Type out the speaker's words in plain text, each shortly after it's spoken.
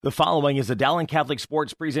The following is a Dowling Catholic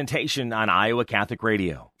Sports presentation on Iowa Catholic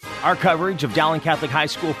Radio. Our coverage of Dowling Catholic High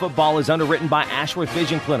School football is underwritten by Ashworth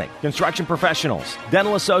Vision Clinic, Construction Professionals,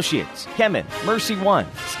 Dental Associates, Kemin, Mercy One,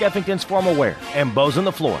 Skeffington's Formal Wear, and Bows on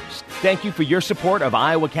the Floors. Thank you for your support of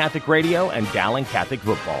Iowa Catholic Radio and Dowling Catholic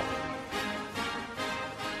football.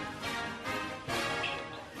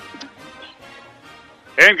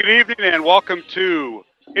 And good evening and welcome to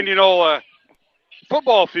Indianola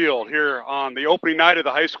football field here on the opening night of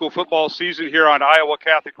the high school football season here on Iowa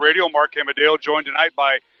Catholic Radio. Mark Amadeo joined tonight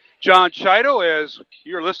by John Chido as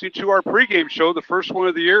you're listening to our pregame show, the first one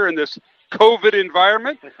of the year in this COVID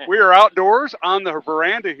environment. We are outdoors on the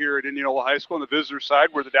veranda here at Indianola High School on the visitor side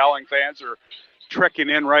where the Dowling fans are trekking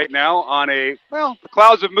in right now on the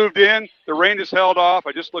clouds have moved in. The rain is held off.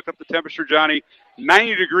 I just looked up the temperature, Johnny,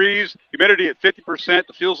 90 degrees, humidity at 50%.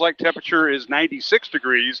 The feels like temperature is 96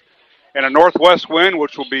 degrees. And a northwest wind,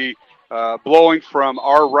 which will be blowing from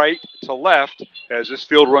our right to left as this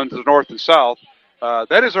field runs to the north and south.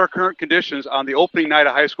 That is our current conditions on the opening night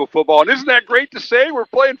of high school football. And isn't that great to say? We're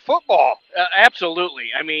playing football. Absolutely.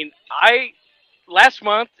 I mean, last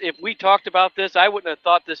month, if we talked about this, I wouldn't have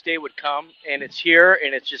thought this day would come. And it's here,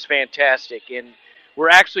 and it's just fantastic. And we're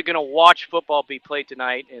actually going to watch football be played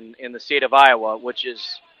tonight in the state of Iowa, which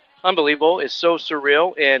is unbelievable. It's so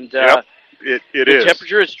surreal. And Yep. It is. The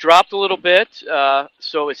temperature has dropped a little bit,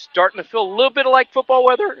 so it's starting to feel a little bit like football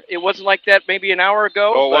weather. It wasn't like that maybe an hour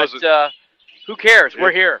ago, but who cares?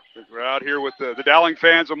 We're here. We're out here with the Dowling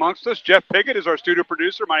fans amongst us. Jeff Piggott is our studio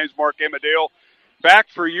producer. My name is Mark Amadeo. Back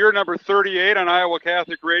for year number 38 on Iowa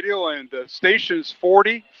Catholic Radio and the station's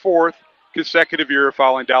 44th consecutive year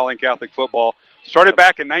following Dowling Catholic football. Started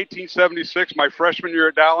back in 1976, my freshman year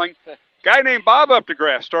at Dowling. Guy named Bob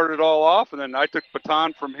Updegrass started it all off, and then I took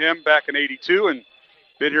baton from him back in 82 and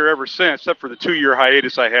been here ever since, except for the 2-year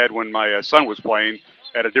hiatus I had when my son was playing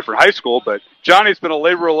at a different high school. But Johnny's been a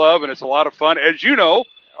labor of love, and it's a lot of fun. As you know,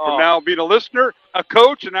 from now being a listener, a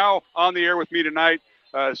coach, and now on the air with me tonight,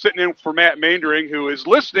 sitting in for Matt Maindering, who is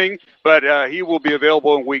listening, but he will be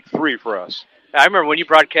available in week 3 for us. I remember when you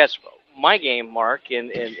broadcast my game, Mark,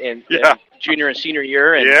 in junior and senior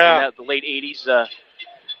year and in the late 80s.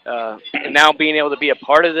 And now being able to be a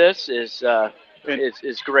part of this is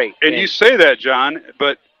great. And you say that, John,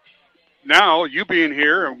 but now you being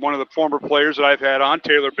here and one of the former players that I've had on,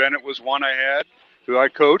 Taylor Bennett was one I had, who I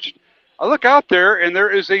coached. I look out there, and there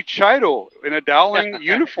is a Chido in a Dowling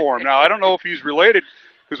uniform. Now, I don't know if he's related,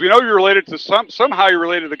 because we know you're related to somehow you're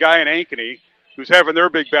related to the guy in Ankeny who's having their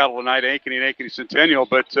big battle tonight, Ankeny and Ankeny Centennial.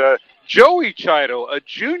 But Joey Chido, a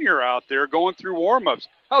junior out there going through warm-ups.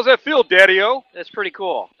 How's that feel, Daddy-O? That's pretty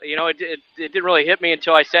cool. You know, it didn't really hit me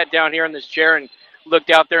until I sat down here in this chair and looked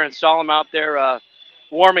out there and saw him out there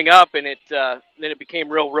warming up, and then it became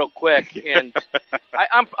real quick. And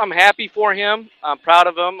I'm happy for him. I'm proud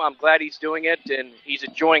of him. I'm glad he's doing it, and he's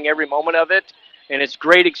enjoying every moment of it. And it's a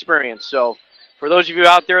great experience. So for those of you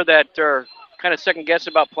out there that are kind of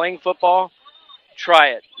second-guessing about playing football,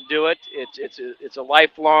 try it. Do it. It's a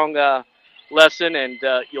lifelong lesson, and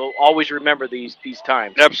you'll always remember these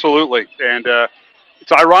times. Absolutely. And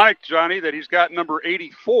it's ironic, Johnny, that he's got number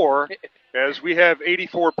 84, as we have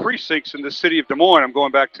 84 precincts in the city of Des Moines. I'm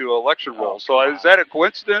going back to election roll. So is that a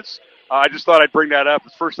coincidence? I just thought I'd bring that up. The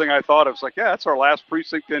first thing I thought, I was like, yeah, that's our last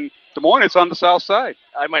precinct in Des Moines. It's on the south side.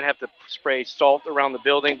 I might have to spray salt around the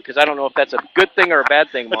building because I don't know if that's a good thing or a bad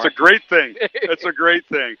thing, Mark. That's a great thing. That's a great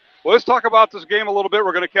thing. Well, let's talk about this game a little bit.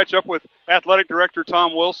 We're going to catch up with Athletic Director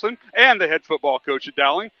Tom Wilson and the head football coach at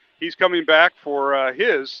Dowling. He's coming back for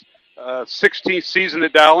his 16th season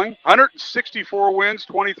at Dowling. 164 wins,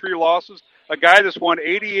 23 losses. A guy that's won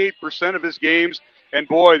 88% of his games. And,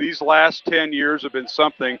 boy, these last 10 years have been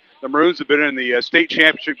something. The Maroons have been in the state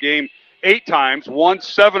championship game 8 times, won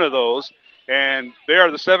 7 of those. And they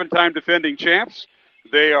are the 7-time defending champs.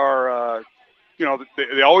 They are,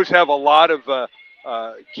 they always have a lot of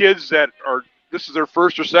kids that this is their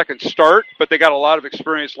first or second start, but they got a lot of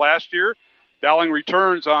experience last year. Dowling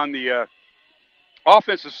returns on the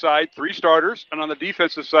offensive side, 3 starters, and on the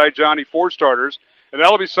defensive side, Johnny, 4 starters. And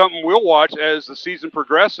that'll be something we'll watch as the season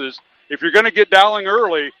progresses. If you're going to get Dowling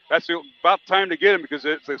early, that's about the time to get them because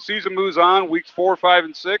the season moves on, weeks 4, 5,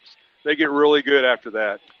 and 6, they get really good after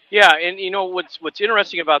that. Yeah, and you know what's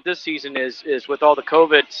interesting about this season is with all the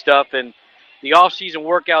COVID stuff and the off-season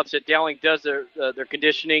workouts that Dowling does their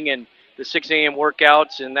conditioning and the 6 a.m.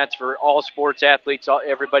 workouts, and that's for all sports athletes,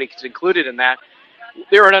 everybody's included in that.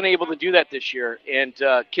 They were unable to do that this year, and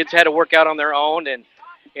kids had to work out on their own.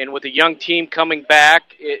 And with a young team coming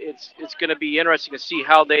back, it's going to be interesting to see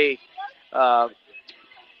how they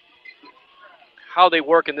how they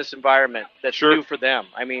work in this environment that's Sure. new for them.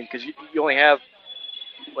 I mean, because you only have,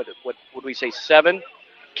 what would we say, 7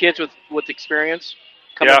 kids with experience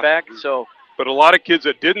coming back. So, but a lot of kids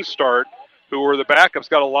that didn't start, who were the backups,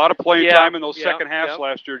 got a lot of playing time in those second halves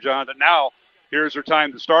last year, John, that now here's their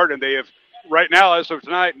time to start, and they have, right now, as of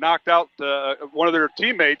tonight, knocked out one of their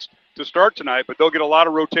teammates to start tonight, but they'll get a lot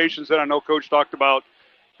of rotations in. I know Coach talked about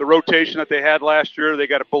the rotation that they had last year. They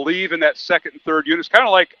got to believe in that second and third unit. It's kind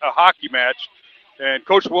of like a hockey match, and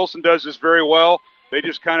Coach Wilson does this very well. They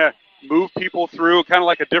just kind of move people through, kind of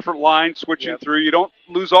like a different line switching through. You don't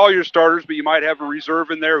lose all your starters, but you might have a reserve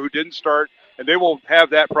in there who didn't start, and they will have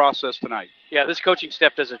that process tonight. Yeah, this coaching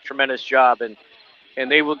staff does a tremendous job, and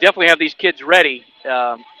they will definitely have these kids ready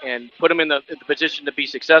and put them in the position to be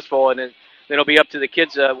successful, and then it'll be up to the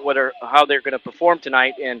kids how they're going to perform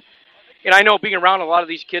tonight. And I know, being around a lot of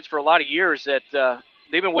these kids for a lot of years, that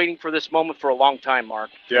they've been waiting for this moment for a long time, Mark.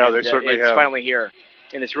 Yeah, they certainly have. It's finally here,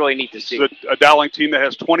 and it's really neat to see. It's a Dowling team that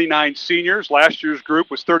has 29 seniors. Last year's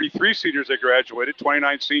group was 33 seniors that graduated.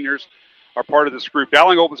 29 seniors are part of this group.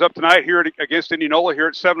 Dowling opens up tonight here against Indianola here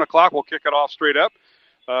at 7 o'clock. We'll kick it off straight up.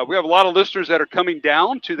 We have a lot of listeners that are coming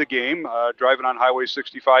down to the game, driving on Highway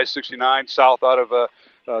 65, 69, south out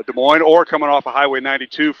of Des Moines, or coming off of Highway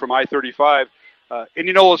 92 from I-35.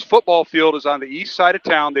 Indianola's football field is on the east side of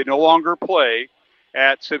town. They no longer play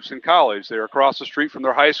at Simpson College. They're across the street from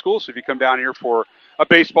their high school, so if you come down here for a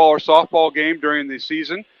baseball or softball game during the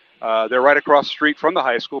season, they're right across the street from the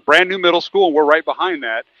high school. Brand new middle school, and we're right behind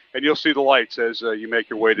that, and you'll see the lights as you make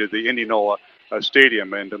your way to the Indianola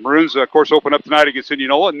Stadium. And the Maroons, of course, open up tonight against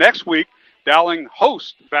Indianola. Next week, Dowling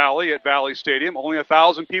hosts Valley at Valley Stadium. Only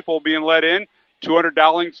 1,000 people being let in. 200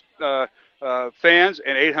 Dowling fans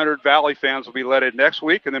and 800 Valley fans will be let in next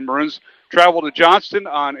week. And then Maroons travel to Johnston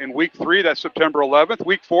in week 3. That's September 11th.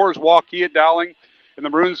 Week 4 is Waukee at Dowling. And the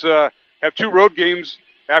Maroons have 2 road games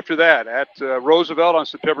after that, at Roosevelt on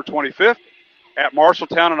September 25th, at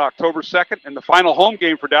Marshalltown on October 2nd. And the final home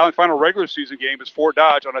game for Dowling, final regular season game, is Fort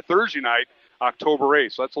Dodge on a Thursday night, October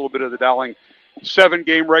 8th. So that's a little bit of the Dowling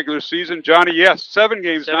 7-game regular season. Johnny, yes, 7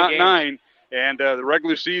 games, not 9. And the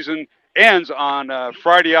regular season ends on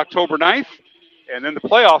Friday, October 9th. And then the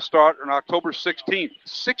playoffs start on October 16th.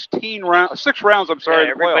 6 rounds, I'm sorry.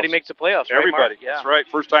 Yeah, everybody makes the playoffs, right, everybody. Mark? Yeah. That's right.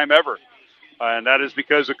 First time ever. And that is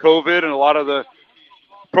because of COVID, and a lot of the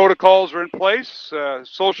protocols are in place.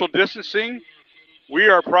 Social distancing. We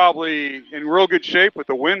are probably in real good shape with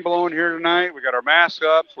the wind blowing here tonight. We got our masks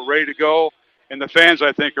up. We're ready to go. And the fans,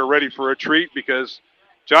 I think, are ready for a treat because,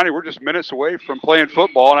 Johnny, we're just minutes away from playing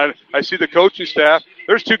football. And I see the coaching staff.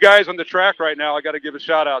 There's 2 guys on the track right now I got to give a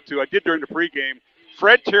shout-out to. I did during the pregame.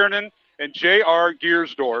 Fred Tiernan and J.R.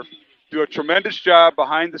 Giersdorf do a tremendous job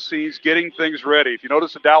behind the scenes getting things ready. If you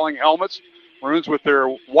notice the Dowling helmets, Maroons with their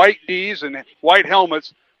white Ds and white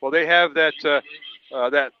helmets, well, they have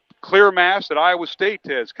that clear mask that Iowa State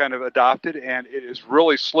has kind of adopted, and it is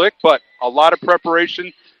really slick, but a lot of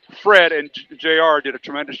preparation. Fred and JR did a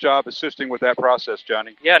tremendous job assisting with that process,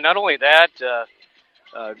 Johnny. Yeah, not only that,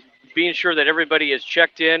 being sure that everybody is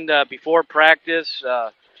checked in before practice,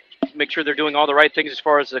 make sure they're doing all the right things as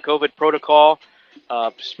far as the COVID protocol,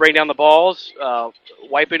 spraying down the balls,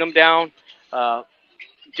 wiping them down,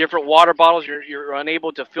 different water bottles. You're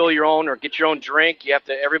unable to fill your own or get your own drink.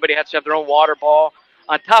 Everybody has to have their own water ball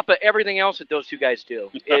on top of everything else that those 2 guys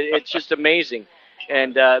do. It's just amazing.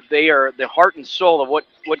 And they are the heart and soul of what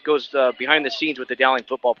goes behind the scenes with the Dowling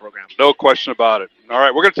football program. No question about it. All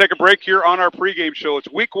right, we're going to take a break here on our pregame show. It's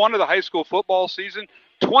week 1 of the high school football season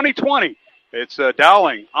 2020. It's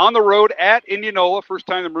Dowling on the road at Indianola. First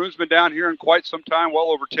time the Maroons been down here in quite some time,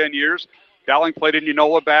 well over 10 years. Dowling played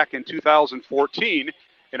Indianola back in 2014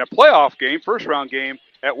 in a playoff game, first-round game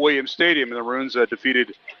at Williams Stadium, and the Maroons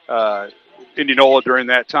defeated Indianola during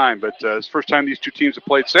that time. But it's the first time these 2 teams have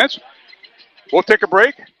played since. We'll take a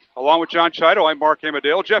break. Along with John Chido, I'm Mark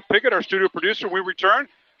Amadale. Jeff Pickett, our studio producer. When we return,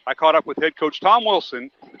 I caught up with head coach Tom Wilson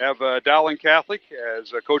of Dowling Catholic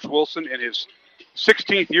as Coach Wilson in his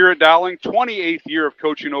 16th year at Dowling, 28th year of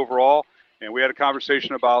coaching overall. And we had a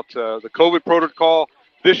conversation about the COVID protocol,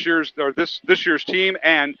 this year's team,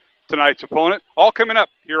 and tonight's opponent. All coming up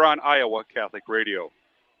here on Iowa Catholic Radio.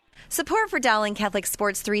 Support for Dowling Catholic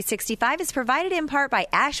Sports 365 is provided in part by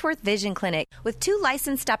Ashworth Vision Clinic with 2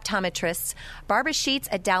 licensed optometrists, Barbara Sheets,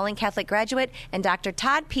 a Dowling Catholic graduate, and Dr.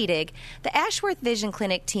 Todd Pedig. The Ashworth Vision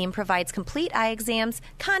Clinic team provides complete eye exams,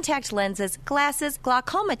 contact lenses, glasses,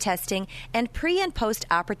 glaucoma testing, and pre- and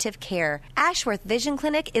post-operative care. Ashworth Vision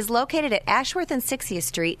Clinic is located at Ashworth and 60th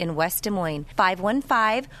Street in West Des Moines,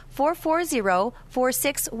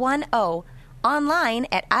 515-440-4610, online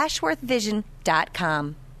at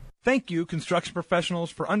ashworthvision.com. Thank you, construction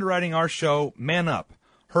professionals, for underwriting our show, Man Up,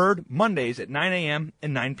 heard Mondays at 9 a.m.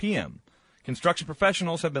 and 9 p.m. Construction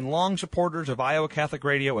professionals have been long supporters of Iowa Catholic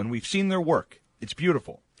Radio, and we've seen their work. It's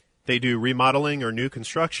beautiful. They do remodeling or new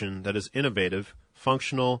construction that is innovative,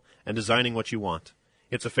 functional, and designing what you want.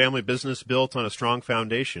 It's a family business built on a strong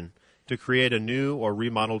foundation to create a new or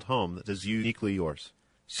remodeled home that is uniquely yours.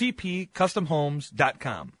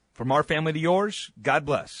 CPCustomHomes.com. From our family to yours, God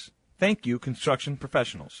bless. Thank you, construction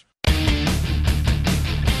professionals.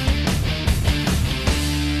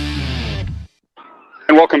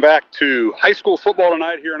 And welcome back to high school football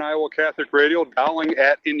tonight here on Iowa Catholic Radio. Dowling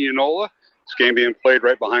at Indianola. This game being played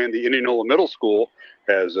right behind the Indianola Middle School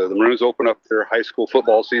as the Maroons open up their high school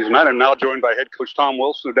football season. I'm now joined by head coach Tom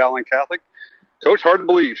Wilson of Dowling Catholic. Coach, hard to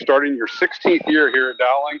believe, starting your 16th year here at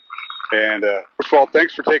Dowling. And first of all,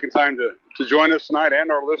 thanks for taking time to join us tonight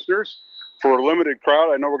and our listeners. For a limited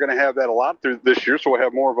crowd, I know we're going to have that a lot through this year, so we'll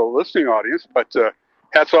have more of a listening audience. But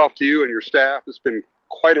hats off to you and your staff. It's been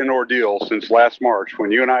quite an ordeal since last March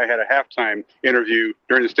when you and I had a halftime interview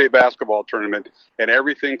during the state basketball tournament, and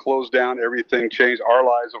everything closed down, everything changed. Our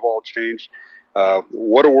lives have all changed.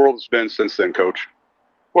 What a world it's been since then, Coach.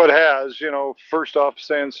 Well, it has. First off,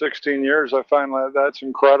 saying 16 years, I find that's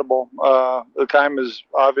incredible. The time is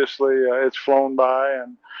obviously, it's flown by,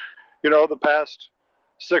 and, the past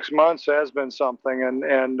 6 months has been something,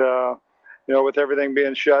 and with everything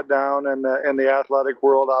being shut down and in the athletic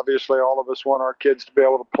world, obviously all of us want our kids to be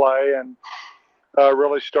able to play, and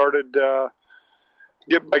really started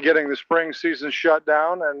by getting the spring season shut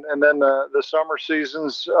down, and then the summer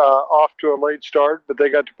season's off to a late start, but they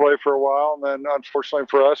got to play for a while, and then unfortunately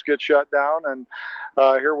for us get shut down, and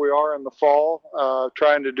here we are in the fall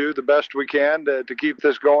trying to do the best we can to keep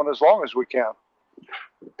this going as long as we can.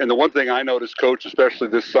 And the one thing I noticed, Coach, especially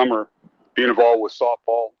this summer, being involved with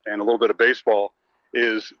softball and a little bit of baseball,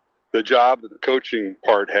 is the job that the coaching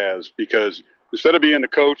part has. Because instead of being the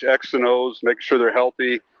coach, X and O's, making sure they're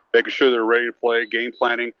healthy, making sure they're ready to play, game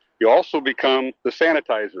planning, you also become the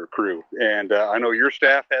sanitizer crew. And I know your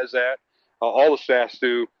staff has that. All the staffs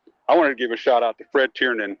do. I wanted to give a shout-out to Fred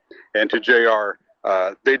Tiernan and to JR.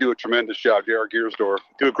 They do a tremendous job. JR Giersdorf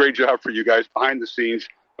do a great job for you guys behind the scenes.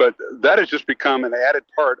 But that has just become an added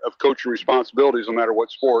part of coaching responsibilities, no matter what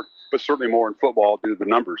sport, but certainly more in football due to the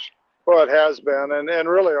numbers. Well, it has been, and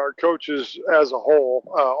really our coaches as a whole,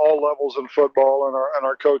 all levels in football and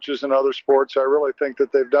our coaches in other sports, I really think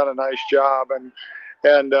that they've done a nice job, and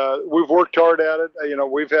we've worked hard at it.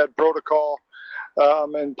 We've had protocol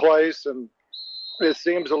in place, and it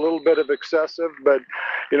seems a little bit of excessive, but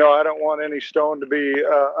I don't want any stone to be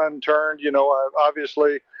unturned. I've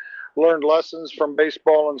obviously learned lessons from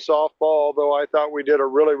baseball and softball, although I thought we did a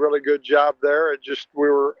really, really good job there. We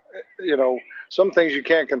were, some things you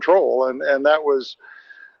can't control, and that was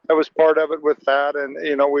part of it with that. And,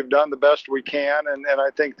 we've done the best we can, and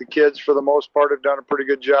I think the kids, for the most part, have done a pretty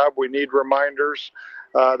good job. We need reminders.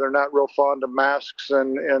 They're not real fond of masks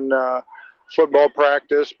and football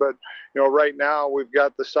practice, but right now we've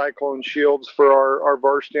got the Cyclone Shields for our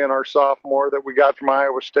varsity and our sophomore that we got from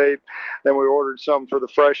Iowa State. Then we ordered some for the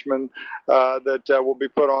freshmen that will be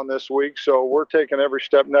put on this week. So we're taking every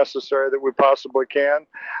step necessary that we possibly can.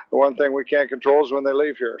 The one thing we can't control is when they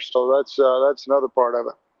leave here. So that's another part of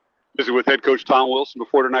it. This is with head coach Tom Wilson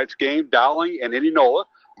before tonight's game, Dowling and Indianola.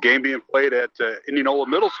 Game being played at Indianola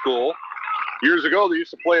Middle School. Years ago, they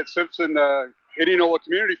used to play at Simpson Indianola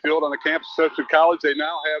Community Field on the campus of Simpson College. They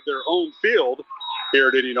now have their own field here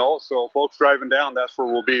at Indianola. So folks driving down, that's where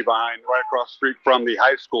we'll be, behind, right across the street from the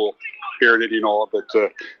high school here at Indianola. But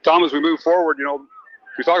Tom, as we move forward,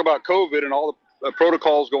 we talk about COVID and all the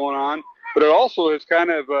protocols going on, but it also has kind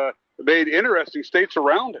of made interesting states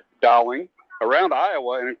around Dowling, around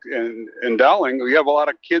Iowa and Dowling. We have a lot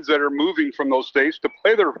of kids that are moving from those states to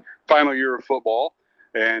play their final year of football.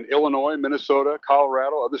 And Illinois, Minnesota,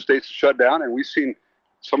 Colorado, other states shut down, and we've seen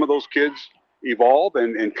some of those kids evolve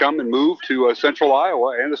and come and move to central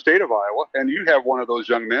Iowa and the state of Iowa, and you have one of those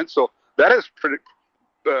young men. So that has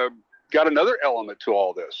got another element to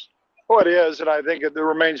all this. Well, it is, and I think it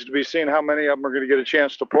remains to be seen how many of them are going to get a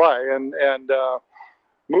chance to play. And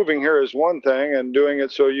moving here is one thing, and doing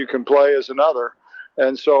it so you can play is another.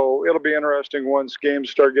 And so it'll be interesting once games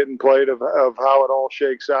start getting played of how it all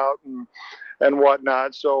shakes out and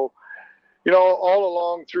whatnot. So, all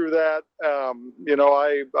along through that,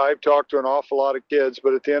 I've talked to an awful lot of kids,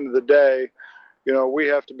 but at the end of the day, we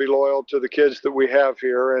have to be loyal to the kids that we have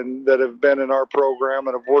here and that have been in our program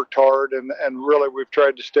and have worked hard. And really, we've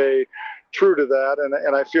tried to stay true to that.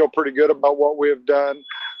 And I feel pretty good about what we have done.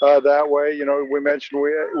 that way. We mentioned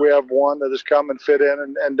we have one that has come and fit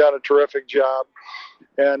in and done a terrific job.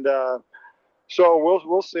 And so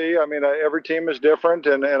we'll see. I mean, every team is different,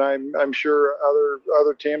 and I'm sure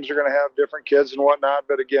other teams are going to have different kids and whatnot.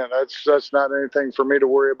 But again, that's not anything for me to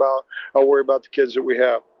worry about. I'll worry about the kids that we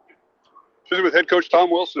have. Visiting with head coach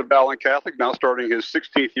Tom Wilson of Dowling Catholic, now starting his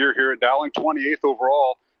 16th year here at Dowling, 28th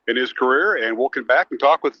overall in his career. And we'll come back and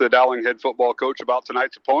talk with the Dowling head football coach about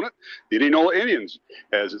tonight's opponent, the Indianola Indians.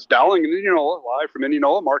 As it's Dowling and Indianola, live from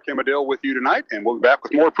Indianola, Mark Amadale with you tonight. And we'll be back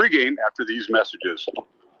with more pregame after these messages.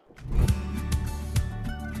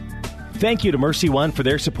 Thank you to Mercy One for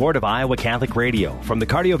their support of Iowa Catholic Radio. From the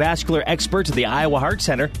cardiovascular experts at the Iowa Heart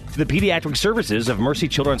Center to the pediatric services of Mercy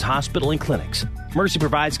Children's Hospital and Clinics, Mercy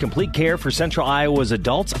provides complete care for Central Iowa's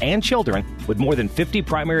adults and children with more than 50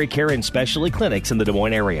 primary care and specialty clinics in the Des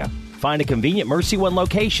Moines area. Find a convenient Mercy One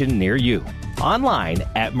location near you. Online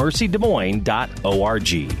at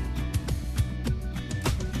mercydesmoines.org.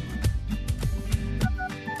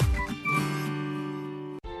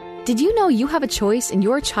 Did you know you have a choice in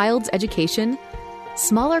your child's education?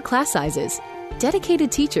 Smaller class sizes,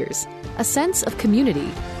 dedicated teachers, a sense of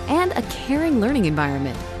community, and a caring learning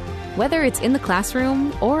environment, whether it's in the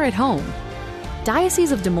classroom or at home.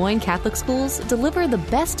 Diocese of Des Moines Catholic Schools deliver the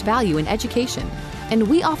best value in education, and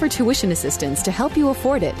we offer tuition assistance to help you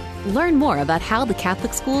afford it. Learn more about how the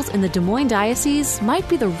Catholic schools in the Des Moines Diocese might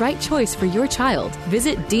be the right choice for your child.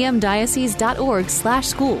 Visit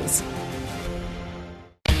dmdiocese.org/schools.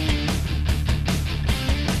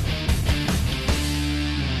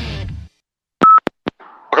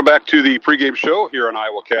 Welcome back to the pregame show here on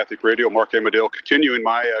Iowa Catholic Radio. Mark Amadale continuing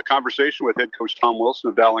my conversation with head coach Tom Wilson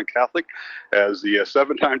of Dowling Catholic as the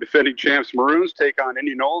 7-time defending champs Maroons take on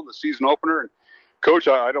Indianola in the season opener. And Coach,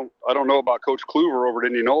 I don't know about Coach Kluver over at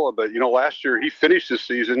Indianola, but last year he finished his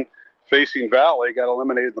season facing Valley, got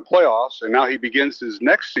eliminated in the playoffs, and now he begins his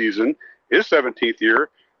next season, his 17th year,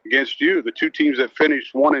 against you, the two teams that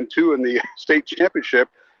finished 1 and 2 in the state championship.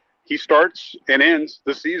 He starts and ends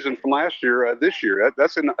the season from last year this year.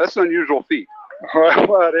 That's an unusual feat.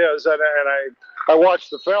 Well, it is, and I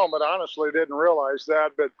watched the film, but honestly didn't realize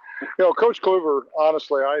that. But Coach Kluver,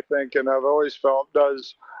 honestly, I think, and I've always felt,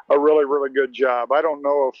 does a really, really good job. I don't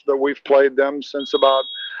know if that we've played them since about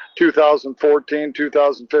 2014,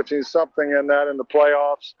 2015, something in the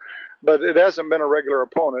playoffs. But it hasn't been a regular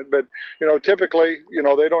opponent. But typically,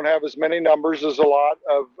 they don't have as many numbers as a lot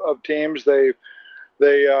of teams. They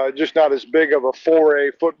just not as big of a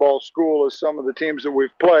 4A football school as some of the teams that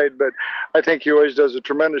we've played, but I think he always does a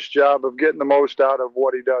tremendous job of getting the most out of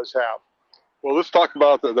what he does have. Well, let's talk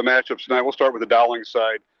about the matchups tonight. We'll start with the Dowling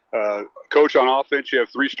side. Coach, on offense, you have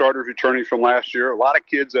 3 starters returning from last year. A lot of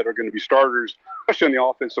kids that are going to be starters, especially on the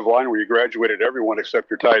offensive line where you graduated everyone except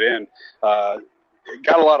your tight end.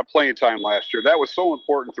 Got a lot of playing time last year. That was so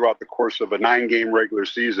important throughout the course of a 9-game regular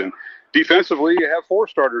season. Defensively, you have 4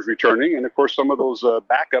 starters returning, and, of course, some of those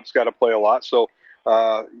backups got to play a lot. So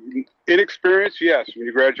inexperience, yes. When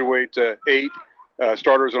you graduate 8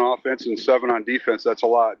 starters on offense and 7 on defense, that's a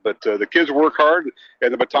lot. But the kids work hard,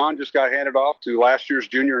 and the baton just got handed off to last year's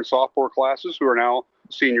junior and sophomore classes who are now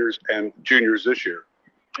seniors and juniors this year.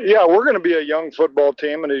 Yeah, we're going to be a young football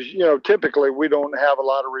team, and as typically we don't have a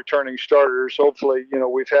lot of returning starters. Hopefully,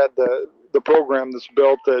 we've had the program that's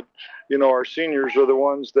built that, our seniors are the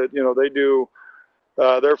ones that, they do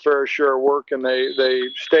their fair share of work, and they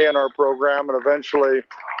stay in our program, and eventually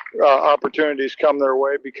opportunities come their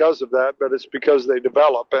way because of that, but it's because they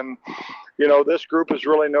develop. And, this group is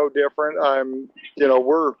really no different.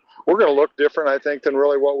 We're going to look different, I think, than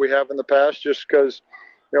really what we have in the past, just because,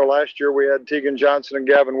 last year we had Tegan Johnson and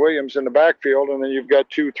Gavin Williams in the backfield, and then you've got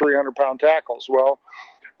 2 300-pound tackles. Well,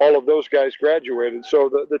 all of those guys graduated. So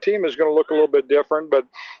the team is going to look a little bit different. But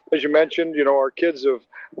as you mentioned, our kids have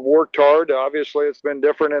worked hard. Obviously, it's been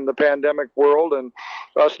different in the pandemic world, and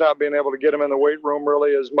us not being able to get them in the weight room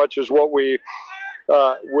really as much as what we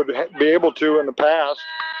would be able to in the past.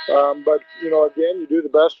 But, again, you do the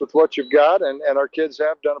best with what you've got, and our kids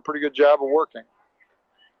have done a pretty good job of working.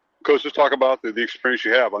 Coach, let's talk about the experience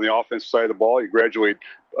you have on the offensive side of the ball. You graduate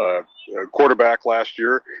quarterback last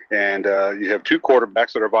year, and you have 2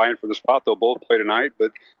 quarterbacks that are vying for the spot. They'll both play tonight.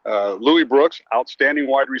 But Louis Brooks, outstanding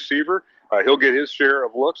wide receiver. He'll get his share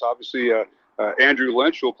of looks. Obviously, Andrew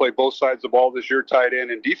Lynch, who will play both sides of the ball this year, tight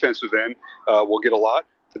end and defensive end, will get a lot.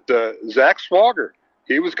 But Zach Swager,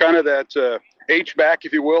 he was kind of that H-back,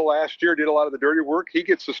 if you will, last year, did a lot of the dirty work. He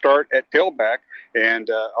gets to start at tailback,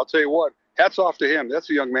 and I'll tell you what, hats off to him. That's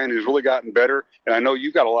a young man who's really gotten better, and I know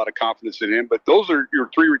you've got a lot of confidence in him. But those are your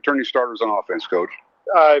 3 returning starters on offense, Coach.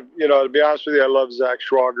 To be honest with you, I love Zach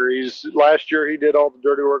Schwager. Last year he did all the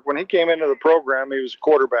dirty work. When he came into the program, he was a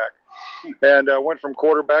quarterback, and went from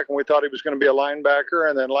quarterback, and we thought he was going to be a linebacker.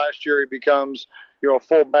 And then last year he becomes, a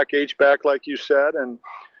fullback, H-back, like you said. And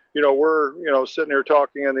we're sitting here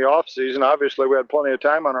talking in the off season. Obviously, we had plenty of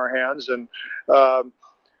time on our hands, and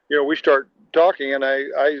we start talking. And I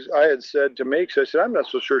had said to Meeks, I said, I'm not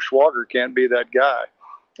so sure Schwager can't be that guy.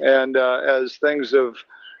 And as things have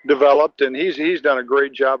developed, and he's done a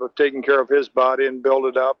great job of taking care of his body and build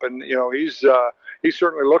it up, and he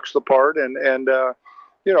certainly looks the part, and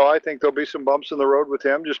I think there'll be some bumps in the road with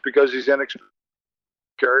him just because he's inexperienced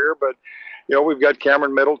carrier, but we've got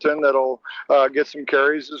Cameron Middleton that'll get some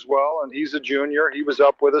carries as well, and he's a junior. He was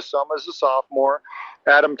up with us some as a sophomore.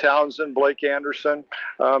 Adam Townsend, Blake Anderson,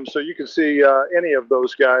 so you can see any of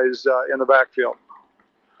those guys in the backfield.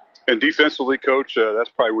 And defensively, Coach, that's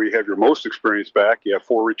probably where you have your most experience back. You have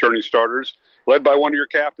 4 returning starters, led by one of your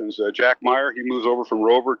captains, Jack Meyer. He moves over from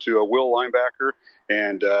Rover to a Will linebacker,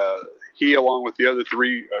 and he, along with the other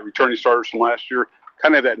 3 returning starters from last year,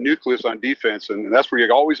 kind of that nucleus on defense, and that's where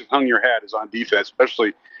you always have hung your hat, is on defense,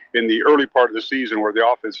 especially in the early part of the season where the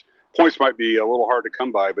offense points might be a little hard to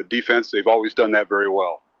come by, but defense, they've always done that very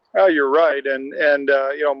well. You're right, and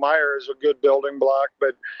Meyer is a good building block,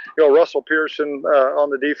 but Russell Pearson on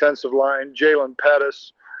the defensive line, Jalen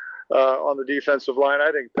Pettis on the defensive line.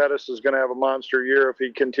 I think Pettis is going to have a monster year if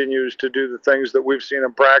he continues to do the things that we've seen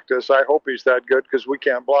in practice. I hope he's that good because we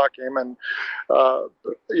can't block him. And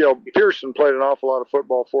Pearson played an awful lot of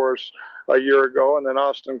football for us a year ago, and then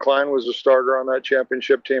Austin Klein was a starter on that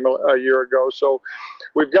championship team a year ago. So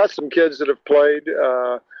we've got some kids that have played.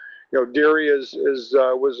 Deary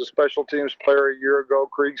was a special teams player a year ago.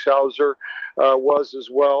 Kriegshauser was as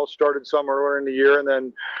well. Started some earlier in the year, and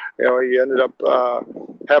then he ended up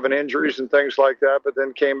having injuries and things like that, but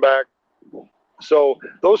then came back. So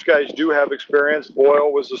those guys do have experience.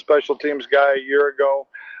 Boyle was a special teams guy a year ago.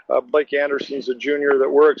 Blake Anderson's a junior that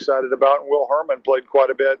we're excited about, and Will Herman played quite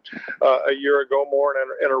a bit a year ago, more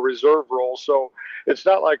in a reserve role. So it's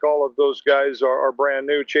not like all of those guys are brand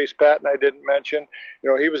new. Chase Patton, I didn't mention.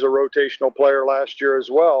 He was a rotational player last year as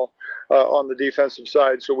well on the defensive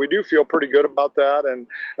side. So we do feel pretty good about that. And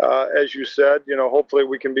as you said, hopefully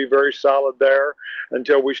we can be very solid there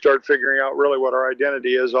until we start figuring out really what our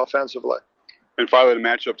identity is offensively. And finally, the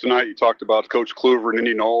matchup tonight, you talked about Coach Kluver and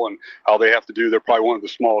Indianola and how they have to do. They're probably one of the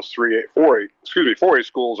smallest 4A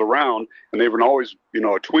schools around, and they've been always, a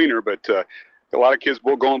tweener. But a lot of kids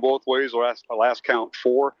going both ways. Last count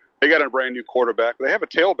 4. They got a brand new quarterback. They have a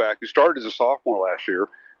tailback who started as a sophomore last year,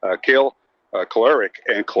 Cale Kolaric,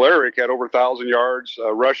 and Kolaric had over 1,000 yards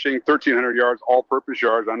rushing, 1,300 yards, all-purpose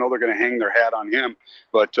yards. I know they're going to hang their hat on him,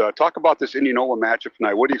 but talk about this Indianola matchup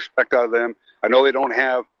tonight. What do you expect out of them? I know they don't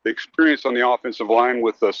have the experience on the offensive line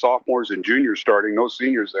with sophomores and juniors starting, no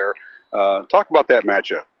seniors there. Talk about that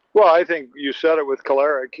matchup. Well, I think you said it with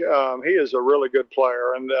Kolaric. He is a really good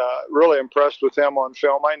player, and really impressed with him on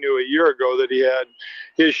film. I knew a year ago that he had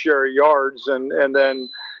his share of yards, and then,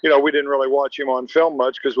 we didn't really watch him on film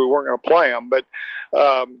much because we weren't going to play him. But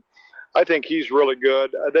I think he's really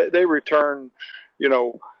good. They return,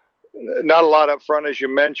 not a lot up front, as you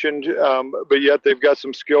mentioned, but yet they've got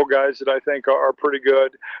some skill guys that I think are pretty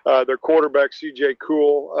good. Their quarterback, C.J.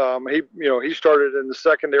 Cool, he started in the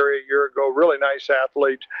secondary a year ago. Really nice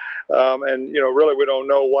athlete, and really we don't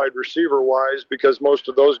know wide receiver wise because most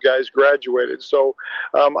of those guys graduated. So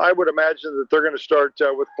I would imagine that they're going to start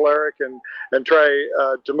with Kolaric and try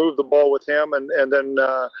to move the ball with him, and then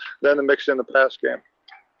the mix in the pass game.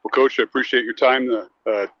 Well, Coach, I appreciate your time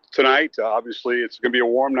tonight. Obviously, it's going to be a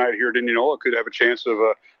warm night here at Indianola. Could have a chance of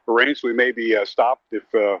rain, so we may be stopped if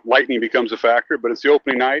lightning becomes a factor. But it's the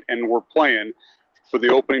opening night, and we're playing for the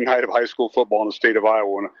opening night of high school football in the state of Iowa.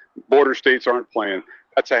 When border states aren't playing,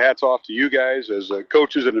 that's a hats off to you guys as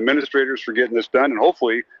coaches and administrators for getting this done. And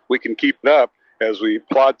hopefully we can keep it up as we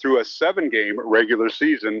plod through a 7-game regular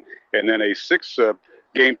season and then a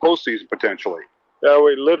 6-game postseason potentially.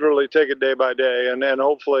 We literally take it day by day, and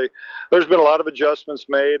hopefully there's been a lot of adjustments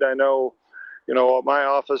made. I know, my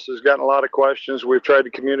office has gotten a lot of questions. We've tried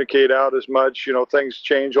to communicate out as much. Things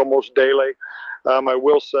change almost daily. I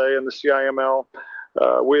will say in the CIML,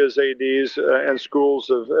 we as ADs and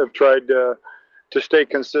schools have tried to stay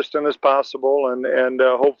consistent as possible and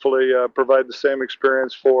hopefully provide the same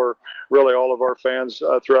experience for really all of our fans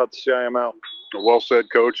throughout the CIML. Well said,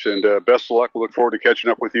 Coach, and best of luck. We look forward to catching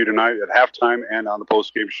up with you tonight at halftime and on the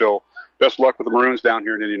post-game show. Best of luck with the Maroons down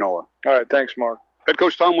here in Indianola. All right, thanks, Mark. Head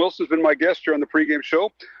coach Tom Wilson has been my guest here on the pregame show.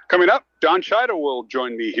 Coming up, Don Chido will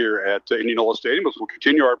join me here at Indianola Stadium as we'll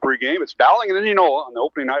continue our pregame. It's Dowling and Indianola on the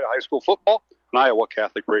opening night of high school football on Iowa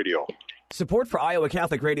Catholic Radio. Support for Iowa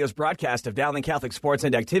Catholic Radio's broadcast of Dowling Catholic sports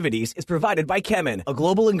and activities is provided by Kemin, a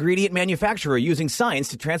global ingredient manufacturer using science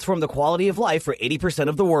to transform the quality of life for 80%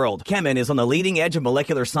 of the world. Kemin is on the leading edge of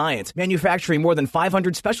molecular science, manufacturing more than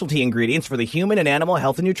 500 specialty ingredients for the human and animal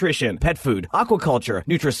health and nutrition, pet food, aquaculture,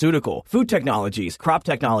 nutraceutical, food technologies, crop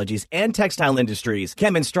technologies, and textile industries.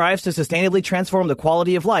 Kemin strives to sustainably transform the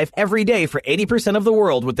quality of life every day for 80% of the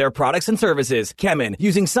world with their products and services. Kemin,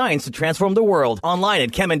 using science to transform the world. Online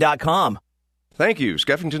at Kemin.com. Thank you,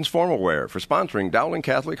 Skeffington's Formal Wear, for sponsoring Dowling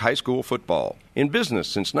Catholic High School football. In business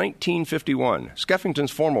since 1951, Skeffington's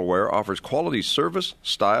Formal Wear offers quality service,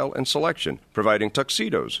 style, and selection, providing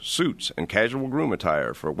tuxedos, suits, and casual groom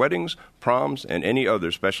attire for weddings, proms, and any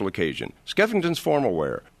other special occasion. Skeffington's Formal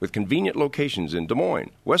Wear, with convenient locations in Des Moines,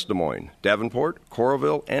 West Des Moines, Davenport,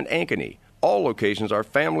 Coralville, and Ankeny. All locations are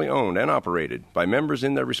family-owned and operated by members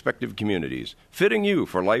in their respective communities, fitting you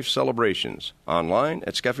for life celebrations. Online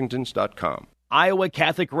at skeffingtons.com. Iowa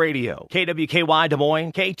Catholic Radio, KWKY Des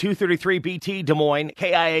Moines, K233BT Des Moines,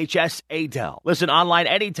 KIHS Adel. Listen online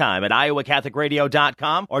anytime at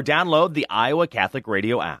iowacatholicradio.com or download the Iowa Catholic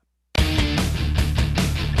Radio app.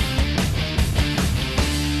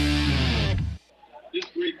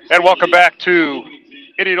 And welcome back to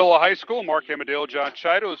Indianola High School. Mark Amadale, John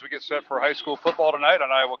Chido, as we get set for high school football tonight on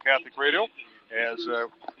Iowa Catholic Radio. As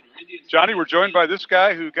Johnny, we're joined by this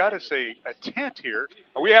guy who got us a tent here.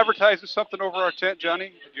 Are we advertising something over our tent, Johnny?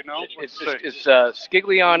 Do you know? It's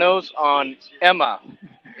Scigliano's on Emma.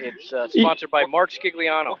 It's sponsored by Mark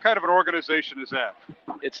Scigliano. What kind of an organization is that?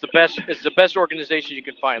 It's the best. It's the best organization you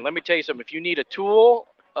can find. Let me tell you something. If you need a tool,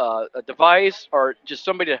 a device, or just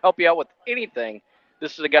somebody to help you out with anything,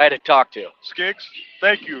 this is the guy to talk to. Skiggs,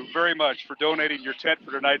 thank you very much for donating your tent for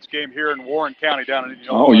tonight's game here in Warren County down in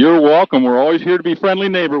Indianola. Oh, you're welcome. We're always here to be friendly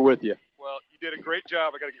neighbor with you. Well, you did a great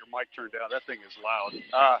job. I got to get your mic turned down. That thing is loud.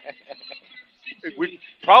 We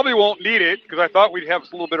probably won't need it because I thought we'd have a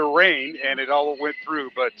little bit of rain, and it all went through.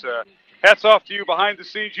 But hats off to you behind the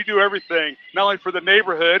scenes. You do everything, not only for the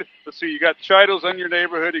neighborhood. Let's see, you got Chidos in your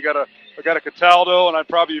neighborhood. I got a Cataldo, and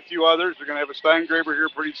probably a few others. We're going to have a Steingraber here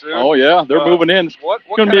pretty soon. Oh, yeah, they're moving in. It's what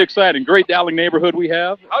going to be exciting. Great Dowling neighborhood we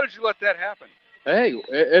have. How did you let that happen? Hey,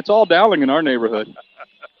 it's all Dowling in our neighborhood.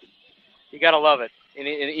 You got to love it. And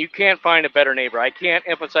you can't find a better neighbor. I can't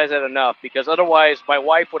emphasize that enough because otherwise my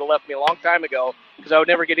wife would have left me a long time ago because I would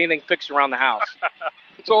never get anything fixed around the house.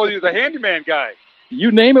 So you're the handyman guy.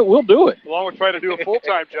 You name it, we'll do it. Along with trying to do a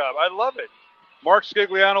full-time job. I love it. Mark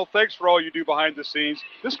Scigliano, thanks for all you do behind the scenes.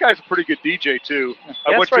 This guy's a pretty good DJ, too.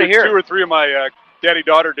 I went to 2 or 3 of my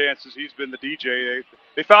daddy-daughter dances. He's been the DJ.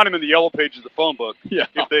 They found him in the yellow page of the phone book,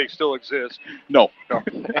 if they still exist. No.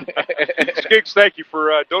 Skiggs, thank you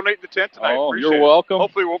for donating the tent tonight. Oh, appreciate you're welcome.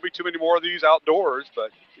 Hopefully there won't be too many more of these outdoors. But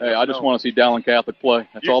hey, I just want to see Dowling Catholic play.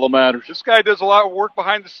 That's all that matters. This guy does a lot of work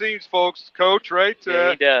behind the scenes, folks. Coach, right? Yeah,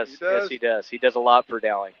 he does. Yes, he does. He does a lot for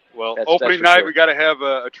Dowling. Well, opening night, we got to have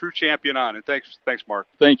a true champion on. And thanks, Mark.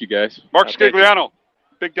 Thank you, guys. Mark Scigliano,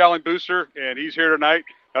 big Dowling booster, and he's here tonight.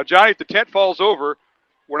 Now, Johnny, if the tent falls over,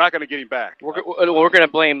 we're not going to get him back. We're going to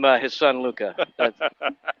blame his son, Luca.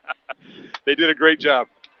 They did a great job.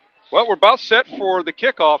 Well, we're about set for the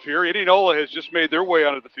kickoff here. Indianola has just made their way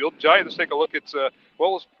onto the field. Johnny, let's take a look at,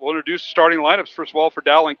 we'll introduce starting lineups, first of all, for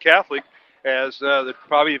Dowling Catholic, as they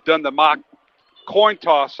probably have done the mock coin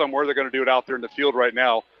toss somewhere. They're going to do it out there in the field right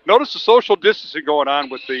now. Notice the social distancing going on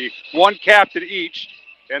with the one captain each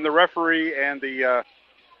and the referee and the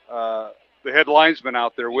head linesman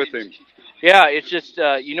out there with him. Yeah, it's just,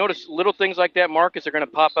 you notice little things like that, Marcus, are going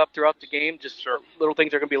to pop up throughout the game. Just little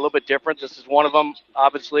things are going to be a little bit different. This is one of them,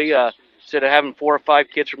 obviously. Instead of having 4 or 5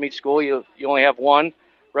 kids from each school, you only have one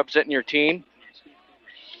representing your team.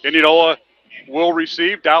 Indianola will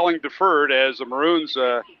receive. Dowling deferred as the Maroons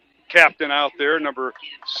captain out there, number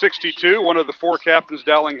 62, one of the 4 captains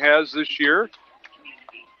Dowling has this year.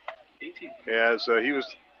 As he was...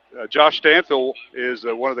 Josh Stanfield is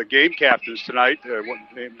one of the game captains tonight. There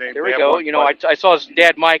we go. I saw his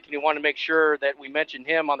dad, Mike, and he wanted to make sure that we mentioned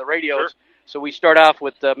him on the radios. Sure. So we start off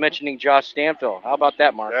with mentioning Josh Stanfield. How about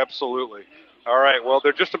that, Mark? Absolutely. All right, well,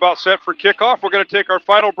 they're just about set for kickoff. We're going to take our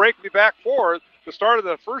final break and be back for the start of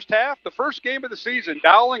the first half, the first game of the season,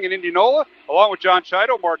 Dowling and Indianola, along with John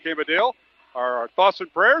Chido, Mark Amadale. Our thoughts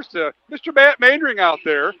and prayers to Mr. Matt Maindring out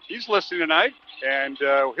there. He's listening tonight, and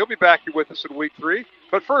he'll be back here with us in week 3.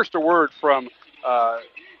 But first, a word from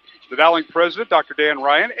the Dowling president, Dr. Dan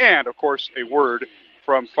Ryan, and, of course, a word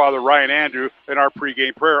from Father Ryan Andrew in our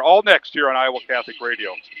pregame prayer. All next here on Iowa Catholic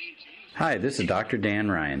Radio. Hi, this is Dr.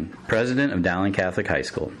 Dan Ryan, president of Dowling Catholic High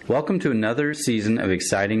School. Welcome to another season of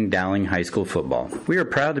exciting Dowling High School football. We are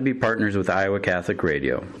proud to be partners with Iowa Catholic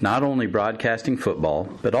Radio, not only broadcasting football,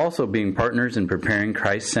 but also being partners in preparing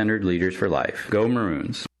Christ-centered leaders for life. Go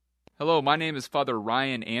Maroons. Hello, my name is Father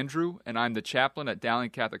Ryan Andrew, and I'm the chaplain at Dowling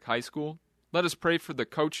Catholic High School. Let us pray for the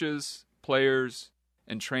coaches, players,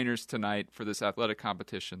 and trainers tonight for this athletic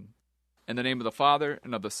competition. In the name of the Father,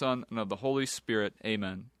 and of the Son, and of the Holy Spirit,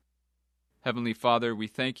 amen. Heavenly Father, we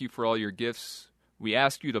thank you for all your gifts. We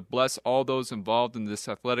ask you to bless all those involved in this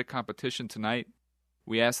athletic competition tonight.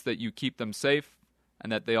 We ask that you keep them safe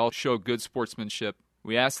and that they all show good sportsmanship.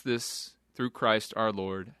 We ask this through Christ our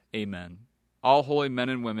Lord. Amen. All holy men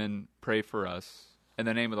and women, pray for us. In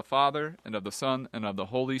the name of the Father, and of the Son, and of the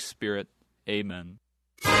Holy Spirit. Amen.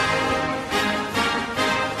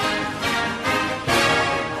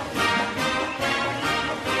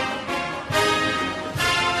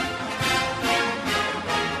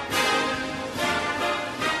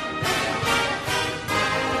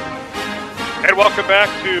 And welcome back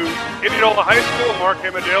to Indianola High School. Mark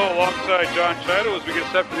Amadale alongside John Chido as we get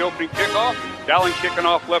set for the opening kickoff. Dowling kicking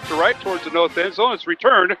off left to right towards the north end zone. It's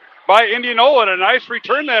returned by Indianola, and a nice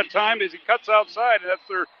return that time as he cuts outside, and that's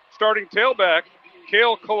their starting tailback,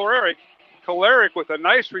 Cale Kolaric with a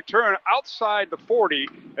nice return outside the 40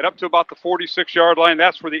 and up to about the 46-yard line.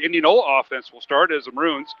 That's where the Indianola offense will start as the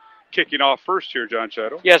Maroons kicking off first here, John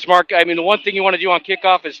Chido. Yes, Mark. I mean, the one thing you want to do on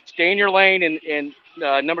kickoff is stay in your lane, and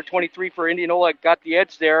number 23 for Indianola got the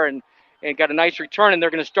edge there and got a nice return, and they're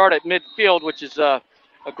going to start at midfield, which is a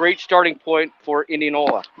great starting point for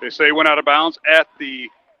Indianola. They say he went out of bounds at the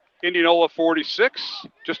Indianola 46.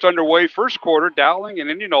 Just underway first quarter, Dowling and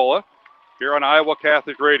Indianola here on Iowa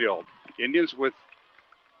Catholic Radio. Indians with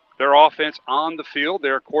their offense on the field.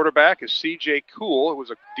 Their quarterback is C.J. Kuhl, who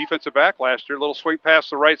was a defensive back last year. Little swing pass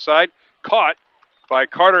to the right side, caught by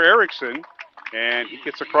Carter Erickson, and he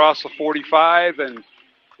gets across the 45, and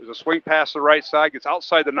there's a swing pass to the right side, gets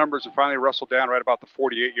outside the numbers, and finally wrestled down right about the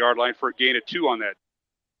 48-yard line for a gain of 2 on that.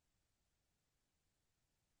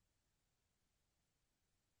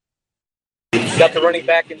 Got the running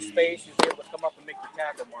back in space. He's able to come up and make the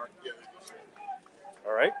tackle, Mark.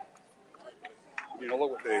 All right.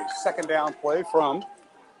 Indianola with a second down play from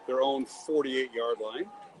their own 48-yard line.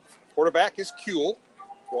 Quarterback is Kuhl.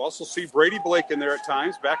 We'll also see Brady Blake in there at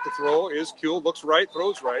times. Back to throw is Kuhl. Looks right,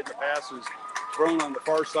 throws right. The pass is thrown on the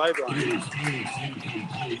far sideline.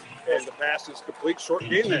 And the pass is complete, short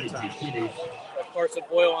gain that time. Carson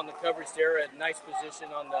Boyle on the coverage there. A nice position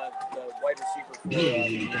on the wide receiver.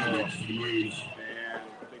 And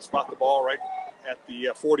they spot the ball right at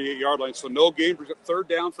the 48-yard line. So no gain. Third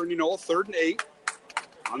down for Indianola. 3rd and 8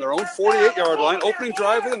 on their own 48-yard line. Opening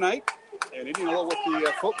drive of the night. And Indianola with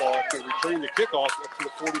the football after returning the kickoff up to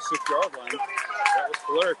the 46-yard line. That was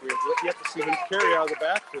Kolaric. We have yet to see him carry out of the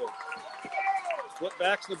backfield. Split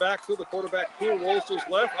backs in the backfield. The quarterback Kuhl rolls to his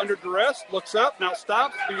left under duress. Looks up. Now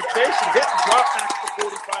stops. Being chased and hit and drop back to the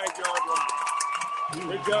 45-yard line.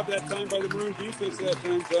 Great job that time by the Maroon defense that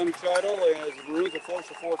time, Johnny Chido, as the Maroons are forced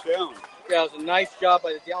to 4th down. Yeah, it was a nice job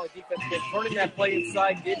by the Dowling defense. Turning that play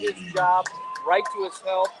inside, did his job, right to his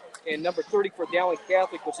help. And number 30 for Dowling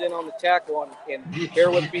Catholic was in on the tackle. And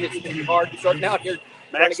bear with me, it's going to be hard starting out here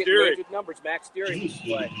trying to get good numbers. Max Deary was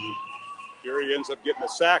play. Deary ends up getting a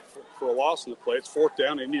sack for a loss in the play. It's 4th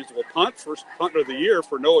down. Indians will punt. First punt of the year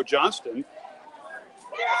for Noah Johnston,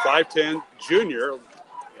 5'10 junior.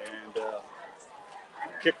 And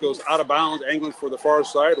kick goes out of bounds, angling for the far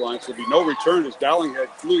sideline. So there'll be no return as Dowling had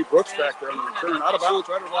Louis Brooks back there on the return. Out of bounds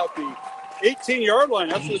right about the 18-yard line.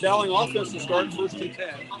 That's where the Dowling offense will start 1st and 10.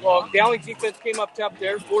 Well, Dowling defense came up top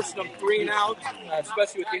there, forcing them 3 and out,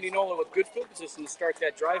 especially with Indianola with good field position to start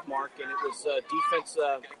that drive, Mark. And it was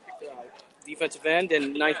defensive end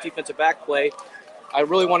and nice defensive back play. I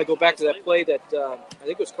really want to go back to that play that I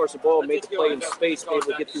think it was Carson Boyle made the play in space, able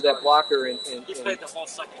to get through that blocker. And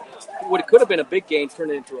what it could have been a big gain turned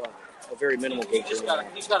into a very minimal gain. So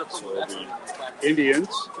the Indians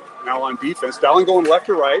now on defense. Dowling going left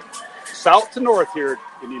to right, south to north here at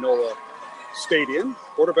Indianola Stadium.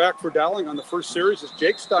 Quarterback for Dowling on the first series is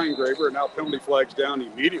Jake Steingraber, and now penalty flags down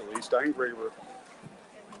immediately. Steingraber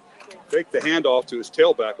faked the handoff to his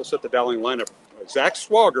tailback. We'll set the Dowling lineup. Zach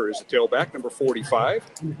Swager is the tailback, number 45,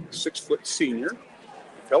 6-foot senior.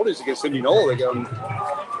 Penalties against Indianola, they got him,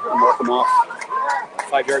 mark them off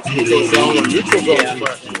 5 yards neutral zone or neutral zone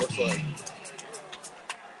infraction, looks like.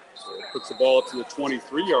 So it puts the ball up to the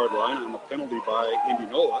 23-yard line on the penalty by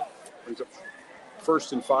Indianola. Brings up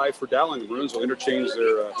 1st and 5 for Dowling. The Maroons will interchange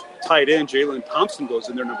their tight end. Jalen Thompson goes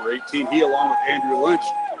in there, number 18. He, along with Andrew Lynch,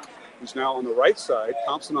 who's now on the right side.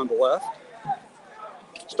 Thompson on the left.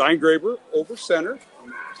 Steingraber over center.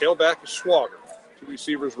 Tailback is Schwager. Two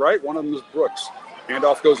receivers right. One of them is Brooks.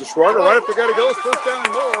 Handoff goes to Schwager. Right up the guy to go. First down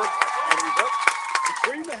and more. And he's up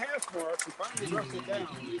between the half marks and finally wrestled down at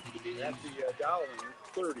the Dowling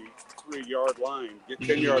 33-yard line. Get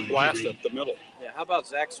 10-yard blast up the middle. Yeah, how about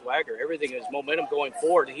Zach Swagger? Everything is momentum going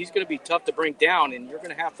forward. He's going to be tough to bring down, and you're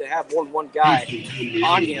going to have more than one guy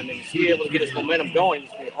on him. And to be able to get his momentum going,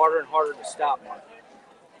 it's going to be harder and harder to stop, Mark.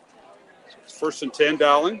 So it's 1st and 10,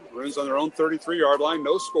 Dowling. Maroons on their own 33-yard line.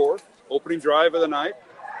 No score. Opening drive of the night.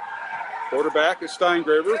 Quarterback is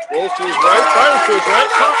Steingraber. Rolls to his right. Fires to his right.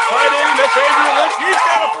 Tight end. That's Andrew Lynch. He's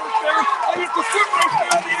got a first down. And it's the foot race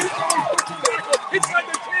down the end zone. Inside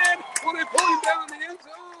the 10. Will they pull him down the end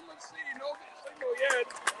zone? Let's see. No signal yet.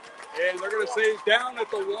 And they're going to say he's down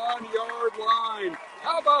at the 1-yard line.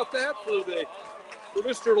 How about that for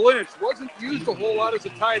Mr. Lynch? Wasn't used a whole lot as a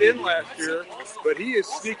tight end last year, but he is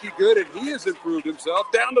sneaky good, and he has improved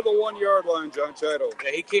himself down to the 1-yard line, John Chido.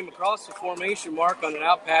 Yeah, he came across the formation, Mark, on an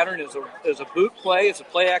out pattern. It was a boot play. It's a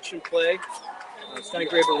play-action play.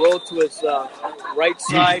 Steingraber rolled to his right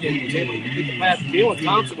side and was able to get the pass. Jalen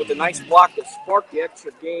Thompson with a nice block that sparked the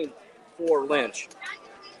extra gain for Lynch.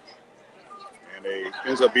 And it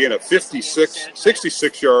ends up being a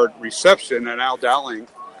 66-yard reception, and Al Dowling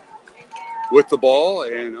with the ball,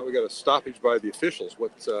 and we got a stoppage by the officials.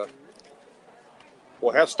 We'll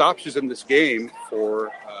have stoppages in this game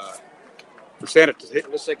for Santa.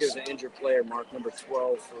 It looks like there's an injured player, Mark, number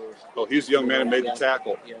 12. Oh, he's the young man who made the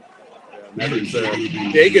tackle. Yeah. And that is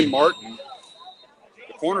Dagan Martin,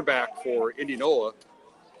 the cornerback for Indianola,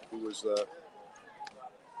 who was the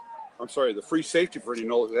free safety for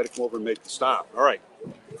Indianola, who had to come over and make the stop. All right,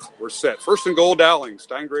 we're set. 1st and goal, Dowling.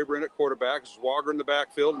 Steingraber in at quarterback. Swagger in the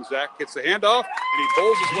backfield, and Zach gets the handoff, and he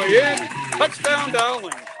bowls his way in. Touchdown,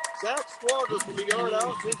 Dowling. Zach Swagger from the yard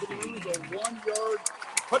out gives the Maroons a 1-yard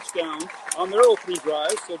touchdown on their opening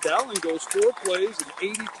drive. So Dowling goes 4 plays and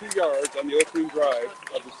 82 yards on the opening drive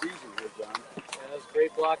of the season here, John. That was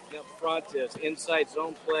great blocking up front. It's inside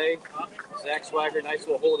zone play. Zach Swagger, nice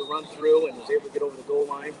little hole to run through, and was able to get over the goal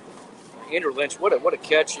line. Andrew Lynch, what a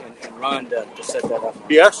catch and run to set that up.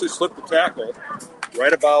 He actually slipped the tackle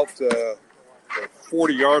right about the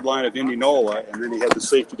 40-yard line of Indianola, and then he had the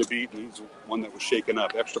safety to beat, and he's the one that was shaken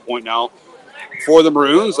up. Extra point now for the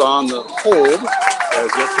Maroons on the hold,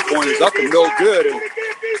 as the extra point is up and no good. And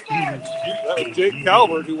that was Jake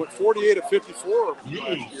Calvert, who went 48 of 54 last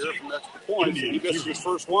year from extra points, and he missed his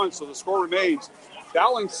first one, so the score remains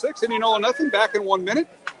Dowling 6, Indianola nothing. Back in 1 minute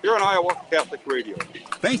here on Iowa Catholic Radio.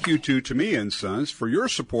 Thank you to Tomia & Sons for your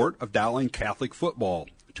support of Dowling Catholic football.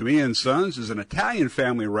 Tomia & Sons is an Italian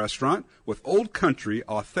family restaurant with old country,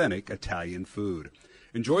 authentic Italian food.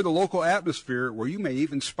 Enjoy the local atmosphere where you may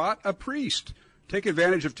even spot a priest. Take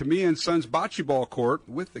advantage of Tomia & Sons bocce ball court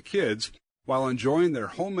with the kids while enjoying their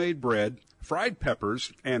homemade bread, fried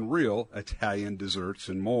peppers, and real Italian desserts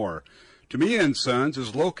and more. Tomia & Sons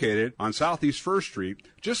is located on Southeast 1st Street,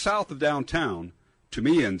 just south of downtown.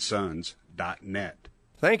 TomiaandSons.net.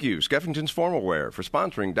 Thank you, Skeffington's Formal Wear, for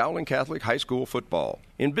sponsoring Dowling Catholic High School football.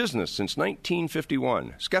 In business since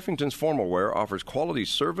 1951, Skeffington's Formal Wear offers quality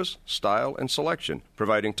service, style, and selection,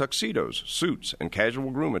 providing tuxedos, suits, and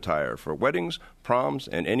casual groom attire for weddings, proms,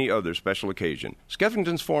 and any other special occasion.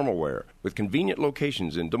 Skeffington's Formal Wear, with convenient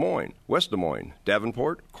locations in Des Moines, West Des Moines,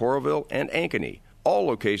 Davenport, Coralville, and Ankeny. All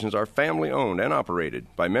locations are family-owned and operated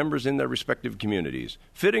by members in their respective communities,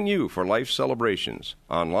 fitting you for life celebrations.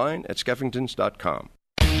 Online at skeffingtons.com.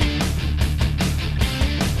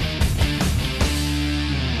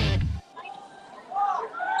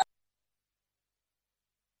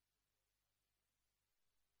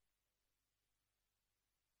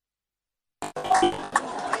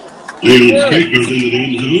 All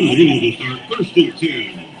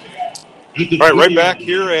right, right back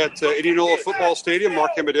here at Indianola Football Stadium.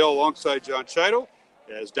 Mark Hemedale alongside John Chido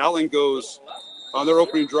as Dowling goes on their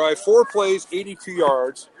opening drive. 4 plays, 82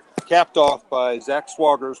 yards, capped off by Zach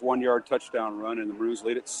Swagger's 1-yard touchdown run, and the Maroons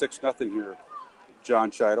lead at 6-0 here. John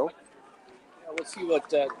Chido. Let's see what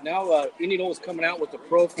now Indianola's coming out with the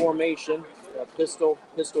pro formation, pistol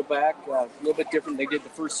back, a little bit different than they did the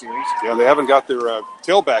first series. Yeah, they haven't got their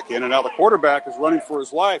tailback in, and now the quarterback is running for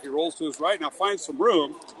his life. He rolls to his right, now finds some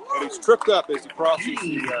room, and he's tripped up as he crosses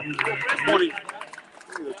the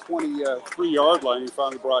 23-yard line. He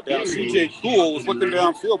finally brought down. C.J. Cool was looking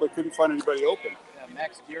downfield but couldn't find anybody open.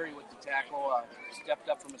 Max Geary with the tackle, stepped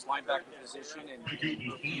up from his linebacker position and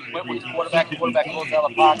went with the quarterback. The quarterback goes out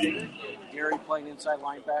of the pocket. Geary playing inside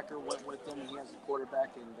linebacker went with him, and he has the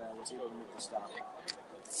quarterback and was able to make the stop.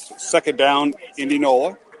 Second down,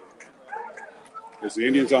 Indianola. as the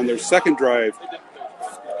Indians on their second drive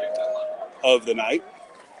of the night.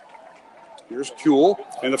 Here's Kuhl,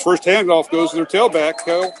 and the first handoff goes to their tailback,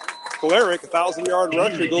 Kolarek, 1,000-yard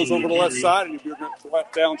rusher, goes over the left side, and you're going to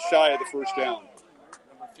flat down shy of the first down.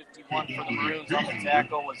 Number 51 for the Maroons on the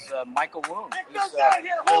tackle was Michael Woon. He's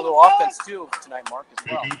a little offense, too, tonight, Mark, as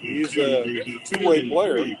well. He's a two-way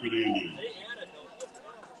player.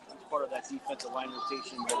 Part of that defensive line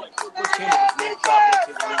rotation. Big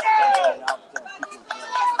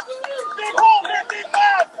hole here,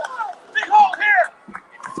 defense! Big hole here!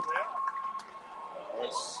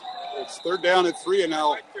 It's third down at 3, and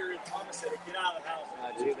now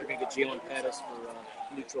they're going to get Jalen Pettis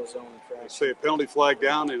for neutral zone. Say a penalty flag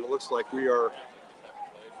down, and it looks like we are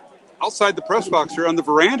outside the press box here on the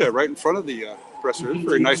veranda, right in front of the press room.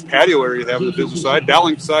 Very nice patio area they have on the business side.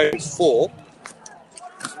 Dowling side is full.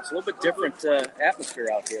 It's a little bit different atmosphere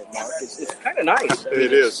out here, Mark. It's kind of nice.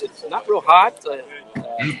 It is. It's not real hot.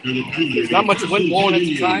 There's not much wind blowing at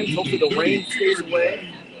the time. Hopefully the rain stays away.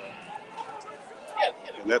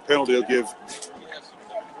 And that penalty will give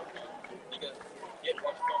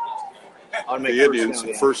the Indians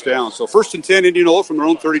the first down. So 1st and 10, Indianola from their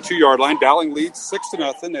own 32-yard line. Dowling leads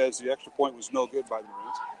 6-0 as the extra point was no good by the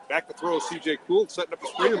Maroons. Back to throw, C.J. Kuhl setting up a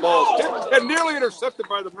screen. The ball is tipped and nearly intercepted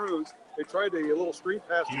by the Maroons. They tried a little screen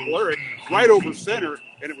pass to Kolarek right over center,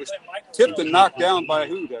 and it was tipped and knocked down by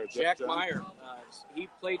who there? Jack Meyer. He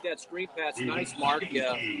played that screen pass nice, Mark.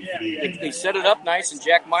 They set it up nice, and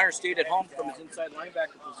Jack Meyer stayed at home from his inside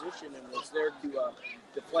linebacker position and was there to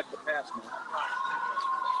deflect the pass.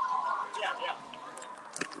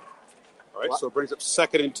 All right, so it brings up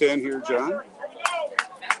 2nd and 10 here, John.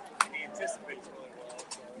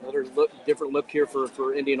 Another different look here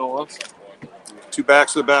for Indianola. Two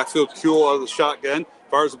backs in the backfield. Kuhl out of the shotgun.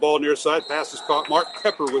 Fires the ball near side. Pass is caught. Mark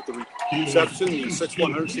Pepper with the reception. The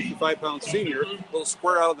 6'1", 165-pound senior. A little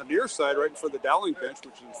square out on the near side right in front of the Dowling bench,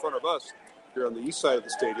 which is in front of us here on the east side of the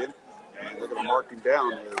stadium. And they're going to mark him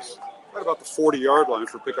down as right about the 40-yard line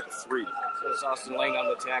for pickup of 3. So it's Austin Lang on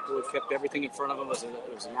the tackle. He kept everything in front of him.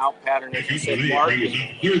 It was an out pattern, as you said, Mark.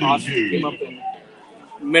 And Austin came up in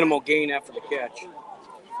minimal gain after the catch.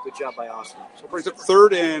 Good job by Austin. So it brings up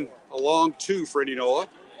 3rd and a long 2 for Indianola.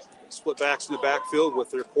 Split backs in the backfield with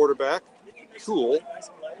their quarterback, Kuhl.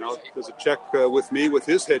 Now does a check with me with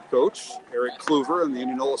his head coach, Eric Kluver, and the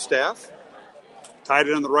Indianola staff. Tied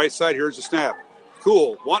it on the right side. Here's the snap.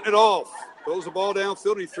 Kuhl, wanting it all. Throws the ball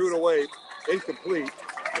downfield. He threw it away. Incomplete.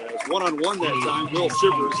 One-on-one that time. Will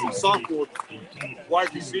Shivers, the sophomore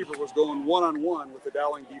wide receiver, was going one-on-one with the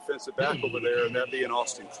Dowling defensive back over there, and that being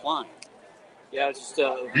Austin Klein. Yeah, it's just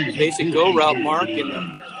a basic go route, Mark, and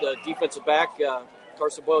the defensive back,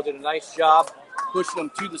 Carson Boyle, did a nice job pushing them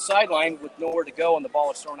to the sideline with nowhere to go, and the ball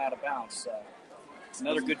was thrown out of bounds.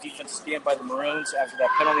 Another good defensive stand by the Maroons after that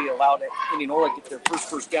penalty allowed Indianola to get their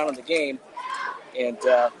first down in the game, and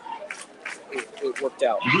it worked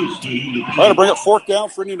out. All right, to bring up 4th down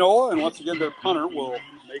for Indianola, and once again their punter will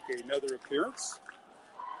make another appearance.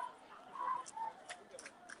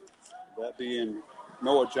 That being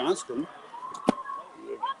Noah Johnston.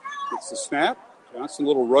 Gets the snap. Johnston, a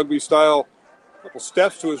little rugby style, couple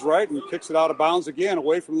steps to his right and kicks it out of bounds again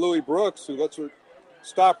away from Louis Brooks, who lets it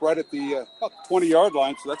stop right at the 20-yard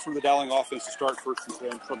line. So that's where the Dowling offense to start 1st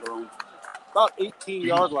and 10 from their own about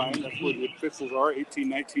 18-yard line. That's where the officials are, 18,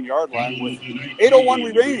 19-yard line with 8:01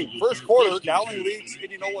 remaining. First quarter, Dowling leads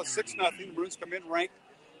Indianola 6-0. The Maroons come in ranked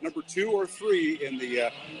number 2 or 3 in the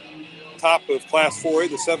top of Class 4A,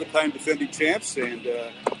 the 7-time defending champs, and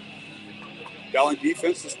Dowling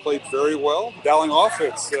defense has played very well. Dowling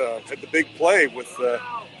offense had the big play with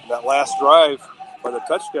that last drive by the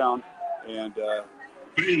touchdown. And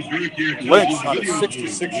Lynch on a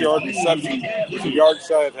 66-yard reception was a yard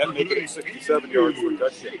shy of that, making it 67 yards for a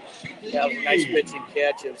touchdown. Yeah, it was a nice pitch and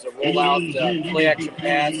catch. It was a rollout play-action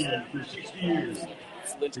pass.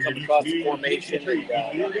 Lynch coming across the formation.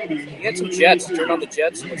 And, he had some jets, turned on the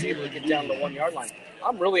jets, and was able to get down to the 1-yard line.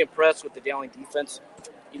 I'm really impressed with the Dowling defense.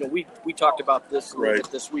 You know, we talked about this a little bit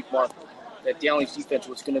this week, Mark, that Dowling's defense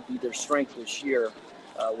was going to be their strength this year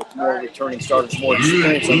with more returning starters, more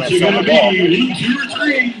experience on that side of the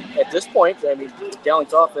ball. At this point, I mean,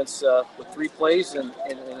 Dowling's offense with 3 plays and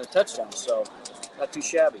a touchdown, so not too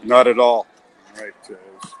shabby. Not at all. All right.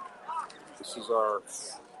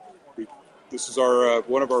 This is our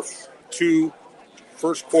one of our 2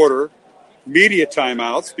 first quarter media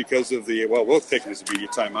timeouts because of the, well, we'll take it as a media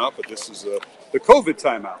timeout, but this is the COVID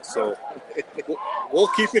timeout. So we'll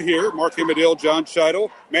keep it here. Mark Himadale, John Scheidel,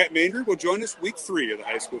 Matt Maynard will join us week 3 of the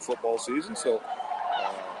high school football season. So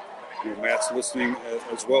Matt's listening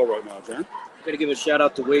as well right now, John. Got to give a shout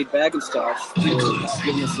out to Wade Bagenstosh for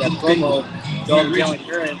giving us that promo to all the Dowling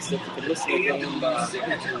parents that could listen to him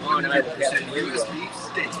on Iowa Catholic Radio. So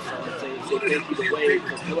say thank you to Wade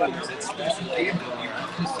for doing this, especially giving the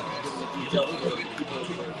details for people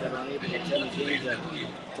that are unable to attend the game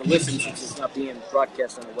to listen since it's not being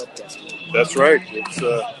broadcast on a webcast. That's right. It's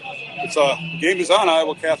game is on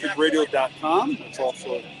IowaCatholicRadio.com. It's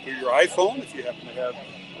also through your iPhone if you happen to have.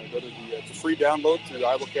 It's a free download to the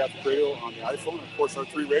Iowa Catholic Radio on the iPhone. And of course, our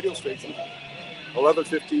 3 radio stations,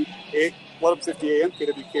 1150 AM,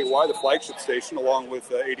 KWKY, the flagship station, along with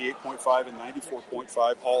 88.5 and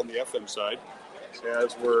 94.5, all on the FM side.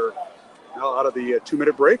 As we're now out of the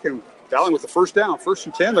 2-minute break, and Dowling with the first down, 1st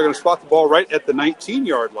and 10. They're going to spot the ball right at the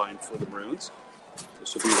 19-yard line for the Maroons.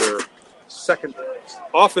 This will be their second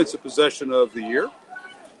offensive possession of the year.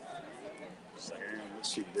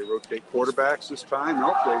 Let's see, they rotate quarterbacks this time.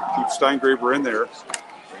 Nope, they keep Steingraber in there. And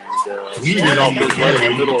handoff goes right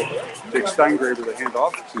in the middle. Take Steingraber the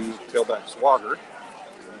handoff to tailback Swagger.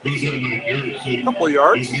 A couple of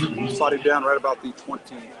yards. Slotted down right about the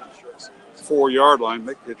 24-yard line.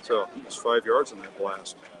 Make it almost 5 yards in that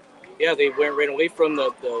blast. Yeah, they ran away from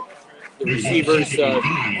the receivers to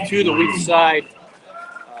the weak side.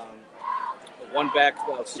 One back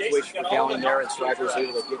situation for Dowling there, and Stryker was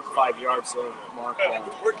able to get 5 yards, so Mark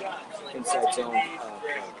inside zone.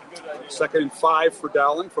 2nd and 5 for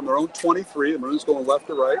Dowling from their own 23. The Maroons going left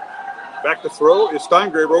to right. Back to throw is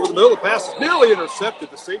Steingraber over the middle. The pass is nearly intercepted.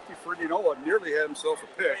 The safety for Indianola nearly had himself a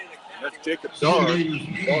pick. That's Jacob Dar. Ball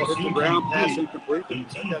hit the ground, pass incomplete.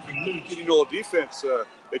 Got the Indianola defense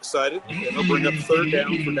excited, and they'll bring up 3rd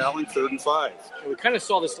down for Dowling, 3rd and 5. We kind of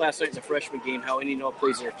saw this last night in the freshman game, how Indianola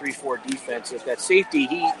plays their 3-4 defense. If that safety,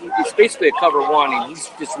 he's basically a cover one, and he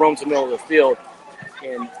just roams the middle of the field.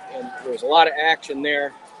 And there was a lot of action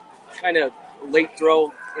there. Kind of late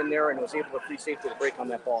throw in there, and was able to free safety to break on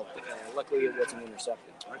that ball. Luckily, it wasn't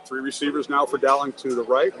intercepted. All right, 3 receivers now for Dowling to the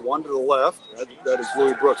right, 1 to the left. That is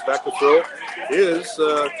Louis Brooks. Back to throw is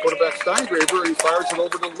quarterback Steingraber, and he fires it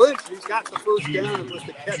over to Lynch. He's got the first down with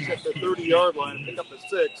the catch at the 30-yard line and pick up the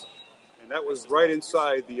 6. And that was right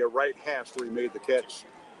inside the right hash where he made the catch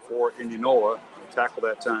for Indianola. A tackle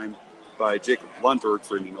that time by Jacob Lundberg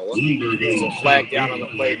for Indianola. There's a flag down on the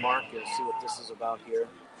play, Mark. You'll see what this is about here.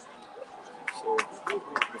 So the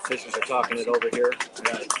officials are talking it over here.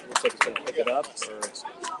 Looks like he's going to pick it up.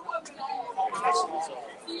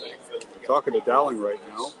 Talking to Dowling right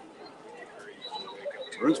now.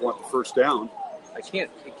 Maroons want the first down. It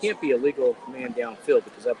can't be a legal man downfield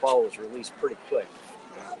because that ball was released pretty quick.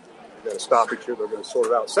 They've got a stoppage here. They're going to sort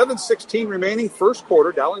it out. 7:16 remaining, first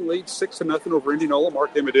quarter. Dowling leads 6-0 over Indianola.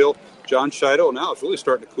 Mark Amadale, John Shido. Now it's really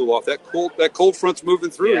starting to cool off. That cold front's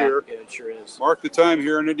moving through here. Yeah, it sure is. Mark the time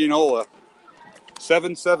here in Indianola.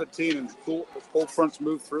 7:17 and the cold fronts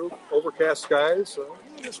move through. Overcast skies.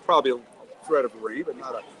 There's probably a threat of rain, but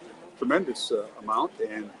not a tremendous amount.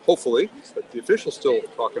 And hopefully, but the officials still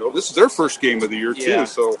talking over. This is their first game of the year too.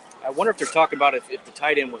 So I wonder if they're talking about if the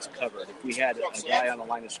tight end was covered. If we had a guy on the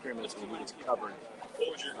line of scrimmage and he was covered,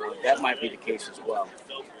 that might be the case as well.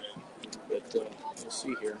 But we'll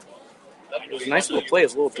see here. It was a nice little play. It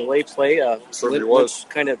was a little delay play. Certainly was.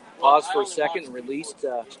 Kind of paused for a second and released.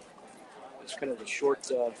 It's kind of a short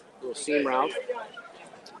little seam route.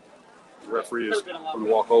 The referee is going to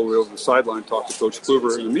walk all the way over the sideline, talk to Coach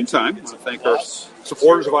Kluber. In the meantime, I want to thank our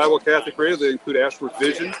supporters of Iowa Catholic Radio. They include Ashworth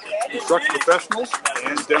Vision, Construction Professionals,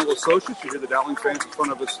 and Dental Associates. You hear the Dowling fans in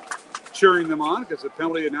front of us cheering them on because the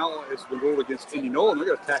penalty now has been ruled against Indianola, and they're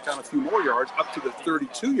going to tack on a few more yards up to the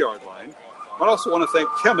 32-yard line. I also want to thank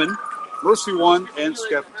Kemen, Mercy One, and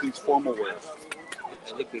Skeffington's Formal Wear. I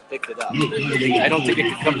think they picked it up. I don't think it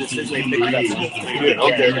could come to the decision. They picked it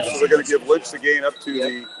up. Okay, so they're going to give Lynch the gain up to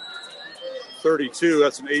the 32.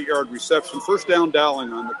 That's an 8-yard reception. First down,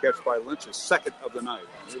 Dowling on the catch by Lynch, his second of the night.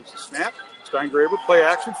 Here's the snap. Steingraber, play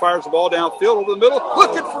action, fires the ball downfield over the middle.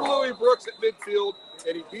 Looking for Louis Brooks at midfield,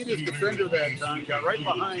 and he beat his defender that time. Got right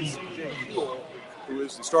behind C.J. Kuhl, who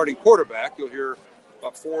is the starting quarterback. You'll hear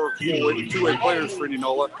about 4 two-way players for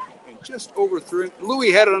Indianola. And just overthrew it.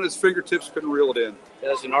 Louis had it on his fingertips, couldn't reel it in.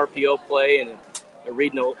 That was an RPO play, and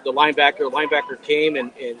reading the linebacker. The linebacker came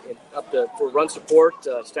and up for run support.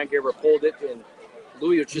 Steingraber pulled it, and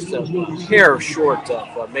Louis was just a hair short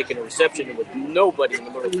of making a reception with nobody in the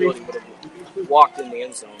middle of the field. He would have walked in the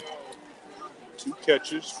end zone. 2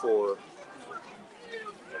 catches for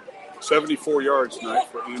 74 yards tonight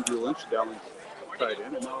for Andrew Lynch, Dowling tight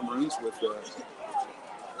end. And now Maroons with Lynch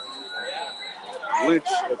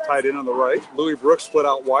tight end on the right. Louis Brooks split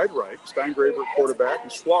out wide right. Steingraber quarterback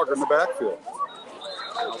and Swagger in the backfield.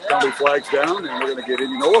 Now Penalty flag's down, and we're going to get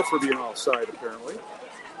Indianola for being offside, apparently.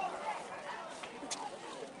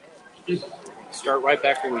 Start right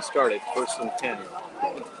back where we started, 1st and 10.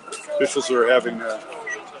 Officials are having a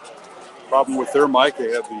problem with their mic.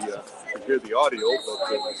 They have you can hear the audio,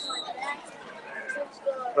 but it was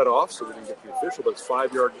cut off, so we didn't get the official. But it's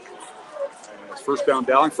 5-yard. It's first down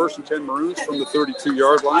Dowling, 1st and 10 Maroons from the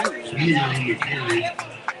 32-yard line.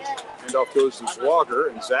 Handoff goes to Swagger,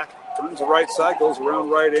 and Zach turns the right side, goes around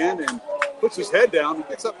right end, and puts his head down and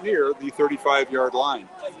gets up near the 35-yard line.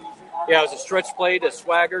 Yeah, it was a stretch play to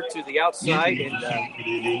Swagger to the outside, and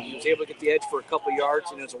he was able to get the edge for a couple yards.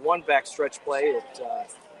 And it was a one-back stretch play that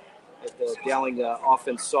the Dowling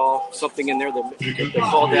offense saw something in there that they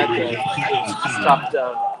called that. Stopped.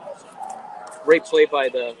 Great play by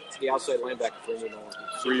the outside linebacker for Indianola.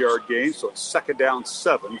 3-yard gain, so it's 2nd down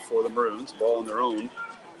 7 for the Maroons. Ball on their own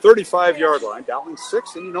 35-yard line. Dowling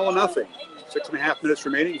 6, Indianola nothing. 6.5 minutes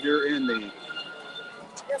remaining here in the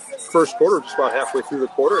first quarter, just about halfway through the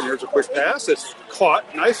quarter. And here's a quick pass. It's caught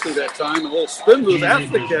nicely that time. A little spin move after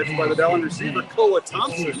the catch by the Dowling receiver, Koa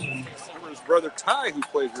Thompson. Remember his brother Ty, who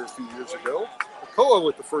played here a few years ago. Koa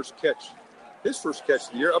with the first catch. His first catch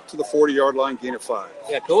of the year, up to the 40-yard line, gain of 5.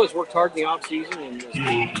 Yeah, Koa's worked hard in the offseason and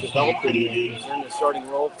has developed and he's in the starting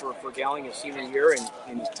role for Dowling his senior year,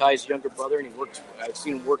 and he's Ty's younger brother, and I've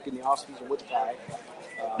seen him work in the offseason with Ty.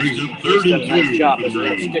 He's done a nice job. As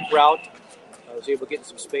a stick route, was able to get in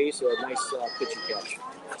some space, a nice pitch and catch.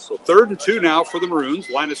 So 3rd and 2 now for the Maroons.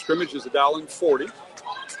 Line of scrimmage is the Dowling 40.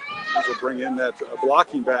 They'll bring in that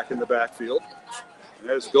blocking back in the backfield. And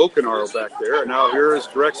there's Gokenaro back there. And now here is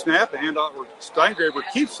direct snap. The handoff where Steingraber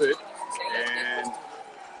keeps it. And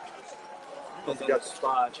I think got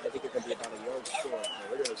spot. I think it's going to be about a yard short.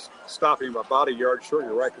 They're going to stop him about a yard short.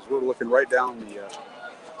 You're right, because we're looking right down the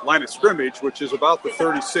line of scrimmage, which is about the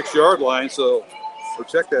 36-yard line. So we'll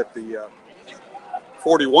check that the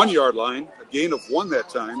 41-yard line. A gain of 1 that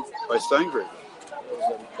time by Steingraber.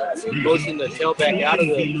 Motioned the tailback out of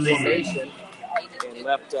the formation and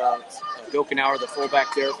left Gokenauer, the fullback,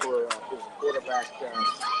 there for his quarterback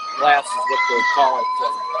blast is what they'll call it,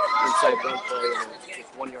 inside run play, and it's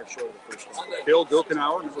 1 yard short of the first down. Cale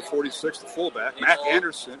Gokenauer, number 46, the fullback. Matt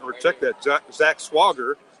Anderson, or check that, Zach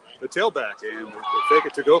Swagger, the tailback. And they fake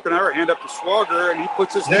it to Gokenauer, hand up to Swagger, and he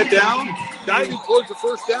puts his head down, diving towards the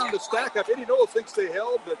first down to stack up. Indianola thinks they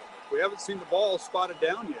held, but we haven't seen the ball spotted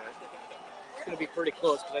down yet. It's going to be pretty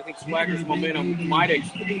close, because I think Swagger's momentum might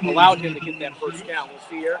have allowed him to get that first down. We'll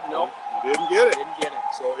see here. Nope. Didn't get it. Didn't get it.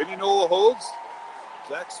 So Indianola holds.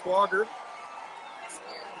 Zach Swagger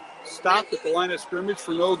stopped at the line of scrimmage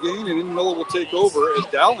for no gain, and Indianola will take over as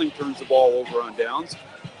Dowling turns the ball over on downs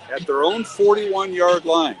at their own 41-yard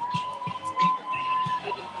line.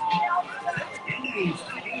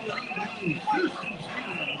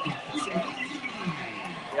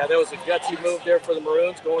 Yeah, that was a gutsy move there for the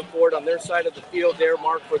Maroons, going forward on their side of the field there,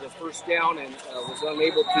 marked for the first down, and was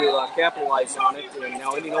unable to capitalize on it. And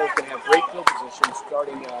now Indianola can have great field position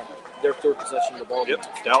starting their third possession of the ball.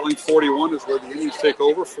 Yep, Dowling 41 is where the Indians take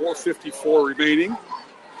over. 4:54 remaining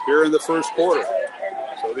here in the first quarter.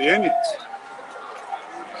 So the Indians.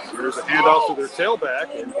 Here's a handoff to their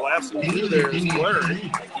tailback, and blasting through there is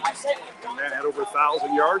Larry. And man had over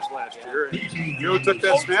 1,000 yards last year. And took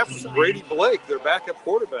that snap from Brady Blake, their backup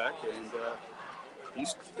quarterback, and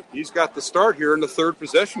he's got the start here in the third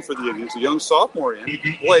possession for the Indians. A young sophomore in.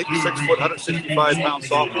 Blake, 6 foot, 165-pound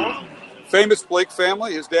sophomore. Famous Blake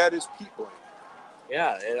family. His dad is Pete Blake.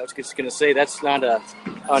 Yeah, I was just going to say that's not an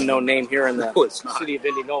unknown name here in the city of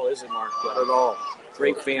Indianola, is it, Mark? Not at all.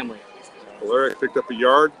 Great family. Valeric picked up a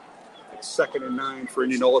yard. It's 2nd and 9 for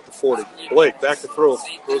Indianola at the 40. Blake back to throw.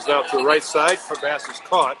 Goes out to the right side. Pass is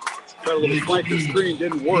caught. Tried a little flanker screen.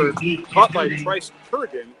 Didn't work. Caught by Trice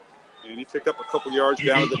Kurgan. And he picked up a couple yards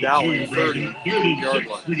down to the Dowling 30-yard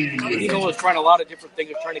line. Indianola's trying a lot of different things.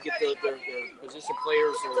 They're trying to get their position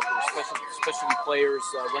players or their specialty players,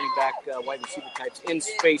 running back, wide receiver types, in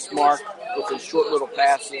space, Mark, with those short little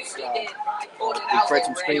passes. They tried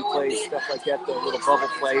some screen plays, stuff like that, the little bubble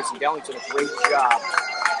plays. And Dowling's done a great job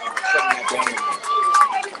shutting that down.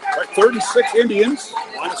 All right, 36 Indians.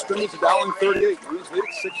 Line of scrimmage of Dowling 38. Maroons lead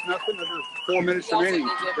 6-0 under 4 minutes remaining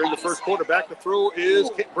during the first quarter. Back to throw is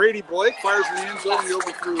Brady Blake. Fires in the end zone. He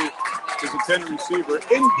overthrew his intended receiver.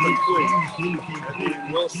 Incomplete.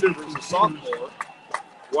 And Will Shivers, a sophomore,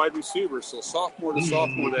 wide receiver. So sophomore to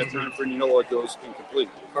sophomore that time for Indianola goes incomplete.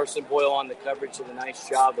 Carson Boyle on the coverage did a nice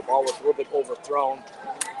job. The ball was a little bit overthrown,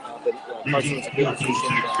 but Carson was a good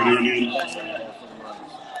position.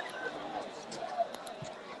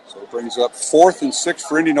 So it brings up 4th and 6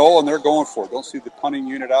 for Indianola, and they're going for it. Don't see the punting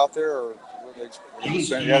unit out there or where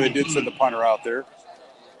Yeah, they did send the punter out there.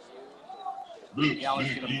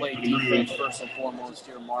 Dowling's going to play defense first and foremost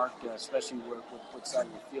here, Mark, especially with what side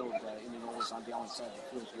of the field Indianola's on Dowling's side of the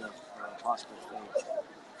field here at Hospital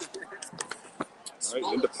State. All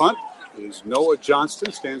right, into punt is Noah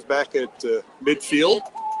Johnston, stands back at midfield.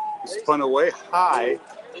 He's punt away, high,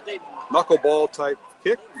 knuckleball type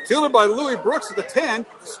kick. Fielded by Louis Brooks at the 10,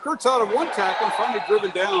 skirts out of one tackle and finally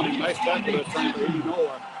driven down. Nice tackle that time by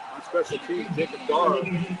Indianola on special teams. Jacob Dar,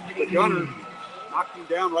 the gunner, knocked him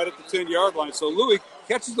down right at the 10-yard line. So Louis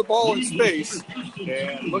catches the ball in space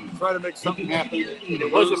and looked to try to make something happen.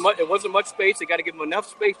 It wasn't much space. They got to give him enough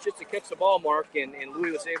space just to catch the ball, Mark, and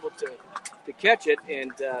Louis was able to catch it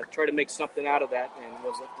and try to make something out of that, and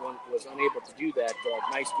was unable to do that.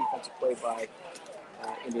 Nice defensive play by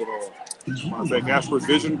Indianola. I want to thank Ashworth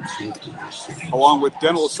Vision, along with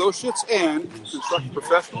Dental Associates and Construction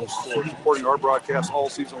Professionals, for supporting our broadcast all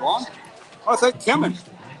season long. I want to thank Kemen,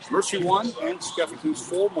 Mercy One, and Skeffington's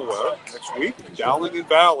Formalware next week, Dowling and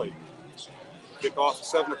Valley. Kickoff at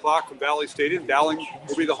 7 o'clock from Valley Stadium. Dowling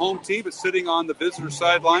will be the home team, but sitting on the visitor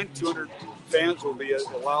sideline. 200 fans will be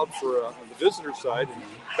allowed for on the visitor side, and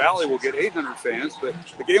Valley will get 800 fans. But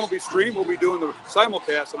the game will be streamed. We'll be doing the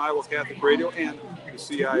simulcast on Iowa Catholic Radio and the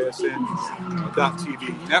CISN.TV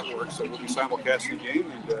network, so we'll be simulcasting the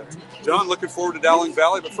game. And John, looking forward to Dowling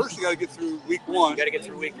Valley, but first you got to get through week one. Got to get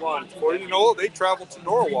through week one. For Indianola, they travel to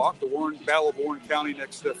Norwalk, the Battle of Warren County,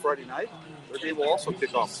 next Friday night. Their game will also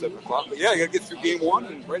kick off at 7 o'clock. But yeah, you got to get through game one,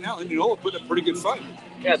 and right now Indianola putting a pretty good fight.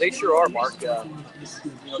 Yeah, they sure are, Mark.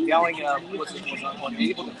 Dowling was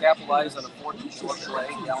unable to capitalize on a 4th and short play.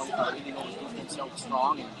 Indianola's defense held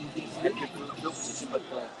strong and had good field position, but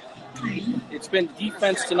it's been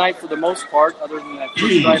defense tonight for the most part, other than that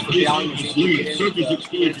first drive for Dowling.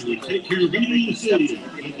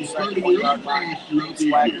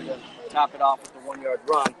 Swagger to top it off with the 1-yard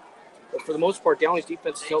run. But for the most part, Downing's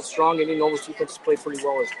defense is held strong, and Indianola's defense has played pretty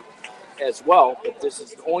well as well. But this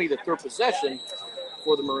is only the 3rd possession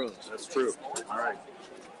for the Maroons. That's true. All right.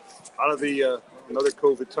 Out of the another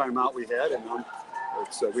COVID timeout we had, and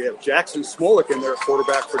we have Jackson Smolik in there at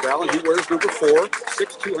quarterback for Dowling. He wears number 4,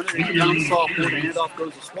 6'2", 180-pound sophomore. The handoff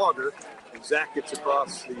goes to Swagger, and Zach gets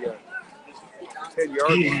across the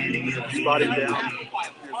 10-yard line, spotting down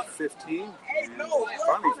near the 15.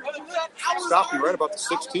 Finally stopping right about the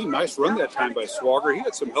 16. Nice run that time by Swagger. He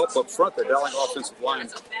had some help up front. The Dowling offensive line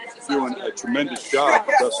doing a tremendous job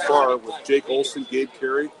thus far with Jake Olson, Gabe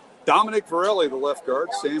Carey, Dominic Varelli, the left guard,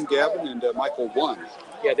 Sam Gavin, and Michael One.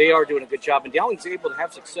 Yeah, they are doing a good job. And Dowling's able to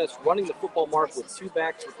have success running the football, Mark, with 2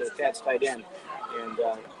 backs with the attached tight end. And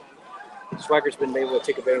Swagger's been able to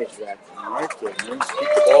take advantage of that. All right, the Maroons keep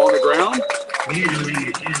the ball on the ground.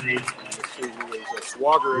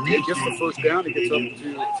 Swagger again gets the first down. He gets up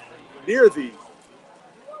to near the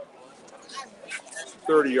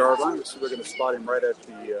 30-yard line. Let's see if we're going to spot him right at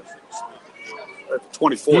the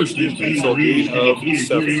 24. Excuse me. So gain of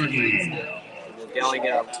 7. Dowling,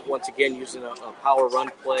 once again, using a power run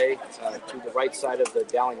play to the right side of the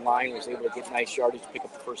Dowling line, was able to get nice yardage to pick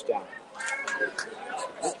up the first down.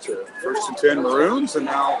 First and 10 Maroons, and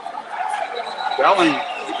now Dowling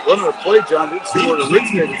running a play, John. Didn't see where the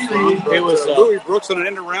originated from. It was Louis Brooks on an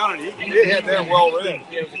end around, and he had that well read.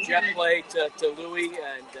 It was a jet play to Louis,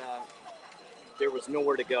 and there was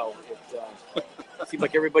nowhere to go. It seemed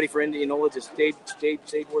like everybody for Indianola just stayed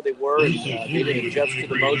where they were, and they didn't adjust to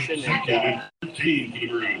the motion, and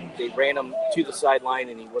they ran him to the sideline,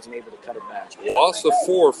 and he wasn't able to cut it back. Loss of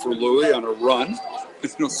 4 for Louis on a run. You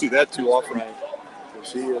don't see that too often. Right.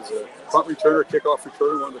 He is a punt returner, kickoff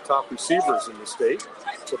returner, one of the top receivers in the state.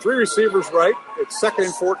 So 3 receivers right. It's 2nd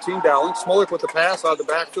and 14 Dowling. Smolik with the pass out of the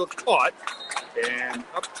backfield, caught. And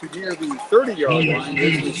up to near the 30-yard line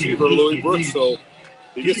is the receiver, Louis Brooks. So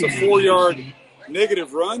he gets a 4-yard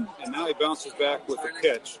negative run, and now he bounces back with a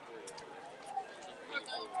catch.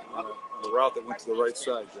 The route that went to the right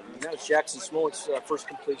side. That was Jackson Smolik's first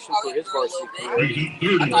completion for his varsity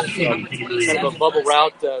career. Kind of a bubble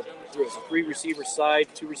route. There was a 3 receiver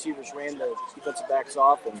side. 2 receivers ran the defensive backs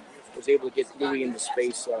off and was able to get Louis into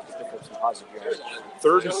space to pick up some positive yards.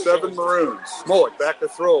 3rd and 7 Maroons. Smolik back to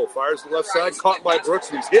throw. Fires the left side. Caught by Brooks,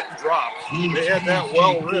 and he's hit and dropped. They had that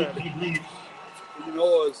well read.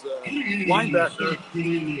 Indianola's linebacker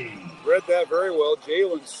read that very well.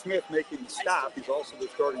 Jalen Smith making the stop. He's also the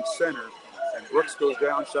starting center. And Brooks goes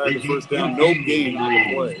down shy of the first down. No gain on the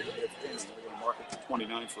play. They're going to mark it to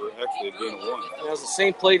 29 for actually a gain of 1. It was the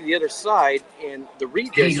same play to the other side, and the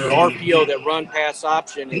read is the RPO, that run pass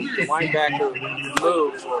option, and the linebacker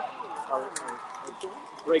moves or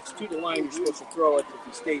breaks to the line, you're supposed to throw it. If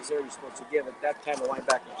he stays there, you're supposed to give it. That time the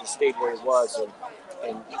linebacker just stayed where he was,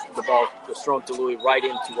 and the ball was thrown to Louis right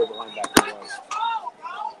into where the linebacker was.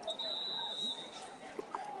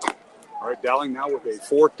 All right, Dowling now with a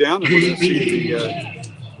fourth down, and we're going to see the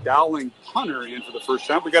Dowling punter in for the first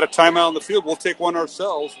time. We got a timeout on the field. We'll take one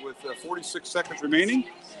ourselves with 46 seconds remaining.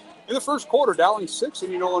 In the first quarter, Dowling 6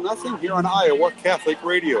 and nothing here on Iowa Catholic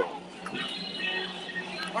Radio.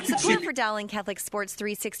 Support for Dowling Catholic Sports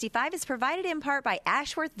 365 is provided in part by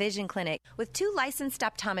Ashworth Vision Clinic with 2 licensed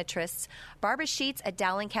optometrists, Barbara Sheets, a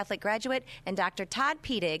Dowling Catholic graduate, and Dr. Todd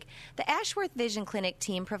Pedig. The Ashworth Vision Clinic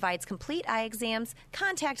team provides complete eye exams,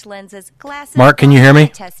 contact lenses, glasses, Mark, can you hear me?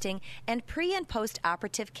 Testing, and pre- and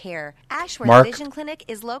post-operative care. Ashworth Mark? Vision Clinic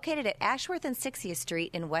is located at Ashworth and 60th Street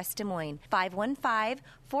in West Des Moines.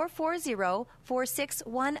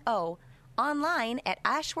 515-440-4610. Online at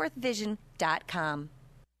ashworthvision.com.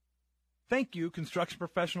 Thank you, construction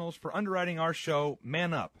professionals, for underwriting our show,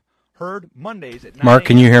 Man Up. Heard Mondays at 9 Mark,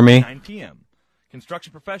 can you hear me? 9 p.m.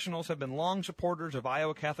 Construction professionals have been long supporters of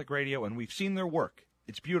Iowa Catholic Radio, and we've seen their work.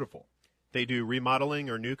 It's beautiful. They do remodeling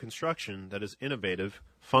or new construction that is innovative,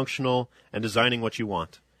 functional, and designing what you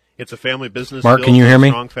want. It's a family business Mark, built can you hear on a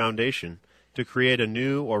me? strong foundation to create a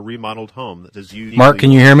new or remodeled home that is uniquely Mark,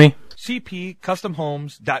 can you hear me?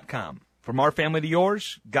 CPCustomHomes.com. From our family to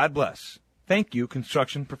yours, God bless. Thank you,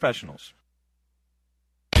 construction professionals.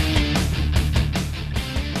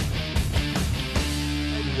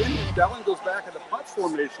 Dowling goes back in the punt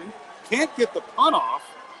formation, can't get the punt off,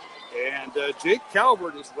 and Jake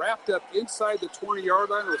Calvert is wrapped up inside the 20-yard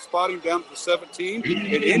line. We'll spot him down at the 17.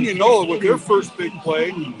 And Indianola, with their first big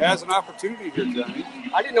play, has an opportunity here, Johnny.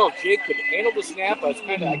 I didn't know if Jake could handle the snap. I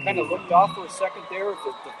kind of looked off for a second there if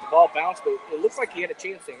the ball bounced, but it looks like he had a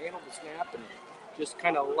chance to handle the snap and just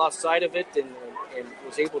kind of lost sight of it and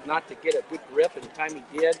was able not to get a good grip. And the time he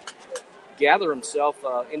did gather himself,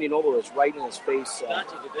 Indianola was right in his face. And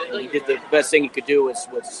he did the best thing he could do was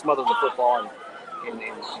smother the football and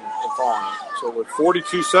fall on it. So with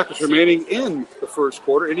 42 seconds remaining in the first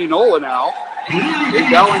quarter, Indianola now in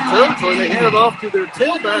Dowling territory. They hand it off to their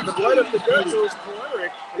tailback, and right up the gut goes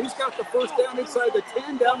Polaric. He's got the first down inside the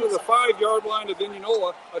 10, down to the 5-yard line of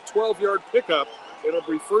Indianola, a 12-yard pickup. It'll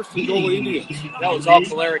be first and goal Indians. That was all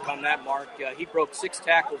Polaric on that, Mark. He broke 6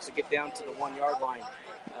 tackles to get down to the 1-yard line.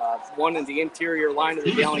 One in the interior line of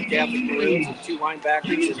the Dowling Catholic Maroons and 2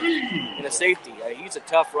 linebackers and a safety. He's a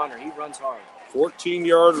tough runner. He runs hard.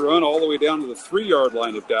 14-yard run all the way down to the 3-yard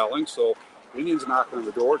line of Dowling. So Indians knocking on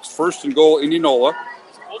the door. It's first and goal Indianola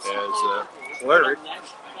as Polaric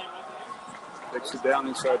takes it down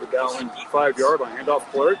inside the Dowling 5-yard line. Hand off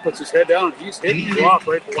Polaric, puts his head down, and he's hit and dropped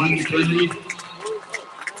right at the line of scrimmage.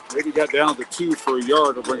 Maybe got down to 2 for a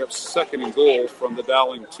yard to bring up second and goal from the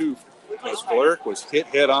Dowling 2. As Polaric was hit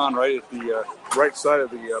head-on right at the right side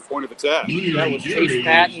of the point of attack. That was Chase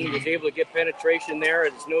Patton. He was able to get penetration there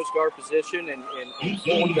at his nose guard position and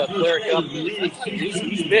pulled Polaric up.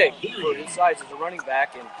 He's big for his size as a running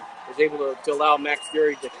back and was able to allow Max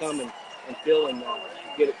Gary to come and fill and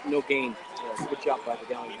get no gain. Good job by the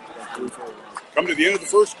Dowling. Come to the end of the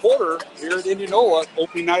first quarter here at Indianola,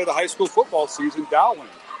 opening night of the high school football season, Dowling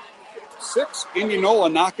 6, Indianola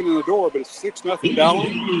knocking on the door, but it's 6-0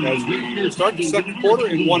 Dowling as we start the second quarter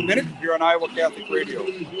in 1 minute here on Iowa Catholic Radio.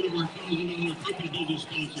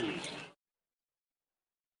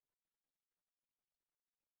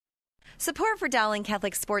 Support for Dowling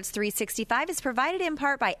Catholic Sports 365 is provided in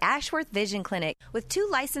part by Ashworth Vision Clinic with 2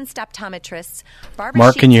 licensed optometrists, Barbara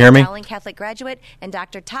Mark, Sheets, can you hear me? a Dowling Catholic graduate, and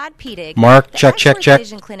Dr. Todd Pedig. Mark, the check.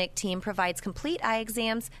 Vision Clinic team provides complete eye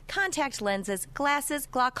exams, contact lenses, glasses,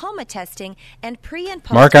 glaucoma testing, and pre- and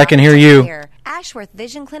post Mark, I can hear you. care. Ashworth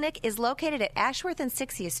Vision Clinic is located at Ashworth and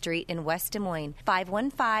 60th Street in West Des Moines.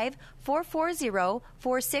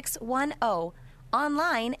 515-440-4610.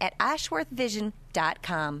 Online at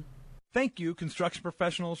ashworthvision.com. Thank you, construction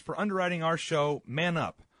professionals, for underwriting our show, Man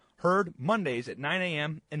Up. Heard Mondays at 9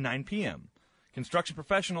 a.m. and 9 p.m. Construction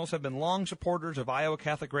professionals have been long supporters of Iowa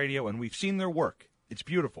Catholic Radio, and we've seen their work. It's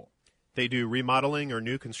beautiful. They do remodeling or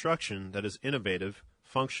new construction that is innovative,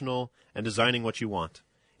 functional, and designing what you want.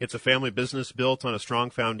 It's a family business built on a strong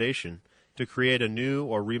foundation to create a new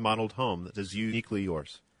or remodeled home that is uniquely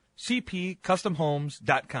yours.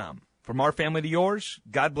 CPCustomHomes.com. From our family to yours,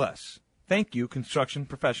 God bless. Thank you, construction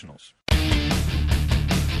professionals.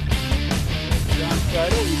 We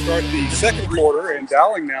start the second quarter, and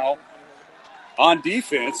Dowling now on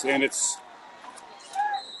defense, and it's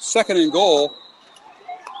second and goal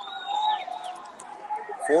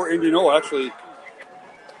for Indianola. Actually,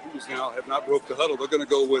 Indians now have not broke the huddle. They're going to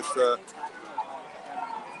go with the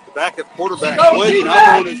Back at quarterback, Blake,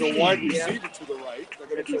 now known as a wide receiver to the right. They're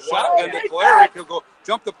going to do shotgun to Cleric. He'll go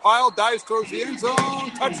jump the pile, dives towards the end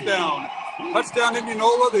zone, touchdown. Touchdown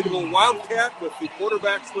Indianola. They do a wildcat with the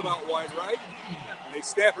quarterback split out wide right. And they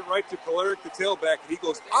snap it right to Cleric, the tailback. And he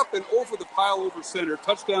goes up and over the pile over center.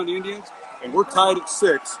 Touchdown Indians. And we're tied at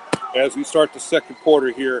 6 as we start the second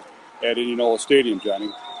quarter here at Indianola Stadium,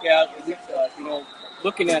 Johnny. Yeah,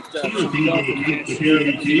 looking at the development match here,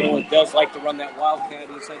 it does like to run that wildcat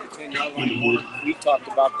inside the 10-yard line. We talked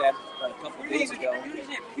about that a couple of days ago.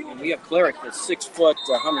 And we have Cleric that's 6 foot,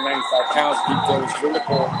 195 pounds. He goes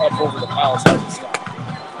vertical up over the pile. It's hard to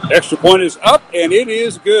stop. Extra point is up, and it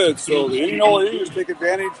is good. So the Indianola Indians take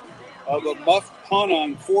advantage of a muff punt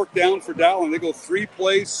on 4th down for Dowling. They go 3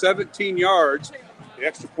 plays, 17 yards. The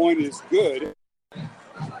extra point is good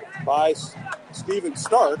by Steven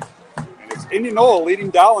Stark. And it's Indianola leading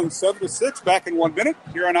Dowling 7-6 back in 1 minute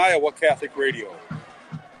here on Iowa Catholic Radio.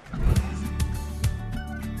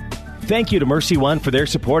 Thank you to Mercy One for their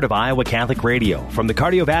support of Iowa Catholic Radio. From the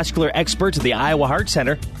cardiovascular experts of the Iowa Heart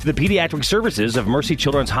Center to the pediatric services of Mercy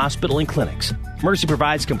Children's Hospital and Clinics, Mercy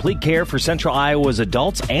provides complete care for Central Iowa's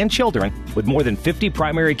adults and children with more than 50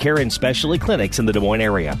 primary care and specialty clinics in the Des Moines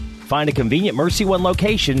area. Find a convenient Mercy One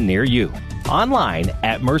location near you. Online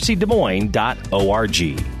at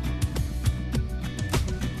mercydesmoines.org.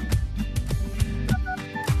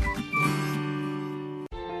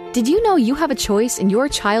 Did you know you have a choice in your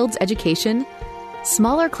child's education?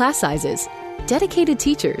 Smaller class sizes, dedicated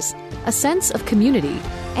teachers, a sense of community,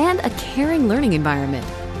 and a caring learning environment.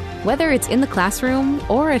 Whether it's in the classroom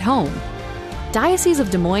or at home, Diocese of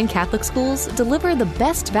Des Moines Catholic Schools deliver the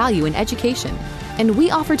best value in education, and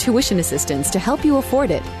we offer tuition assistance to help you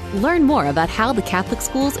afford it. Learn more about how the Catholic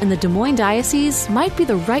schools in the Des Moines Diocese might be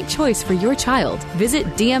the right choice for your child. Visit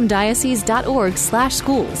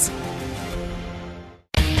dmdiocese.org/schools.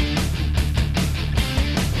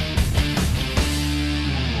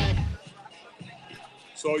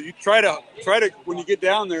 So you try to when you get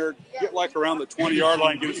down there, get like around the 20-yard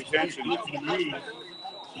line, get his attention.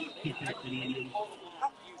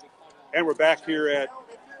 And we're back here at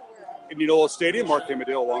Indianola Stadium. Mark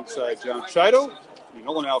Amadale alongside John Chido.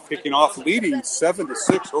 Indianola now kicking off, leading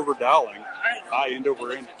 7-6 over Dowling. High end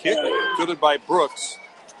over end kick, fielded by Brooks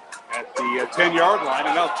at the 10-yard line.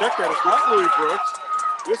 And now check that, it's not Louis Brooks.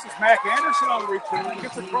 This is Mac Anderson on the return.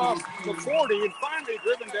 Gets across the 40 and finally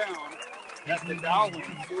driven down at the Dowling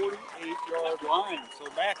 48-yard line. So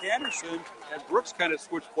Mac Anderson and Brooks kind of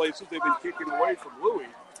switched places. They've been kicking away from Louis.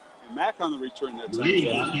 And Mac on the return that time.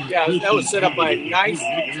 Yeah, that was set up by a nice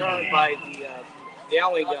return by the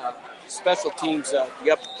Dowling special teams, the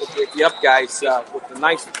up guys, with the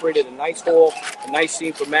nice, created a nice hole, a nice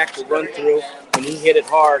seam for Mac to run through, and he hit it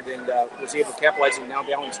hard and was able to capitalize. And now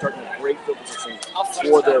Dowling starting a great field position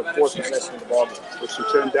for their fourth possession of the ball game. First and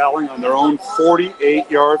 10 Dowling on their own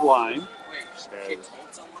 48-yard line.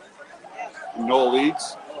 Noel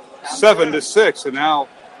leads 7-6, and now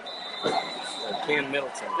Cam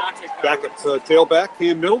Middleton. Back at tailback,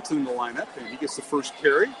 Cam Middleton in the lineup, and he gets the first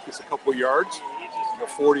carry, gets a couple of yards. The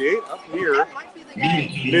 48 up near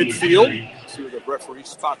midfield. See where the referee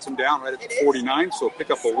spots him down right at the 49, so pick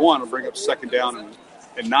up a 1 will bring up second down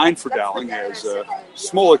and 9 for Dowling as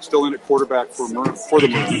Smolik still in at quarterback for the Maroons.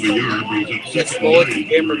 Yes, Smolik,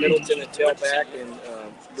 Cameron Middleton at tailback, and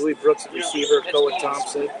Louis Brooks at receiver, Cohen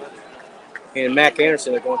Thompson, and Mac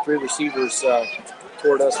Anderson are going 3 receivers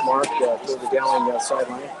toward us, Mark, toward the Dowling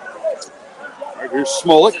sideline. All right, here's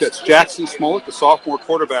Smolik. That's Jackson Smolik, the sophomore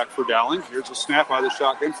quarterback for Dowling. Here's a snap by the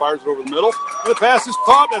shotgun, fires it over the middle. And the pass is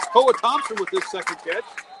caught. That's Cohen Thompson with his second catch.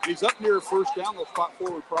 He's up near first down. They'll spot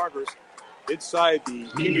forward progress inside the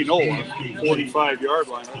Indianola 45-yard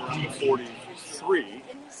line, around the 43.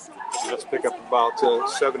 Let's pick up about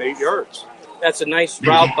 7-8 yards. That's a nice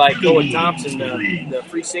route by Cohen Thompson. The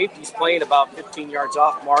free safety's playing about 15 yards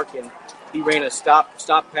off Mark, and he ran a stop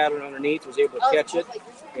pattern underneath, was able to catch it,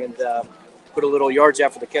 and put a little yards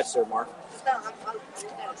after the catch there, Mark.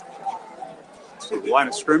 So the line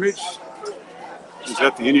of scrimmage is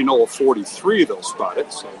at the Indianola 43. They'll spot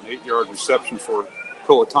it. So an 8-yard reception for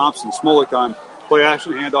Cohen Thompson. Smolik on play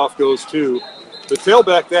action. Handoff goes to the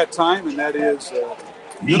tailback that time, and that is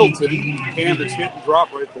Middleton. Cam that's hit and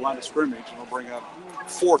drop right at the line of scrimmage, and will bring up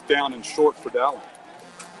 4th down and short for Dowling.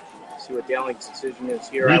 See what Dowling's decision is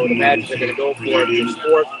here. I would imagine they're going to go for it. It's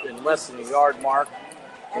 4th and less than a yard mark.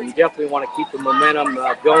 And you definitely want to keep the momentum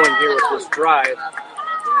going here with this drive. They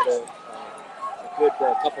had a good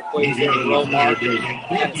couple plays there in a row, Mark, and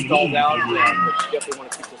kind of stalled out. But you definitely want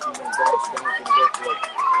to keep this momentum going. So Dowling's going to go for it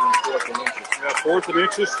on 4th and inches. Yeah, 4th and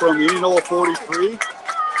inches from the Indianola 43.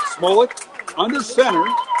 Smolik under center.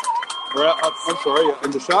 I'm sorry,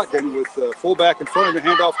 in the shotgun with fullback in front of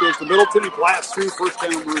him. Handoff goes to Middleton. He blasts through first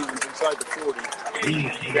down Maroons inside the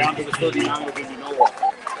 40, down to the 39 of Indianola.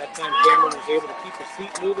 That time Cameron was able to keep his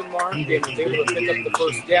feet moving, Mark, and was able to pick up the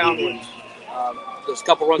first down. When, those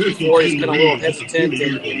couple runs before, he's kind of a little hesitant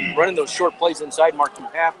and running those short plays inside, Mark. You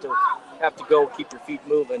have to go keep your feet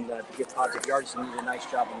moving to get positive yards, and he did a nice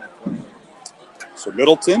job on that play. So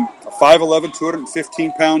Middleton, a 5'11",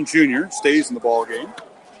 215-pound junior, stays in the ball game.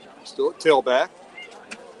 Still at tailback.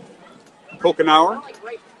 Kokenauer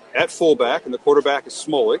at fullback, and the quarterback is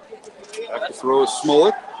Smolik. Back to throw is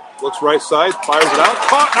Smolik. Looks right side, fires it out.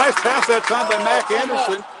 Caught, nice pass that time by Mac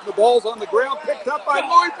Anderson. The ball's on the ground, picked up by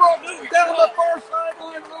Louis Brooks. Down the far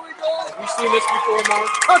sideline, Louis goes. We've seen this before, Mark.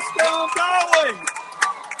 Touchdown, Dowling.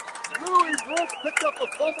 Louis Brooks picked up a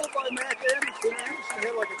fumble by Mac Anderson. Anderson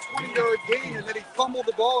had like a 20-yard gain, and then he fumbled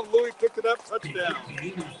the ball, and Louis picked it up, touchdown.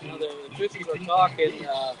 Now the officials are talking.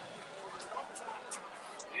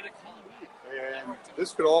 And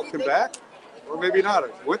this could all come back, or maybe not.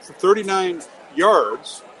 It went for 39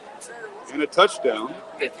 yards and a touchdown.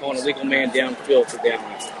 They're calling a legal man downfield for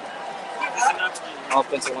Dowling.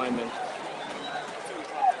 Offensive lineman.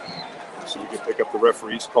 So we can pick up the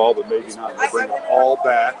referee's call, but maybe not. They'll bring it all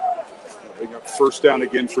back. They'll bring up first down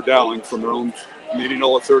again for Dowling from their own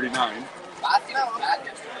Indianola 39.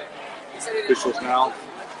 Officials now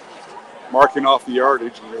marking off the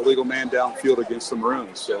yardage and the illegal man downfield against the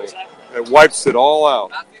Maroons. So it wipes it all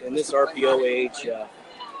out. In this RPO age,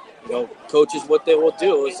 coaches, what they will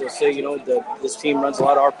do is they'll say, this team runs a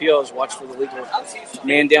lot of RPOs. Watch for the legal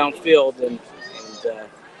man downfield, and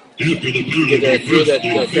either through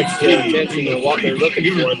that fix their attention or what they're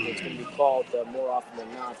looking for, it's going to be called more often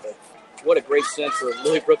than not. But what a great sense for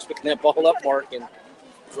Louis Brooks picking that ball up, Mark, and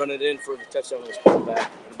running it in for the touchdown of his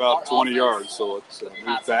quarterback. About 20 yards, so it's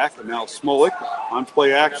moved back, and now Smolik on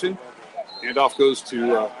play action. Handoff goes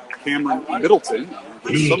to Cameron Middleton.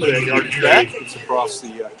 Some of that yardage back. It's across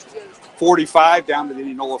the 45 down to the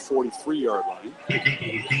Indianola 43-yard line.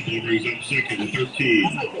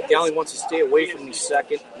 Dowling wants to stay away from these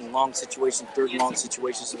second and long situations, third and long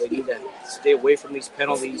situations, so they need to stay away from these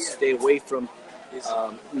penalties, stay away from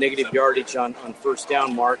negative yardage on first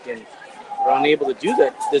down, Mark, and they're unable to do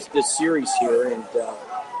that this series here, and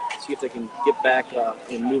see if they can get back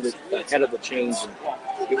and move it ahead of the chains and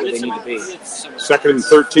get where they need to be. Second and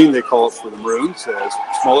 13, they call it for the Maroons. As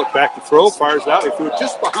Smolik back to throw, fires out. He threw it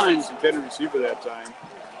just behind his intended receiver that time.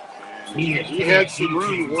 And he had some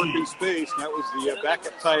room to work in space, and that was the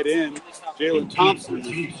backup tight end, Jalen Thompson.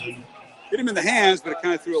 Hit him in the hands, but it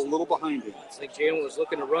kind of threw a little behind him. I think Jalen was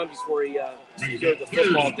looking to run before he secured the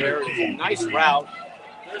football there. It was a nice route.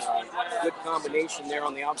 Good combination there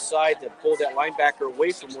on the outside to pull that linebacker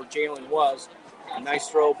away from where Jalen was. A nice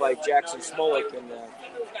throw by Jackson Smolik, and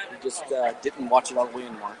he just didn't watch it all the way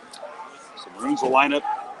in, Mark. So Maroons will line up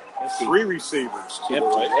three receivers to the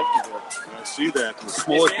right. I see that.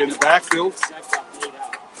 Smolik in the backfield.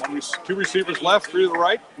 Two receivers left, three to the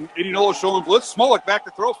right. Indianola showing blitz. Smolik back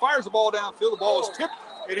to throw, fires the ball downfield. The ball is tipped.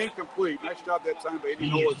 It incomplete. Nice job that time by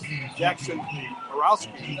Indianola's Jackson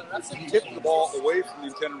Borowski. Tipped the ball away from the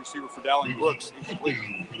intended receiver for Dowling Brooks. Incomplete.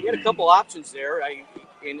 He had a couple options there.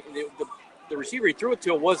 The receiver he threw it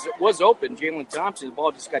to was open, Jalen Thompson. The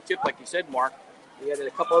ball just got tipped, like you said, Mark. He had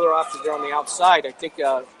a couple other options there on the outside. I think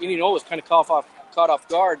Indianola was kind of caught off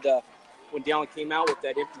guard when Dowling came out with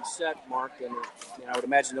that empty set, Mark. And I would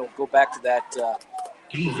imagine they'll go back to that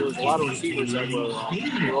because there was a lot of receivers that were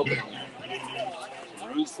open on that.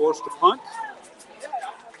 Maroons forced to punt.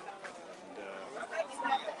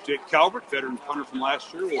 Jake Calvert, veteran punter from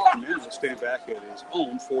last year, will come in and stand back at his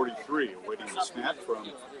own 43, awaiting the snap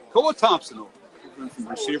from Koa Thompson. From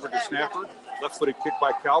receiver to snapper. Left-footed kick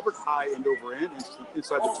by Calvert, high end over end.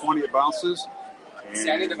 Inside the 20, it bounces.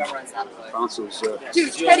 And bounces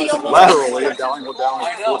laterally, and Dowling will down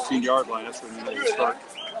at the 14-yard line. That's where they start.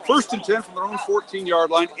 First and 10 from their own 14-yard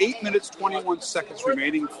line. 8 minutes, 21 seconds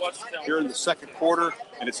remaining here in the second quarter.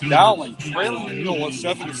 And it's Dowling trailing Indianola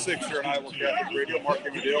 7-6 here on Iowa Catholic Radio. Mark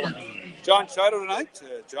Emmerdale and John Chido tonight.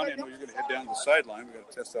 Johnny, I know you're going to head down to the sideline. We've got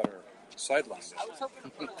to test out our sideline.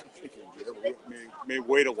 We may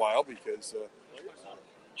wait a while because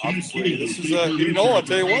obviously this is Indianola. I'll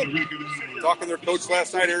tell you what. Talking to their coach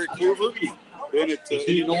last night, Eric Kluver. Been at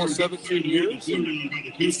Indianola 17 years.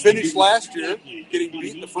 He finished last year getting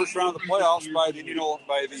beat in the first round of the playoffs by the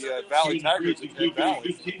Valley Tigers at Penn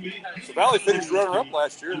Valley. So Valley finished runner-up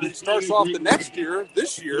last year, and then he starts off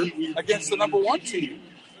this year, against the number one team.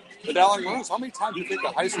 the Dowling Maroons. How many times do you think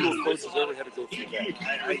a high school coach has ever had to go through that?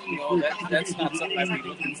 That's not something I'd be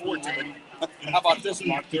looking forward to. But how about this,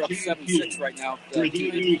 Mark? They're up 7-6 right now.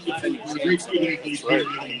 Defending champs. That's right.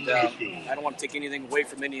 And I don't want to take anything away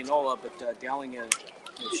from Indianola, but Dowling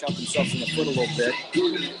shot themselves in the foot a little bit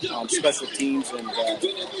on special teams and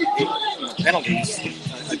penalties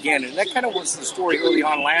again. And that kind of was the story early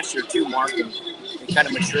on last year too, Mark. And they kind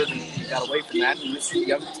of matured and got away from that. And this is a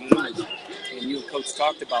young team, and you and Coach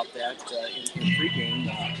talked about that in pregame.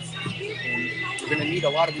 And we're going to need a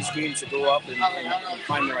lot of these games to go up and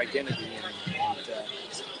find their identity. And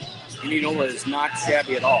Indianola is not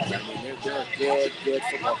shabby at all. I mean, they're a good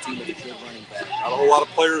football team with a good running back. Not a whole lot of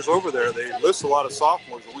players over there. They list a lot of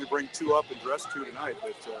sophomores. Only bring 2 up and dress 2 tonight.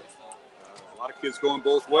 But a lot of kids going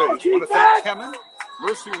both ways. I want to thank Kemen,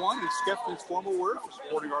 Mercy One, and Skeffington's Formal Wear for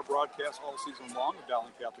supporting our broadcast all season long of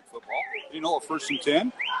Dowling Catholic football. Indianola 1st and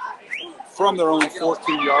 10 from their own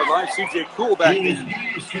 14-yard line. C.J. Cool back in,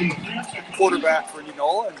 quarterback for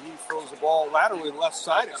Indianola, and he throws the ball laterally left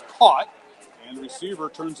side. It's caught. And the receiver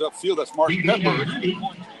turns upfield. That's Mark Pepper. And he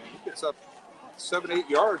gets up 7-8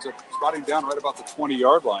 yards, spotting down right about the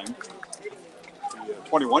 20-yard line. The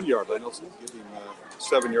 21-yard line. He'll give him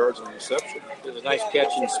 7 yards in the reception. It was a nice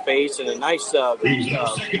catch in space and a nice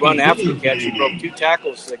run after the catch. He broke 2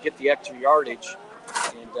 tackles to get the extra yardage.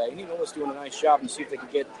 And Indianola's doing a nice job and see if they can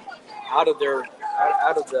get out of their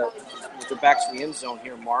backs to the end zone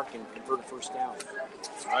here, Mark, and convert a first down.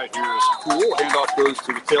 All right, here's Cool. Handoff goes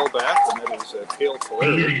to the tailback, and that is Cale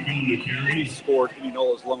Polari. He scored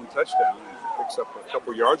Indianola's lone touchdown and picks up a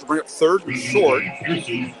couple yards. Bring up 3rd and short. They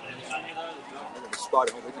can spot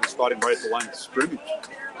him right at the line of scrimmage.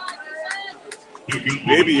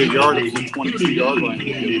 Maybe a yard of the 22-yard line.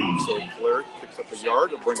 So Polari picks up a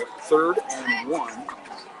yard and bring up 3rd and 1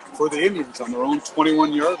 for the Indians on their own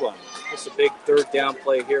 21-yard line. It's a big 3rd down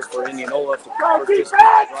play here for Indianola to participate to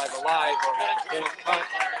drive alive or punt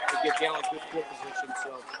to get Dowling good field position. So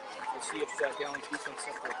we'll see if Dowling's defense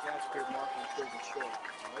up for a catch here, Mark, on 3rd and short. All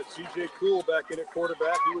right, C.J. Cool back in at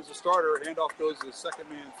quarterback. He was a starter. Handoff goes to the second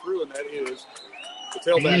man through, and that is the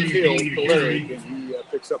tailback Cale Polari, and he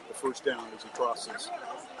picks up the first down as he crosses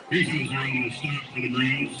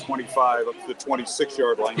 25 up to the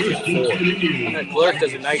 26-yard line. Polari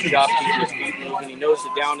does a nice job keeping his feet moving. He knows the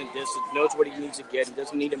down and distance, knows what he needs to get. He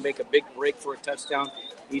doesn't need to make a big break for a touchdown.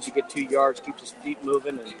 He needs to get 2 yards, keeps his feet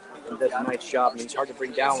moving, and does a nice job. And he's hard to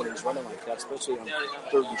bring down when he's running like that, especially on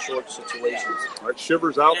 3rd and short situations. All right,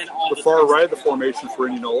 Shivers out the far right of the formation for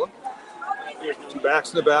Indianola. 2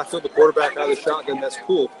 backs in the backfield, the quarterback out of the shotgun. That's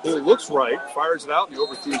Cool. Cool looks right, fires it out, and he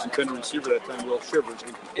overthrew his intended receiver that time, Will Shivers.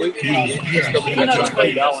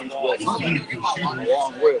 Incomplete. Along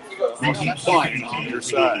with Austin Klein on your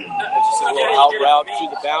side. Just a little out route to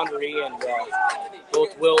the boundary, and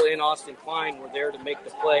both Will and Austin Klein were there to make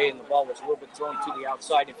the play, and the ball was a little bit thrown to the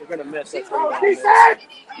outside. If you're going to miss, that's where you want to miss.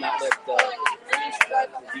 Not let the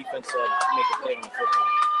defense make a play on the football.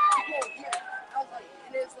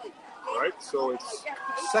 All right, so it's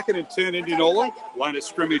 2nd and 10, Indianola. Line of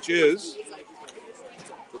scrimmage is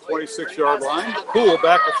the 26-yard line. Cool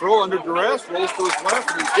back to throw under duress, rolls to his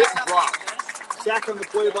left, and he's hit and dropped. Sack on the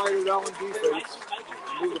play by the Dowling defense.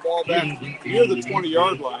 Move the ball back near the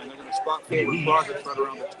 20-yard line. They're going to spot forward progress right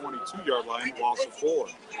around the 22-yard line, loss of 4.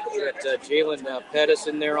 We got Jalen Pettis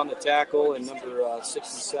in there on the tackle, and number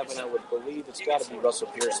 67, I would believe it's got to be Russell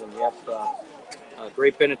Pearson. Yep.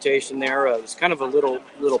 Great penetration there. It was kind of a little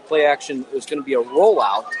play action. It was going to be a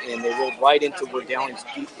rollout, and they rolled right into where Dowling's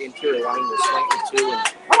deep interior line was slanted to, and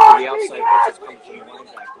the outside pushes come from the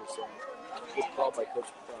linebackers. So good call by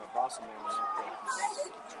Coach Bosson there on that.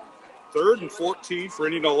 3rd and 14 for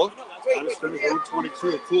Indianola. Scrimmage road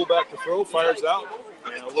 22. Cool back to throw, fires out.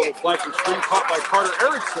 And a little flanking screen caught by Carter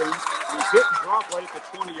Erickson. He's hit and dropped right at the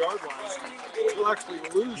 20-yard line. He'll actually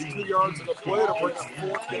lose 2 yards of the play to bring up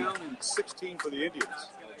 4th down and 16 for the Indians.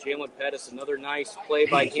 Jalen Pettis, another nice play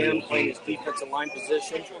by him, playing his defensive line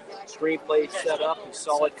position. Screen play set up. He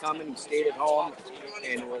saw it coming. He stayed at home.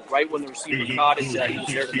 And right when the receiver caught it, he was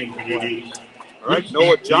there to make the play. All right,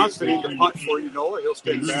 Noah Johnston in the punt for Indianola. He'll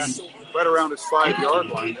stay back right around his 5-yard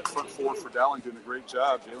line. That front 4 for Dowling doing a great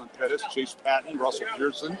job. Jalen Pettis, Chase Patton, Russell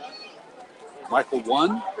Pearson, Michael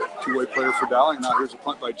One, 2-way player for Dowling. Now here's a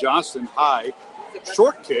punt by Johnston, high,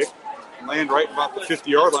 short kick, land right about the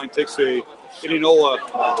 50-yard line. Takes a Indianola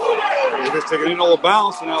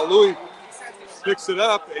bounce, and now Louis picks it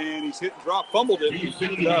up, and he's hit and drop, fumbled it, he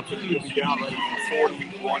picked it up, and he'll be down right at the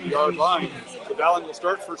 41-yard line. So Dowling will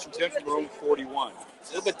start 1st and 10 from their own 41. It's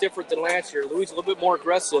a little bit different than last year. Louis is a little bit more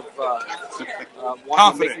aggressive,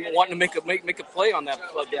 wanting to make a play on that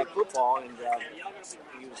football, and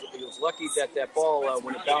he was he was lucky that ball,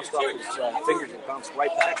 when it bounced off his fingers, it bounced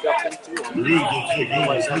right back up into him.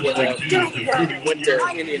 Otherwise, that would have went to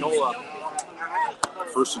Indianola.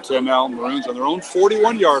 1st and 10 now, Maroons on their own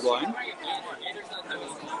 41-yard line.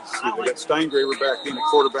 Let's see, they got Steingraber back in, the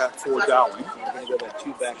quarterback for Dowling. We're going to go that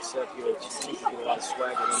two-back set here. It's get a lot of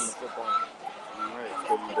swagger in the football.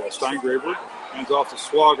 All right, and Steingraber hands off to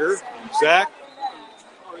Swager. And Zach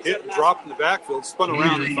hit and dropped in the backfield, spun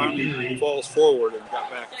around and finally falls forward and got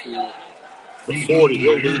back to the 40.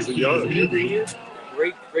 He'll lose a yard.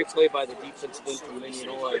 Great play by the defensive end from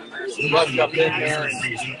Indianola. He rushed up in there,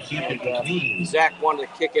 and Zach wanted to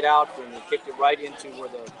kick it out, and he kicked it right into where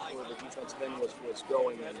the defensive end was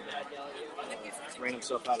going, and ran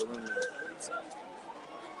himself out of room there.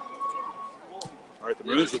 All right, the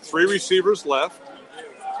Maroons with 3 receivers left.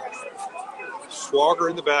 Swager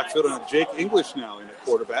in the backfield, and Jake English now in at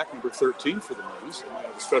quarterback, number 13 for the Maroons. They might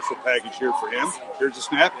have a special package here for him. Here's the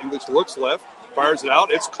snap. English looks left, fires it out.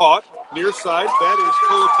 It's caught. Near side, that is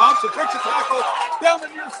Cole Thompson. Takes a tackle down the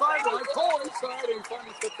near sideline. Cole inside, and he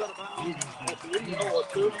finally steps out of bounds at the Indianola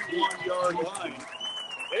 31-yard line.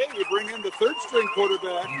 Hey, you bring in the third-string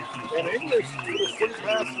quarterback, and English little swing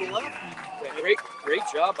pass to the left. Yeah, great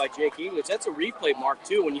job by Jake English. That's a replay mark,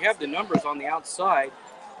 too. When you have the numbers on the outside,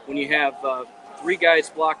 when you have 3 guys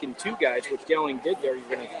blocking 2 guys, which Dowling did there, you're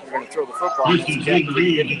going to throw the football.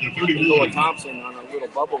 Cole Thompson on a little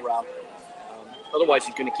bubble route. Otherwise,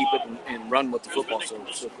 he's going to keep it and run with the football. So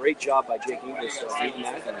great job by Jake English beating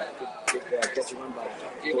that, and good catch and run by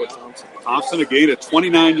Cole Thompson. Thompson, a gain of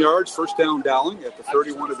 29 yards, first down Dowling at the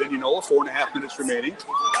 31 of Indianola, 4.5 minutes remaining.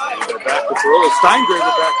 And back to throw.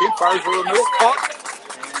 Steingraber back in, fires over the middle, caught.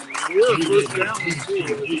 And we're first down. Let's see.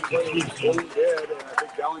 He played holding dead, and I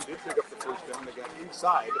think Dowling did pick up the first down. They got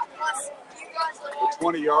inside the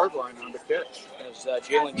 20-yard line on the catch. As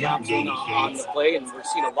Jalen Thompson on the play, and we're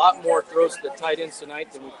seeing a lot more throws to the tight ends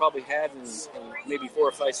tonight than we probably had in maybe 4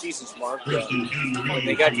 or 5 seasons, Mark.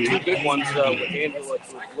 They got 2 good ones with Andrew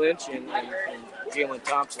with Lynch and Jalen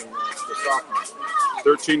Thompson, the sophomore.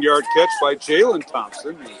 13-yard catch by Jalen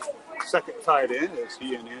Thompson, the second tight end, as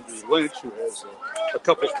he and Andrew Lynch, who has a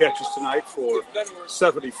couple of catches tonight for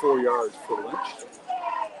 74 yards for Lynch.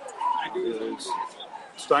 Is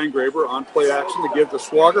Steingraber on play action to give to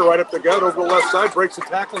Swager right up the gut over the left side, breaks the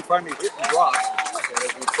tackle and finally hit and drops.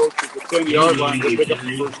 As he approaches the 10-yard line, he'll pick up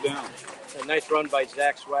the first down. A nice run by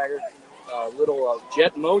Zach Swager. Little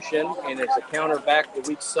jet motion, and it's a counter back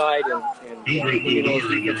to each side, and Indianola's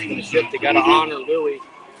defense is going to shift. They got to honor Louis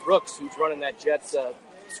Brooks, who's running that jet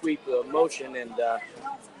sweep motion, and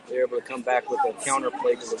they're able to come back with a counter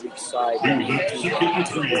play to the weak side.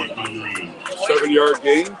 7-yard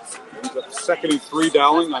gain. He's up 2nd and 3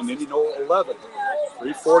 Dowling on Indianola 11.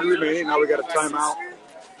 3:40 remaining. Now we got a timeout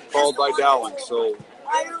called by Dowling. So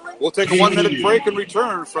we'll take a 1-minute break and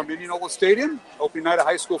return from Indianola Stadium. Opening night of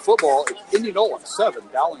high school football. It's Indianola 7,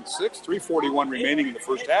 Dowling 6. 3:41 remaining in the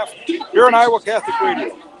first half. Here on Iowa Catholic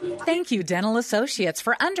Radio. Thank you, Dental Associates,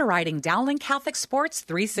 for underwriting Dowling Catholic Sports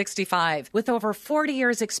 365. With over 40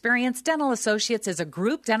 years' experience, Dental Associates is a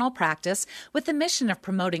group dental practice with the mission of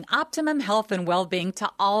promoting optimum health and well-being to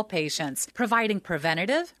all patients, providing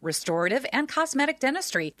preventative, restorative, and cosmetic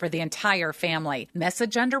dentistry for the entire family.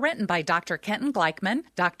 Message underwritten by Dr. Kenton Gleichman,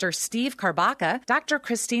 Dr. Steve Karbaka, Dr.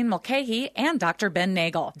 Christine Mulcahy, and Dr. Ben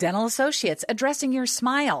Nagel. Dental Associates, addressing your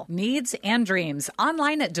smile, needs, and dreams.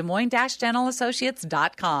 Online at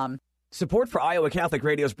DesMoines-DentalAssociates.com. Support for Iowa Catholic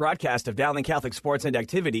Radio's broadcast of Dowling Catholic sports and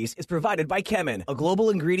activities is provided by Kemin, a global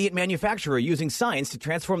ingredient manufacturer using science to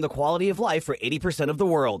transform the quality of life for 80% of the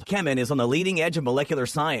world. Kemin is on the leading edge of molecular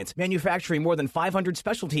science, manufacturing more than 500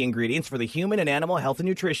 specialty ingredients for the human and animal health and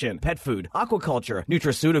nutrition, pet food, aquaculture,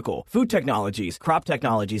 nutraceutical, food technologies, crop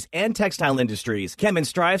technologies, and textile industries. Kemin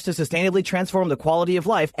strives to sustainably transform the quality of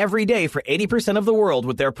life every day for 80% of the world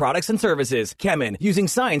with their products and services. Kemin, using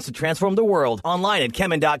science to transform the world. Online at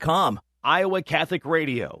Kemin.com. Iowa Catholic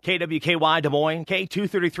Radio, KWKY Des Moines,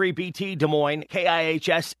 K233BT Des Moines,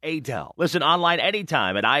 KIHS Adel. Listen online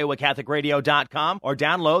anytime at iowacatholicradio.com or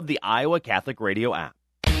download the Iowa Catholic Radio app.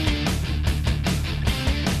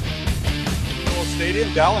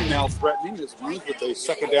 Stadium, Dowling now threatening his move with a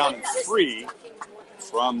 2nd down and 3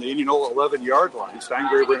 from the Indianola 11-yard line.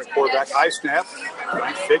 Steingraber in a quarterback, high snap.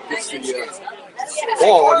 Ryan Fick gets the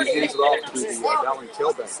ball and he hands it off to the Dowling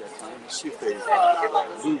tailback that time. Let's see if they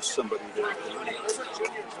lose somebody there.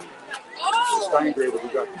 Steingraber who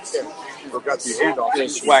got the handoff. Yeah,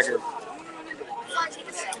 Swager.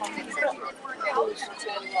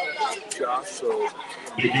 Josh, so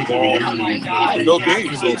ball, no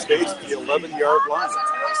gain, so it stays at the 11-yard line.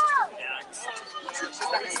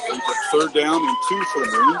 third down and 2 for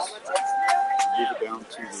the Maroons. Move it down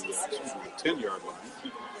to the 10-yard line.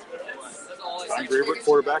 Steingraber at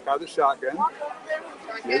quarterback out of the shotgun.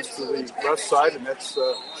 Gives to the left side, and that's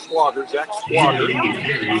Schwager, Zach Schwager.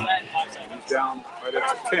 He's down right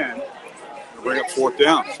at the 10. Bring up fourth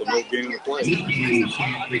down, so no gain in the play.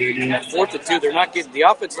 At 4th and 2, they're not getting, the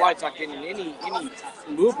offensive line's not getting any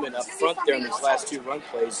movement up front there in these last 2 run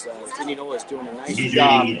plays. Indianola is doing a nice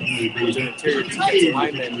job with their interior defensive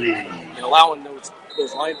linemen and allowing those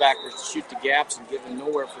linebackers to shoot the gaps and giving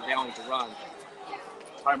nowhere for Dowling to run.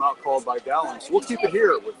 Timeout called by Dowling. So we'll keep it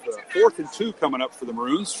here with 4th and 2 coming up for the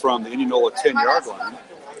Maroons from the Indianola 10-yard line.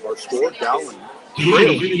 Our score, Dowling.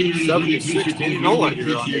 76 to Indianola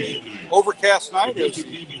here on the overcast night. It's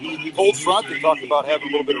cold front. They talked about having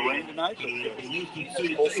a little bit of rain tonight, but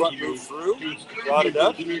the cold front moved through, brought it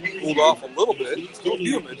up, cooled off a little bit, still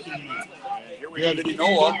humid. Here we have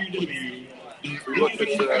Indianola. We look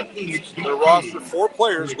at their roster, 4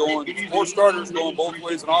 players going, 4 starters going both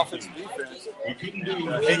ways in offense and defense,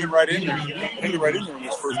 hanging right in there in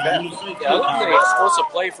this first half. Yeah, look at the explosive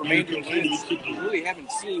play from Andrew Lynch. We really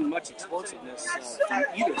haven't seen much explosiveness from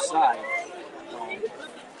either side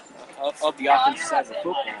of the offensive side of the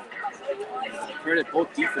football. Credit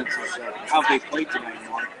both defenses how they played tonight,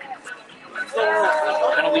 Mark.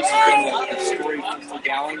 Penalties have been a story for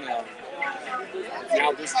Dowling.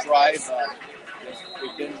 Now this drive,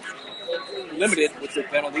 they've been limited with their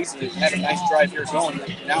penalties, and they've had a nice drive here going.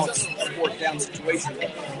 Now it's a 4th down situation. They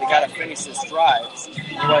got to finish this drive,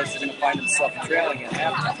 otherwise they're going to find themselves trailing at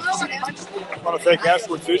halftime. I want to thank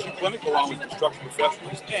Ashworth Vision Clinic along with Construction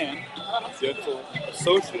Professionals and Dental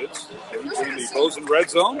Associates in the Bozeman Red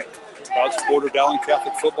Zone. Proud supporter of Dowling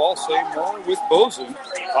Catholic football. Say more with Bozeman.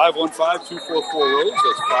 515-244-ROSE.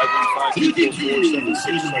 That's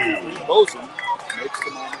 515-244-7673. Bozeman makes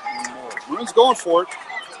the moment even more. Maroons going for it.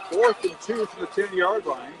 4th and 2 from the 10-yard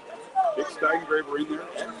line. Dick Steingraber in there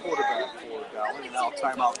and quarterback for Dowling. And now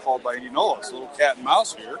timeout called by Indianola. It's a little cat and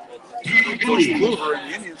mouse here. Coach Kluver and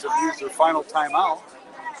the Indians have used their final timeout.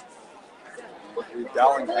 But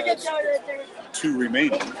Dowling has 2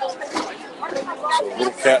 remaining. So a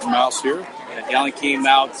little cat and mouse here. Dowling came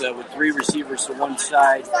out with 3 receivers to one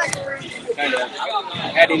side. Kind of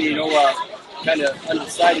had Indianola kind of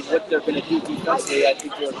undecided what they're going to do defensively. I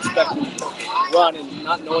think they're expecting to run and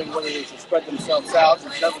not knowing whether they should spread themselves out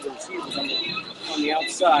and cover the receivers on the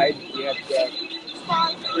outside. We had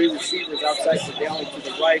 3 receivers outside for Dowling to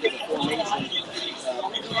the right of the formation.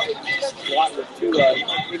 Blocked with 2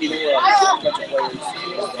 Indianola defensive players.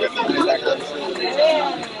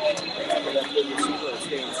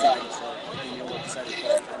 Stay inside, so Indianola decided to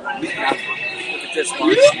look at this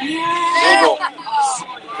one.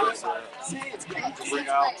 To bring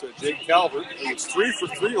out Jake Calvert, who was 3 for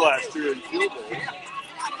 3 last year in field goal.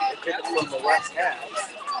 Kick it from the left half.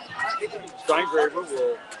 Steingraber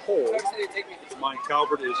will hold. Mine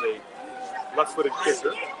Calvert is a left-footed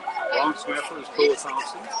kicker. Long snapper is Cole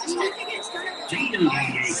Thompson.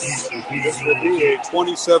 This will be a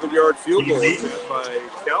 27-yard field goal attempt by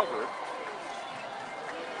Calvert.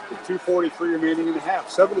 With 2:43 remaining in the half.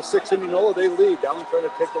 7-6 Indianola, they lead. Dowling trying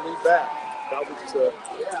to take the lead back. Calvert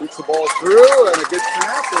shoots the ball through, and a good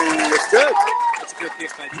snap, and it's good. That's a good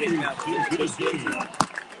kick by Jake Calvert.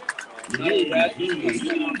 Not bad. He's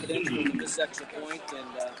confident in this extra point, and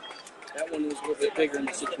that one was a little bit bigger in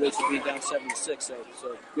the situation, being down 7-6.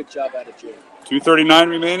 So good job out of Jake. 2:39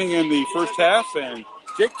 remaining in the first half, and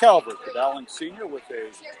Jake Calvert, the Dowling senior, with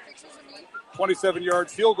a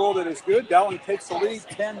 27-yard field goal that is good. Dowling takes the lead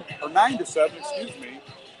 9-7,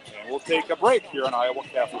 and we'll take a break here on Iowa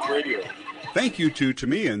Catholic Radio. Thank you to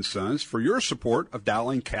Tomei & Sons for your support of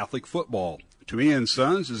Dowling Catholic football. Tomei &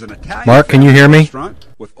 Sons is an Italian Mark, can you hear me? Restaurant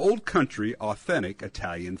with old country, authentic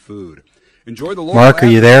Italian food. Enjoy the local Mark, are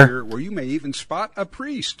you there? Where you may even spot a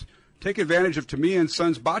priest. Take advantage of Tomei &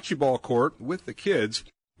 Sons bocce ball court with the kids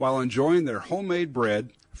while enjoying their homemade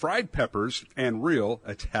bread, fried peppers, and real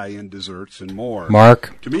Italian desserts and more.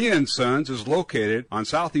 Mark. Tomei & Sons is located on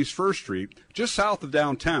Southeast 1st Street, just south of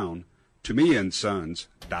downtown.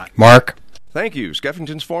 TomeiandSons.com. Mark. Thank you,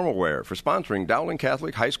 Skeffington's Formal Wear, for sponsoring Dowling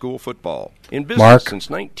Catholic High School football. In business Mark. since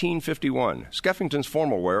 1951, Skeffington's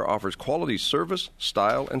Formal Wear offers quality service,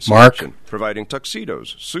 style, and selection, providing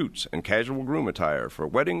tuxedos, suits, and casual groom attire for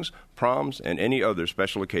weddings, proms, and any other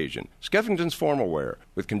special occasion. Skeffington's Formal Wear,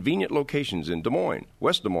 with convenient locations in Des Moines,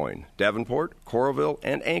 West Des Moines, Davenport, Coralville,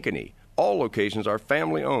 and Ankeny. All locations are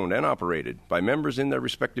family-owned and operated by members in their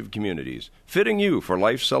respective communities, fitting you for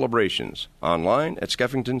life celebrations. Online at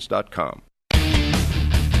skeffingtons.com.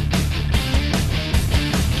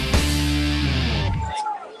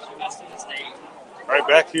 All right,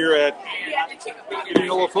 back here at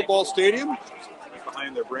Indianola Football Stadium,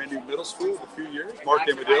 behind their brand new middle school of a few years. Mark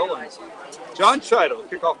Amadil and John Chido.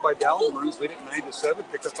 Kickoff by Dowling. Maroons lead it 9-7.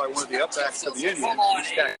 Picked up by one of the upbacks of the Indians. He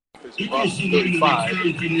stacked as he crosses 35, right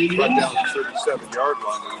down to the 37-yard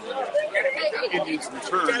line. The Indians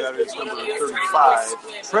return, that is number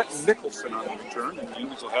 35, Trenton Nicholson on the return, and the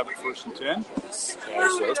Indians will have it 1st and 10. So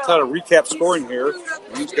let's try to recap scoring here. The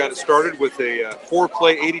Indians got it started with a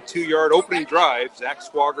 4-play, 82-yard opening drive. Zach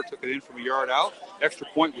Squager took it in from a yard out. Extra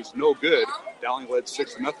point was no good. Dowling led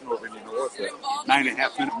 6-0 over Indianola at the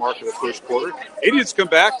 9.5-minute mark of the first quarter. Indians come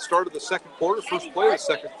back, started the second quarter, first play of the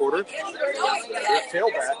second quarter. Their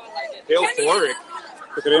tailback, Dale Fleurig,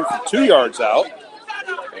 took it in from 2 yards out.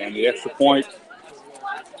 And the extra point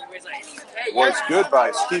was good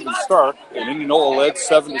by Steven Stark. And Indianola led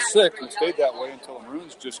 7-6 and stayed that way until the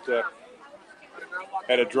Maroons just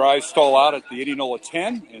had a drive stall out at the Indianola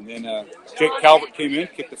 10. And then Jake Calvert came in,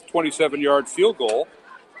 kicked a 27-yard field goal.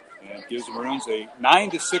 And gives the Maroons a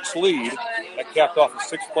 9-6 lead. That capped off a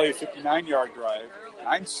 6-play, 59-yard drive.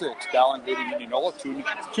 9-6, Dowling leading Indianola.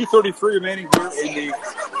 2:33 remaining here in the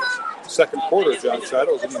second quarter. John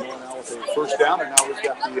Chido is Indianola now with a first down, and now we've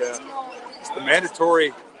got the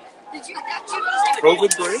mandatory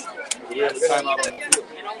COVID break. We have a timeout on the field.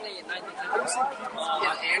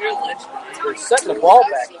 They're setting the ball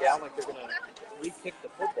back down like they're going to re-kick the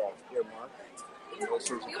football here, Mark. All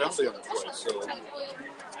sorts of penalty on the play. So,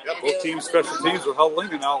 both teams' special teams are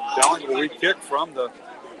huddling, and now Dowling will re-kick from the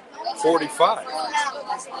 45.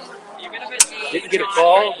 Didn't get a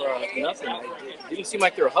call or nothing. It didn't seem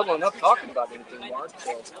like they were huddling up talking about anything, Mark.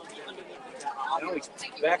 So now he's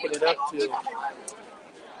backing it up to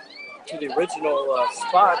the original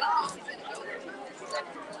spot.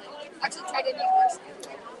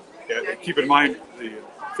 Yeah, keep in mind the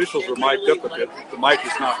officials are mic'd up a bit. The mic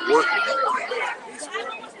is not working.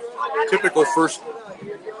 Typical first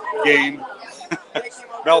game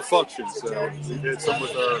malfunctions. We did some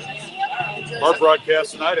with our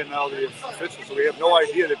broadcast tonight, and now the officials. So we have no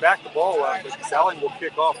idea. They backed the ball up, but Dowling will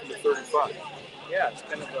kick off from the 35. Yeah, it's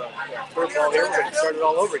kind of a third ball here. We're going to start it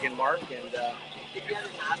all over again, Mark. And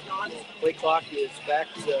play clock is back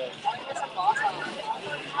to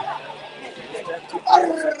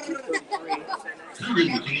 2:33.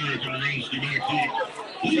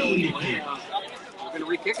 We're going to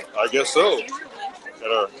re-kick it. I guess so.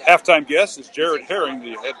 And our halftime guest is Jared Herring,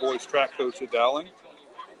 the head boys track coach at Dowling.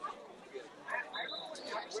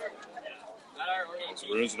 The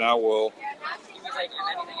Maroons now will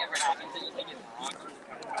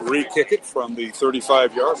re-kick it from the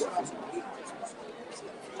 35-yard line.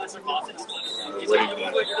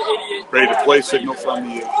 Ready to play signal from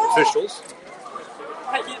the officials.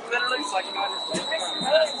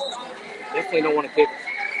 Definitely don't want to kick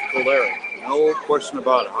Polaric. No question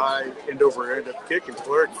about it. High end-over-end kick, and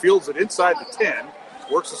Polaric fields it inside the 10,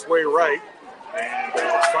 works his way right, and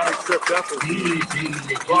finally tripped up as he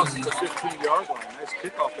crosses the 15-yard line. Nice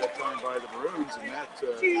kickoff that time by the Maroons, and that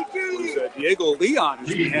was Diego Leon who's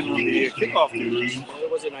been handling the kickoff duties. It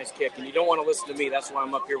was a nice kick, and you don't want to listen to me. That's why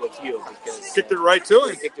I'm up here with you. Because kicked it right to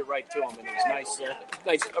him. Kicked it right to him, and it was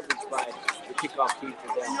nice coverage by the kickoff team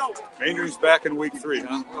for them. Andrew's back in week 3,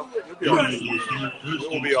 huh? Well,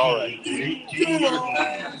 he'll be all right. It will be all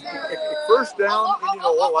right. First down,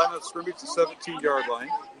 Indianola, line of scrimmage to 17-yard line.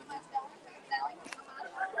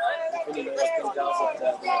 Comes out with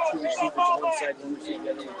the two receivers on one side, one receiver the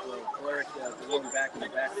other, with Polaric going back in the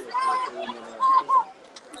backfield.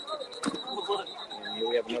 And here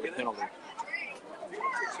we have another penalty.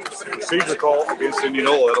 Procedure call against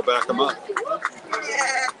Indianola. That'll back them up.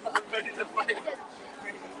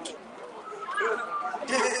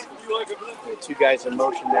 The two guys in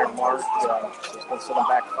motion there, Mark. Just going to set them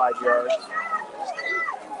back 5 yards.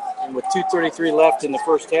 And with 2:33 left in the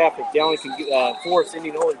first half, if Dowling can force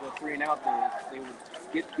Indianola to go 3 and out, they would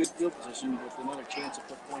get good field position with another chance to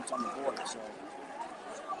put points on the board. So,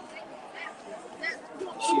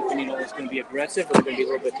 see if Indianola is going to be aggressive or they're going to be a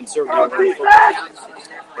little bit conservative.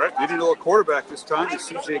 Right, the Indianola quarterback this time is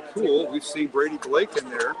C.J. Cool. We've seen Brady Blake in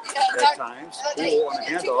there at times. Cool on a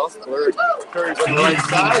handoff. Blair carries on the right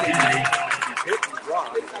side, and he's hit and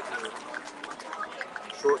dropped.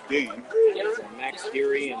 Short game. Max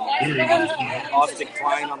Deary and Austin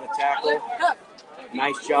Klein on the tackle.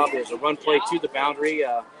 Nice job. There's a run play to the boundary.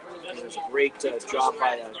 There's a great job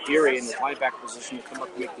by Deary in the linebacker position to come up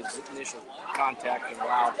and make the initial contact and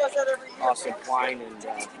allow Austin Klein and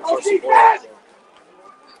Carson Boyle out there.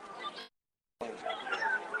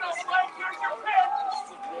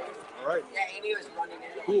 All right,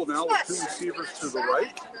 right. Poole now with two receivers to the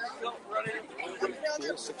right.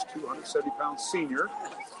 Poole, 6'2", 170-pound senior.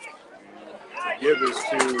 The give is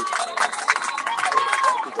to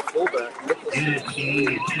the fullback, Nicholas.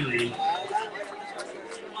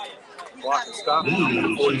 Clock is stopped.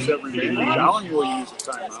 47 remaining. Dowling will use a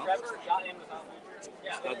timeout.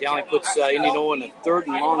 Dowling puts Indianola in a 3rd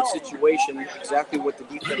and long situation, exactly what the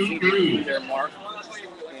defense needed to do there, Mark.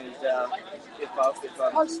 And if I'm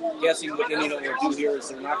guessing what Indianola will do here is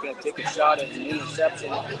they're not going to take a shot at an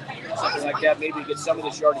interception, something like that, maybe get some of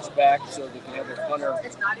this yardage back so they can have their punter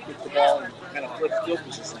get the ball and kind of flip field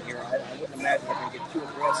position here. I wouldn't imagine they're going to get too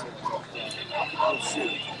aggressive. We'll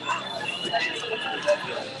see.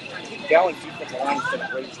 Dowling defensive line has done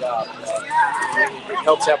a great job. It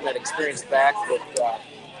helps having that experienced back with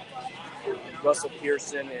Russell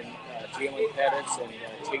Pearson and Jalen Pettis and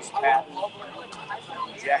Chase Patton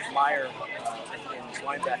and Jack Meyer in his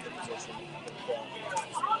linebacker position.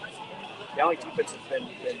 Dowling defense has been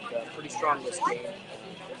pretty strong this game.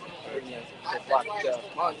 They blocked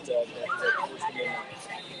punt that pushed them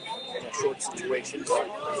in a short situation.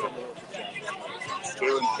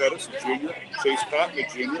 Jalen Pettis, a junior. Chase Patton, a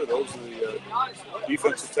junior. Those are the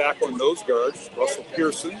defensive tackle and nose guards. Russell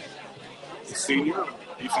Pearson, the senior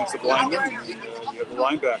defensive lineman. And you have the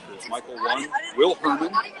linebackers. Michael One, Will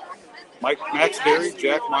Herman, Max Derry,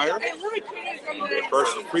 Jack Meyer, and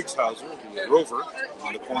Carson Kriegshauser, the rover.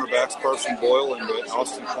 On the cornerbacks, Carson Boyle and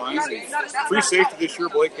Austin Klein. The free safety this year,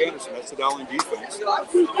 Blake Anderson. That's the Dowling defense. They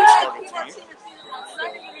started tonight.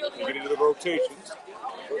 We get into the rotations.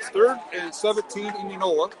 So it's 3rd and 17,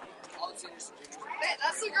 Indianola.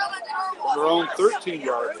 On their own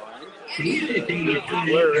 13-yard line.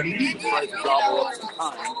 Blair tries to gobble up some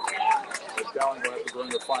time. But Dowling will have to bring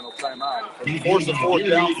the final timeout. Force a 4th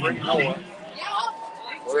down for Indianola.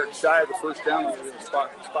 We're shy of the first down. We're going to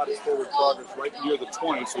spot his forward progress right near the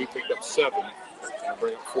 20, so he picked up 7.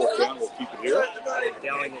 Bring up 4th down. We'll keep it here.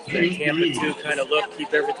 Dowling is very Tampa too. Kind of look,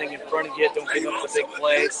 keep everything in front of you. Don't give up the big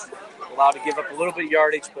plays. Allowed to give up a little bit of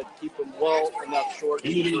yardage, but keep them well enough short.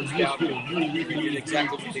 Get the first down. You did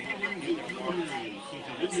exactly what they did.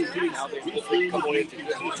 Now they've come away to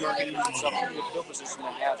good target and some good field position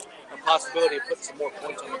and have a possibility of putting some more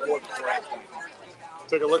points on the board before halftime.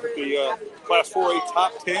 Take a look at the Class 4A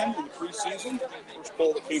top 10 in the preseason. First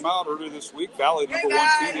poll that came out earlier this week. Valley, number 1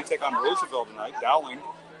 team. They take on Roosevelt tonight. Dowling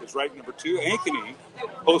is ranked number 2. Ankeny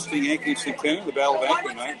hosting Ankeny Centennial, the Battle of Ankeny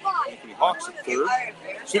tonight. Ankeny Hawks at 3rd.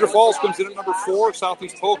 Cedar Falls comes in at number 4.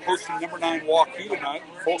 Southeast Polk hosting number 9 Waukee tonight.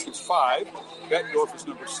 Polk is 5. Bettendorf is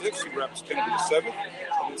number 6. Rapids Kennedy is 7th.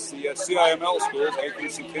 And it's the CIML schools. Ankeny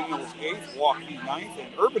Centennial is 8th. Waukee 9th.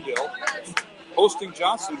 And Urbandale hosting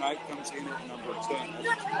Johnson tonight comes in at number 10.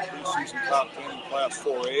 That's preseason top 10 in Class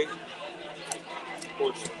 4A. Of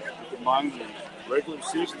course, keep in mind the regular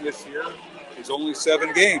season this year is only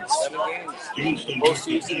 7 games. 7 games. The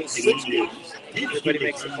postseason is 6 games. Everybody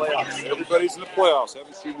makes the playoffs. Everybody's in the playoffs.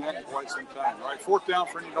 Haven't seen that in quite some time. All right, 4th down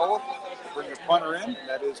for Indianola. Bring your punter in.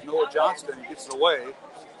 That is Noah Johnston. He gets it away.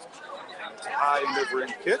 It's a high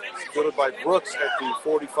mid-range kick. Fielded by Brooks at the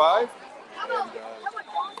 45. And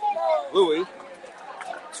Louis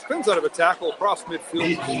spins out of a tackle across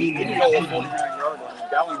midfield. Indianola 49-yard line.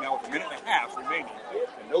 Dowling now with 1.5 minutes remaining.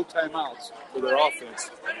 And no timeouts for their offense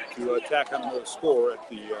to attack on another score at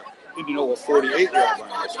the Indianola 48-yard line.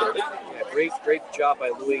 Yeah, great job by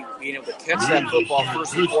Louis being able to catch that football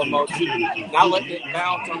first and foremost. Not letting it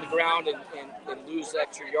bounce on the ground and lose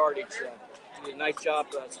extra yardage. He did a nice job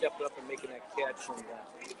stepping up and making that catch and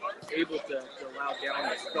able to allow Dowling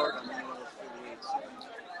to start on Indianola 48.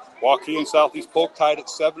 Waukee and Southeast Polk tied at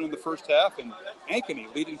 7 in the first half, and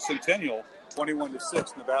Ankeny leading Centennial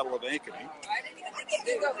 21-6 in the Battle of Ankeny.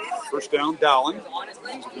 First down, Dowling.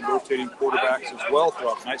 These have been rotating quarterbacks as well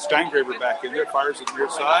throughout the night. Steingraber back in there, fires it near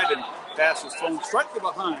side, and pass is thrown straight to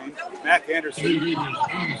behind. Mac Anderson, a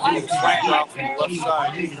slant route from the left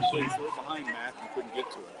side. He was behind Mac and couldn't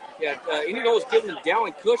get to it. Yeah, Indianola was giving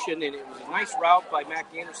Dowling cushion, and it was a nice route by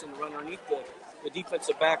Mac Anderson to run underneath the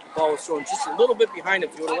defensive back. The ball was thrown just a little bit behind him.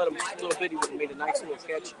 If you would have let him just a little bit, he would have made a nice little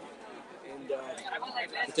catch and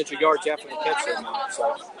potential yards after the catch there.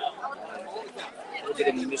 So a little bit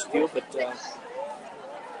in the misfield, but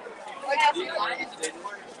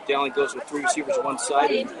Dowling goes with 3 receivers on one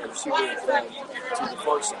side and a receiver to the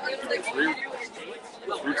far side. 3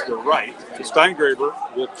 to the right. So Steingraber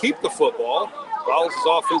will keep the football. Follows his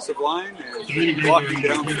offensive line and blocking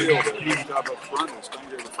downfield. Good job up front. And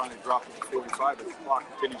Steingraber finally dropped it to 45, but the clock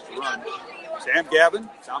continues to run. Sam Gavin,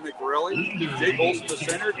 Dominic Borelli, Jake Olson the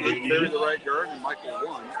center, Dave Perry the right guard, and Michael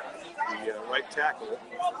One the right tackle.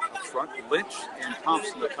 Up front, Lynch and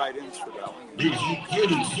Thompson, the tight ends for Dowling.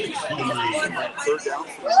 Third down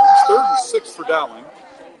for Dowling. 3rd and 6 for Dowling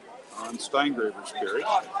on Steingraver's carry.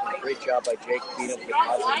 Great job by Jake being able to get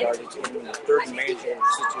positive yardage in the 3rd and manageable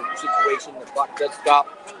situation. The clock does stop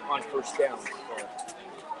on 1st down.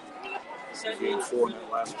 Gain 4 in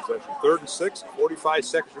that last possession. 3rd and 6, 45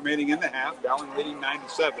 seconds remaining in the half. Dowling leading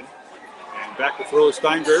 9-7. And back to throw is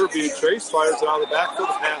Steingraver being chased. Fires it out of the backfield.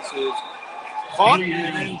 The pass is caught and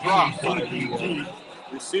then dropped by the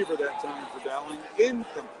receiver that time for Dowling.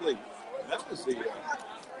 Incomplete. And that was the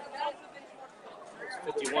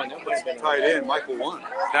 51. That might have been tight end, Michael 1.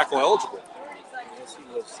 Tackle eligible. Yes, he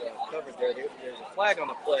was covered there. There's a flag on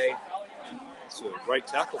the play. It's a right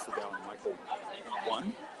tackle for Dowling, Michael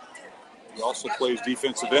 1. He also plays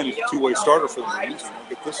defensive end. He's a two-way starter for the Marines. And we'll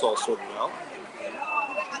get this all sorted out.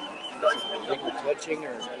 Touching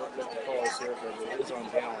or what the call is here, but it is on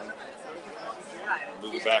Dowling.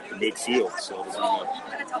 Move it back to midfield, so it'll be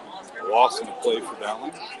a loss in the play for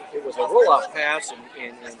Dowling. It was a roll-off pass,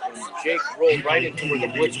 and Jake rolled right into where the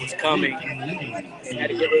blitz was coming and had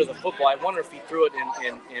to get rid of the football. I wonder if he threw it, and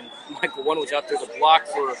Michael 1 was out there to block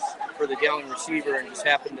for the Dowling receiver and just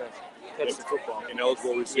happened to touch the football.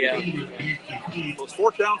 Ineligible receiver. Yeah. So it's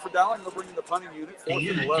 4th down for Dowling. They'll bring in the punting unit. 4th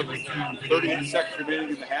and 11. 38 seconds remaining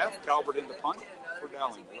in the half. Calvert in the punt for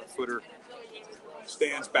Dowling. The left footer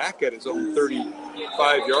stands back at his own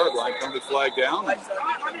 35-yard line. Come to flag down.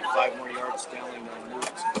 5 more yards. Dowling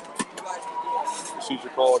moves. Procedure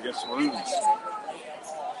call against the Maroons.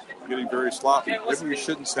 Getting very sloppy. Maybe we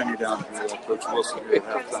shouldn't send you down here, Coach Wilson, here at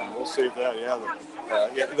halftime. We'll save that.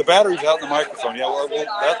 The battery's out in the microphone. Yeah, well,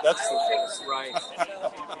 that's right.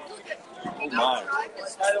 Oh, my.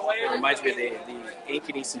 It reminds me of the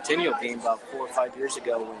Ankeny Centennial game about 4 or 5 years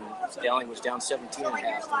ago when Dowling was down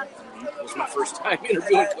 17.5. It was my first time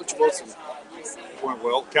interviewing Coach Wilson. Went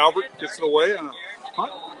well. Calvert gets it away on a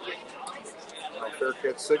punt. Fair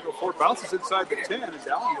catch signal for it. Bounces inside the 10, and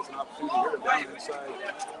Dowling has an opportunity here to down inside.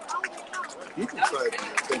 Deep inside the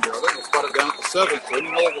 10-yard line. They'll spot it down at the 7. So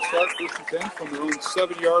Indianola will start 1st and 10 from their own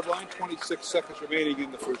 7-yard line. 26 seconds remaining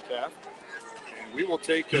in the first half. And we will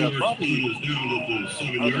take probably a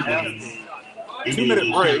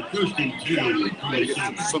 2-minute break. We'll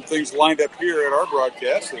get some things lined up here at our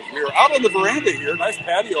broadcast. We are out on the veranda here. Nice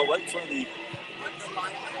patio right in front of the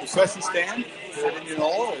concession stand here at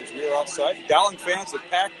Indianola as we are outside. Dowling fans have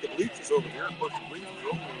packed the bleachers over here. Of course, the bleachers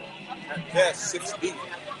are only at best 6 deep.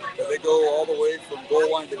 But they go all the way from goal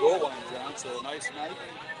line to goal line, John. So a nice night.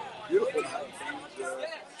 Beautiful night.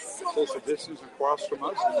 Social distance across from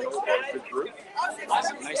us. And about a good group.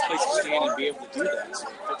 Nice place to stand and be able to do that. So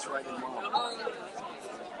it fits right in well.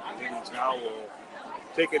 Indians now will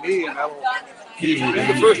take a knee, and that'll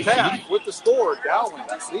end the first half with the score. Dowling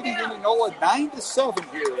leading Indianola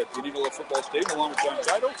 9-7 here at the Indianola Football Stadium, along with John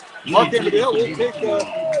Chido. Mark Andale will take a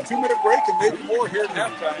 2-minute break and maybe more here at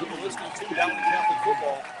halftime. You're listening to Dowling Catholic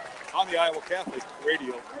Football on the Iowa Catholic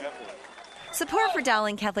Radio Network. Support for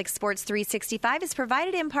Dowling Catholic Sports 365 is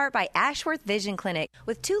provided in part by Ashworth Vision Clinic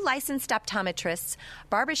with 2 licensed optometrists,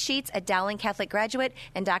 Barbara Sheets, a Dowling Catholic graduate,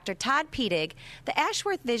 and Dr. Todd Pedig. The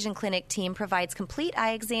Ashworth Vision Clinic team provides complete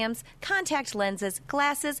eye exams, contact lenses,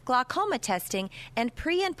 glasses, glaucoma testing, and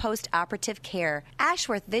pre- and post-operative care.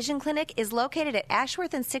 Ashworth Vision Clinic is located at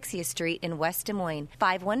Ashworth and 60th Street in West Des Moines,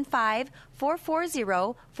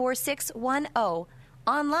 515-440-4610,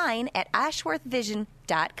 online at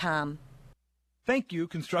ashworthvision.com. Thank you,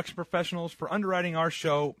 construction professionals, for underwriting our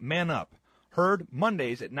show, Man Up, heard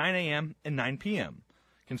Mondays at 9 a.m. and 9 p.m.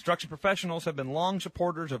 Construction professionals have been long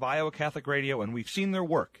supporters of Iowa Catholic Radio, and we've seen their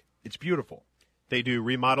work. It's beautiful. They do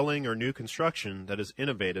remodeling or new construction that is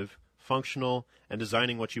innovative, functional, and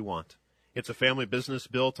designing what you want. It's a family business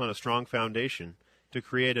built on a strong foundation to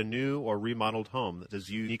create a new or remodeled home that is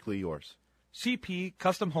uniquely yours.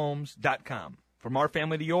 CPCustomHomes.com. From our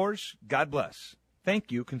family to yours, God bless.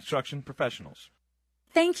 Thank you, construction professionals.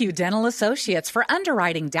 Thank you, Dental Associates, for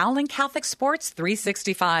underwriting Dowling Catholic Sports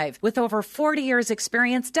 365. With over 40 years'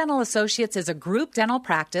 experience, Dental Associates is a group dental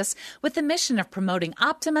practice with the mission of promoting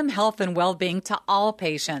optimum health and well-being to all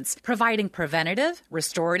patients, providing preventative,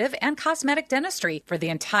 restorative, and cosmetic dentistry for the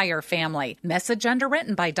entire family. Message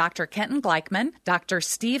underwritten by Dr. Kenton Gleichman, Dr.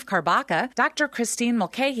 Steve Karbaka, Dr. Christine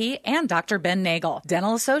Mulcahy, and Dr. Ben Nagel.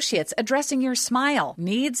 Dental Associates, addressing your smile,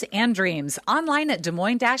 needs, and dreams. Online at Des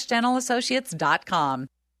Moines-DentalAssociates.com.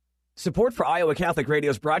 Support for Iowa Catholic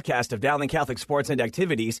Radio's broadcast of Dowling Catholic sports and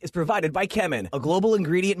activities is provided by Kemin, a global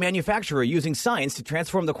ingredient manufacturer using science to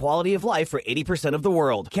transform the quality of life for 80% of the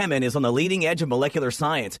world. Kemin is on the leading edge of molecular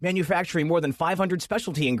science, manufacturing more than 500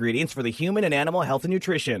 specialty ingredients for the human and animal health and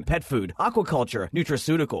nutrition, pet food, aquaculture,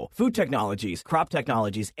 nutraceutical, food technologies, crop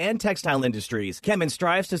technologies, and textile industries. Kemin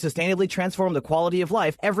strives to sustainably transform the quality of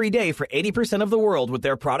life every day for 80% of the world with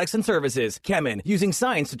their products and services. Kemin, using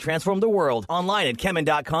science to transform the world. Online at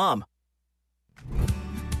kemin.com.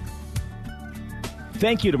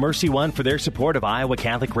 Thank you to Mercy One for their support of Iowa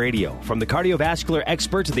Catholic Radio. From the cardiovascular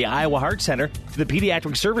experts at the Iowa Heart Center to the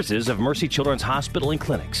pediatric services of Mercy Children's Hospital and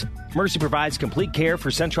Clinics, Mercy provides complete care for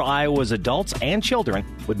Central Iowa's adults and children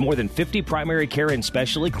with more than 50 primary care and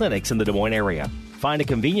specialty clinics in the Des Moines area. Find a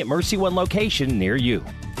convenient Mercy One location near you.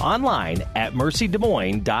 Online at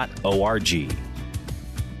mercydesmoines.org.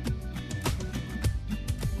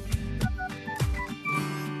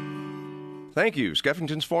 Thank you,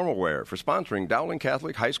 Skeffington's Formal Wear, for sponsoring Dowling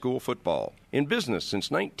Catholic High School football. In business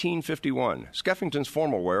since 1951, Skeffington's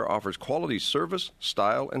Formal Wear offers quality service,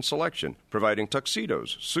 style, and selection, providing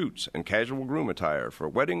tuxedos, suits, and casual groom attire for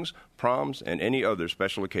weddings, proms, and any other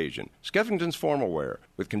special occasion. Skeffington's Formal Wear,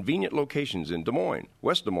 with convenient locations in Des Moines,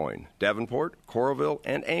 West Des Moines, Davenport, Coralville,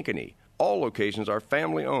 and Ankeny. All locations are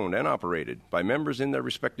family-owned and operated by members in their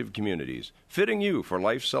respective communities, fitting you for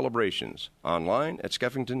life celebrations. Online at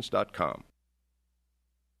skeffingtons.com.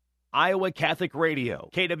 Iowa Catholic Radio,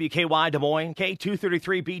 KWKY Des Moines,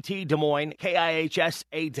 K233BT Des Moines, KIHS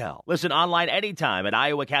Adel. Listen online anytime at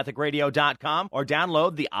iowacatholicradio.com or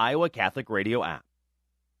download the Iowa Catholic Radio app.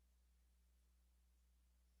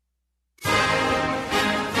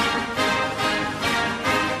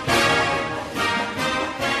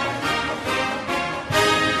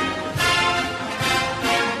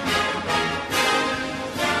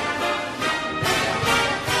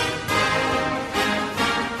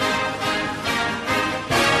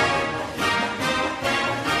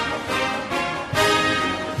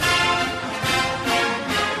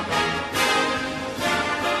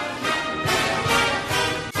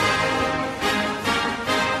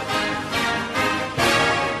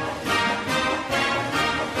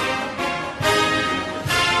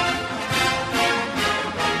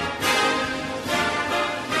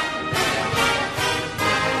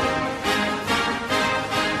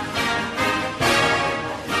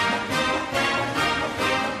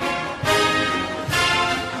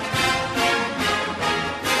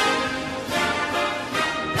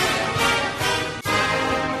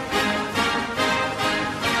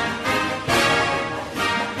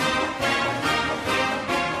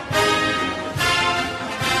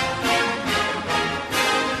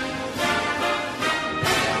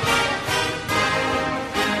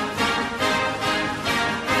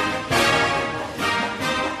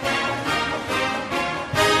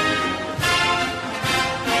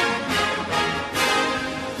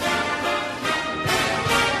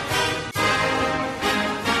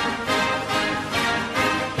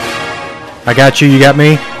 I got you, you got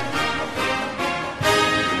me?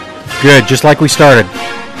 Good, just like we started.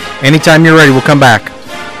 Anytime you're ready, we'll come back.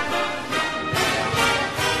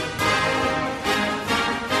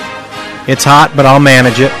 It's hot, but I'll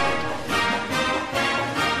manage it.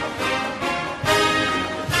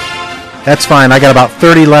 That's fine, I got about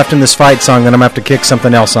 30 left in this fight song, then I'm going to have to kick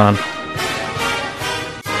something else on.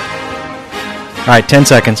 Alright, 10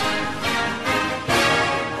 seconds.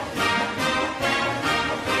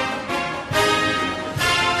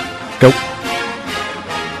 Go.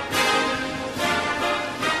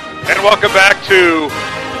 And welcome back to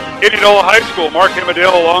Indianola High School. Mark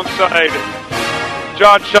Amadale alongside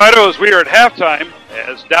John Shido as we are at halftime,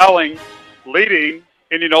 as Dowling leading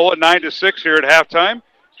Indianola 9-6 here at halftime.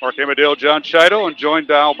 Mark Amadale, John Shido, and joined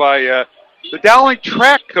now by the Dowling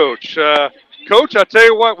track coach. Coach, I'll tell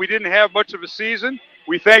you what, we didn't have much of a season.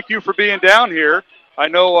 We thank you for being down here. I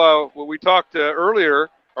know when we talked earlier,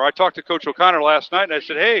 or I talked to Coach O'Connor last night, and I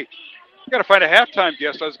said, hey, you got to find a halftime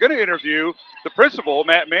guest. I was going to interview the principal,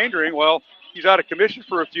 Matt Mandering. Well, he's out of commission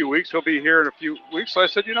for a few weeks. He'll be here in a few weeks. So I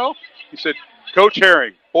said, he said, Coach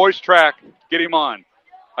Herring, boys track, get him on.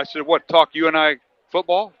 I said, what, talk you and I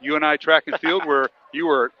football, you and I track and field, where you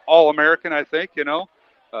were All-American, I think,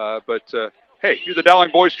 But, hey, you're the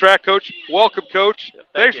Dowling boys track coach. Welcome, Coach.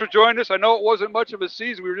 Thanks for joining us. I know it wasn't much of a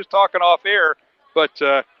season. We were just talking off air, but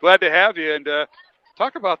glad to have you. And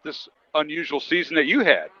talk about this unusual season that you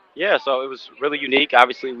had. Yeah, so it was really unique.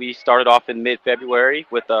 Obviously, we started off in mid-February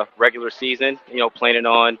with a regular season, planning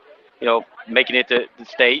on, making it to the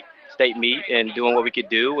state meet and doing what we could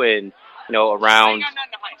do. And, around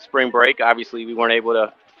spring break, obviously, we weren't able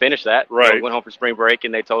to finished that. Right. Went home for spring break,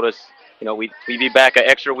 and they told us, we'd be back an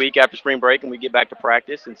extra week after spring break, and we'd get back to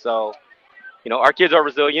practice. And so, our kids are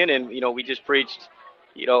resilient, and, we just preached,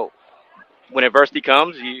 when adversity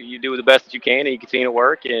comes, you do the best that you can, and you continue to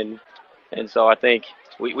work. And so I think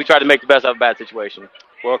we tried to make the best of a bad situation.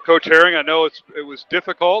 Well, Coach Herring, I know it was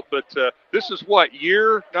difficult, but this is what,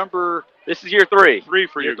 year number? This is year 3. 3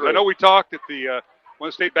 for you. I know we talked at the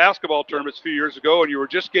one state basketball tournaments a few years ago, and you were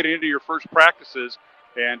just getting into your first practices.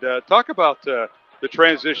 And talk about the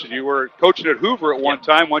transition. You were coaching at Hoover at one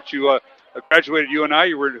time. Once you graduated UNI,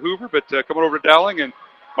 you were at Hoover, but coming over to Dowling. And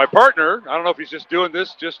my partner, I don't know if he's just doing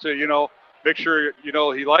this just to, make sure,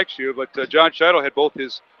 he likes you, but John Shido had both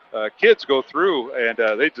his kids go through,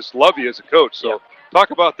 and they just love you as a coach. So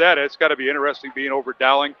talk about that. It's got to be interesting being over at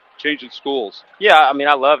Dowling, changing schools. Yeah, I mean,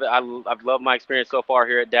 I love it. I've loved my experience so far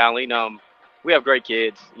here at Dowling. We have great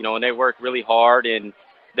kids, and they work really hard, and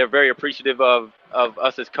they're very appreciative of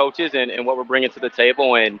us as coaches and what we're bringing to the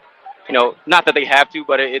table. And, not that they have to,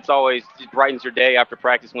 but it's always just brightens your day after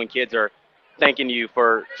practice when kids are thanking you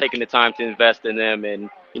for taking the time to invest in them. And,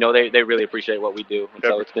 they really appreciate what we do. And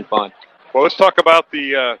so it's been fun. Well, let's talk about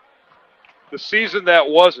the season that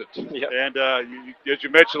wasn't. Yep. And as you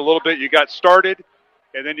mentioned a little bit, you got started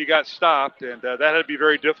and then you got stopped, and that had to be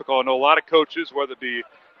very difficult. I know a lot of coaches, whether it be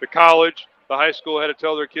the college, the high school, had to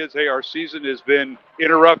tell their kids, hey, our season has been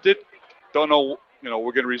interrupted. Don't know,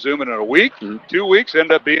 we're going to resume it in a week, 2 weeks,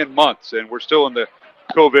 end up being months, and we're still in the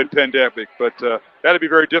COVID pandemic. But that'd be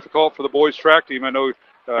very difficult for the boys track team. I know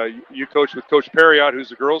you coach with Coach Perriott, who's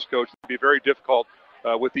the girls coach. It'd be very difficult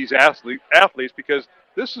with these athletes because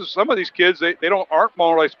this is some of these kids, they aren't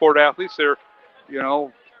multi-sport athletes. They're,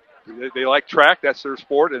 they like track. That's their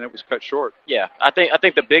sport, and it was cut short. Yeah, I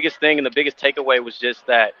think the biggest thing and the biggest takeaway was just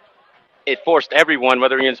that it forced everyone,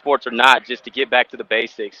 whether you're in sports or not, just to get back to the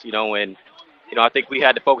basics, and, I think we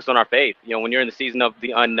had to focus on our faith. When you're in the season of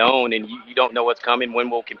the unknown and you don't know what's coming, when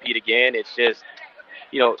we'll compete again, it's just,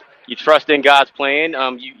 you trust in God's plan.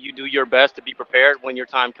 You do your best to be prepared when your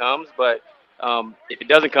time comes, but if it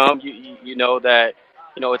doesn't come, you know that,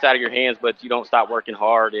 it's out of your hands, but you don't stop working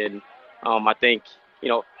hard. And I think,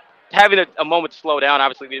 having a moment to slow down,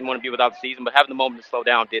 obviously we didn't want to be without the season, but having the moment to slow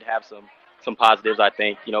down did have some positives, I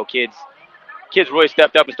think. Kids really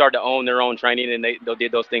stepped up and started to own their own training, and they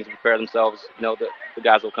did those things to prepare themselves. The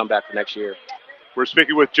guys will come back for next year. We're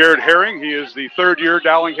speaking with Jared Herring. He is the third-year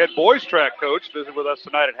Dowling head boys track coach. Visited with us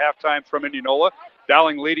tonight at halftime from Indianola.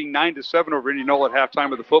 Dowling leading 9-7 over Indianola at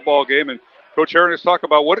halftime of the football game. And Coach Herring, let's talk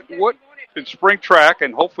about what in spring track,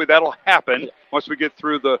 and hopefully that'll happen once we get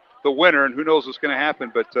through the winter, and who knows what's going to happen.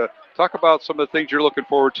 But talk about some of the things you're looking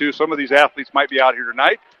forward to. Some of these athletes might be out here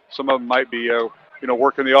tonight. Some of them might be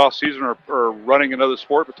working the off season or running another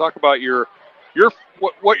sport. But talk about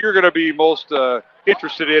what you're going to be most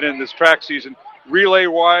interested in this track season, relay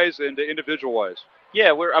wise and individual wise.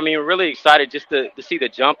 Yeah, we're really excited just to see the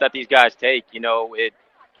jump that these guys take. We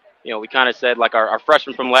kind of said like our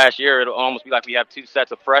freshmen from last year, it'll almost be like we have two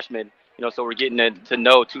sets of freshmen. So we're getting to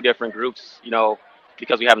know two different groups,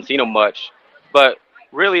 because we haven't seen them much. But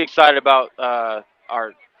really excited about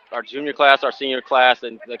our junior class, our senior class,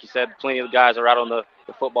 and like you said, plenty of the guys are out on the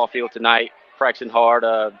football field tonight, practicing hard.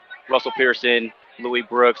 Russell Pearson, Louis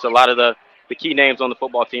Brooks, a lot of the key names on the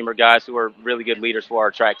football team are guys who are really good leaders for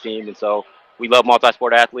our track team. And so we love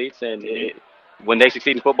multi-sport athletes, and when they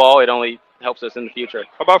succeed in football, it only helps us in the future.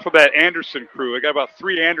 How about for that Anderson crew? We got about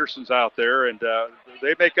 3 Andersons out there, and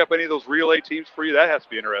they make up any of those relay teams for you? That has to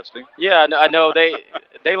be interesting. Yeah, I know.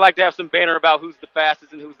 They like to have some banner about who's the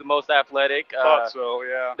fastest and who's the most athletic. Thought so,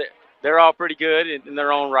 yeah. They're all pretty good in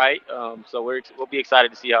their own right, so we'll be excited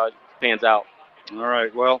to see how it pans out. All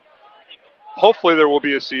right, well, hopefully there will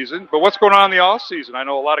be a season. But what's going on in the off season? I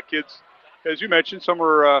know a lot of kids, as you mentioned, some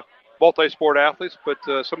are multi-sport athletes, but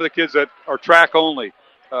some of the kids that are track only,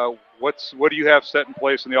 what do you have set in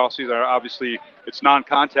place in the off season? Obviously, it's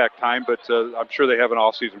non-contact time, but I'm sure they have an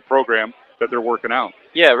off-season program that they're working out.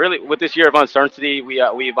 Yeah, really, with this year of uncertainty,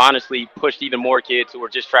 we've honestly pushed even more kids who are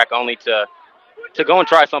just track only to go and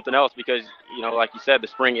try something else because, like you said, the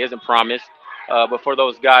spring isn't promised. But for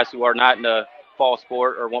those guys who are not in a fall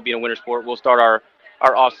sport or won't be in a winter sport, we'll start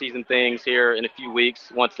our off-season things here in a few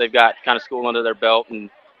weeks once they've got kind of school under their belt. And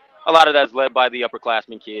a lot of that's led by the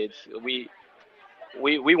upperclassmen kids. We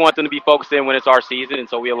want them to be focused in when it's our season, and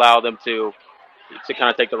so we allow them to kind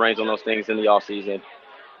of take the reins on those things in the off season.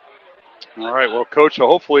 All right, well, Coach, so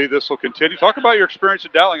hopefully this will continue. Talk about your experience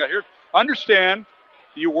at Dowling. Understand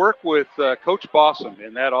you work with Coach Bossum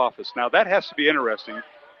in that office. Now, that has to be interesting.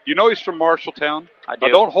 You know he's from Marshalltown. I do.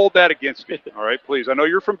 Now, don't hold that against me, all right, please. I know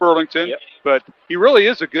you're from Burlington, yep. But he really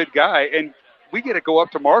is a good guy, and we get to go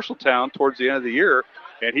up to Marshalltown towards the end of the year,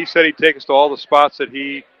 and he said he'd take us to all the spots that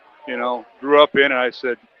he, grew up in. And I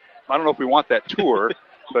said, I don't know if we want that tour,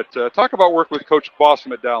 but talk about working with Coach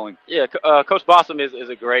Bossum at Dowling. Yeah, Coach Bossum is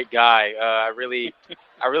a great guy. I really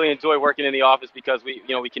enjoy working in the office because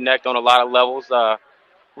we connect on a lot of levels.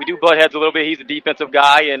 We do butt heads a little bit. He's a defensive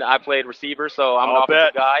guy, and I played receiver, so I'm an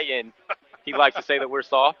offensive guy, and he likes to say that we're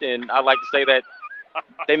soft, and I like to say that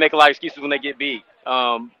they make a lot of excuses when they get beat.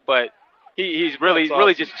 But he's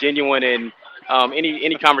really just genuine, and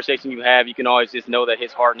any conversation you have, you can always just know that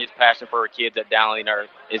his heart and his passion for our kids at Dowling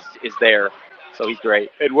is there. So he's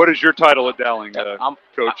great. And what is your title at Dowling, Coach?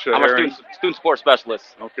 I'm a student sports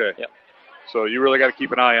specialist. Okay. Yep. So you really got to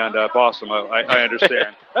keep an eye on Bossum. I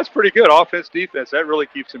understand. That's pretty good. Offense, defense. That really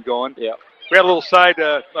keeps him going. Yeah. We had a little side,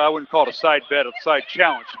 I wouldn't call it a side bet, a side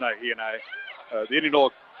challenge tonight, he and I. The Indianola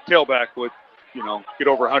tailback would, get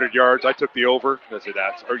over 100 yards. I took the over. I said,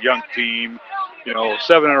 that's our young team,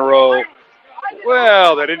 7 in a row.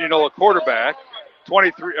 Well, that Indianola quarterback,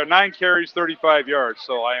 9 carries, 35 yards.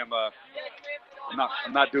 So I'm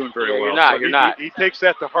not doing very well. You're not. He takes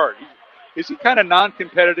that to heart. Is he kind of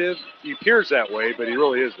non-competitive? He appears that way, but he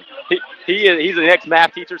really isn't. He's an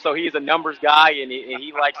ex-math teacher, so he's a numbers guy, and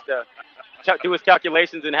he likes to do his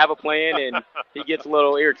calculations and have a plan, and he gets a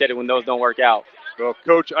little irritated when those don't work out. Well,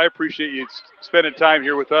 Coach, I appreciate you spending time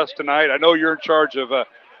here with us tonight. I know you're in charge of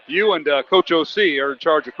you and Coach OC are in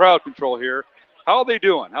charge of crowd control here. How are they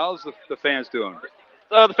doing? How's the fans doing?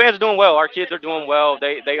 The fans are doing well. Our kids are doing well.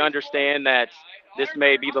 They understand that this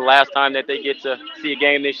may be the last time that they get to see a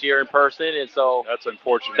game this year in person, and so that's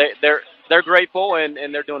unfortunate. They're grateful,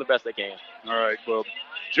 and they're doing the best they can. All right. Well,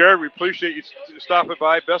 Jared, we appreciate you stopping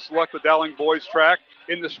by. Best of luck with Dowling boys track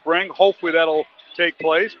in the spring. Hopefully that'll take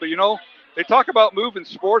place. But, they talk about moving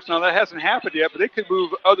sports. Now, that hasn't happened yet, but they could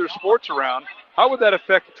move other sports around. How would that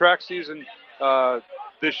affect the track season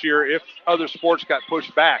this year if other sports got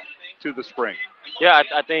pushed back to the spring? Yeah,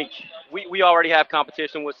 I think we already have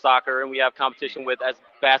competition with soccer, and we have competition as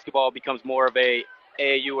basketball becomes more of a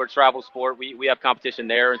AAU or travel sport. We have competition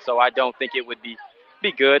there, and so I don't think it would be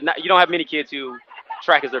good. You don't have many kids who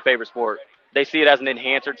track is their favorite sport. They see it as an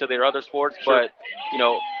enhancer to their other sports, sure.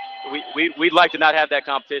 But we'd like to not have that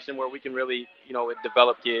competition where we can really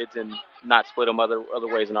develop kids and not split them other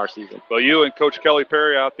ways in our season. Well, you and Coach Kelly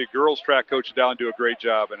Perry out, the girls track coach at Dowling, do a great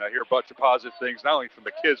job, and I hear a bunch of positive things not only from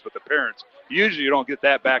the kids but the parents. Usually you don't get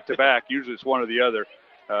that back to back. Usually it's one or the other.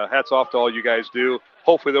 Hats off to all you guys do.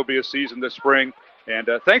 Hopefully there'll be a season this spring. And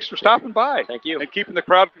thanks for stopping by. Thank you. And keeping the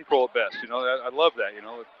crowd control at best. I love that.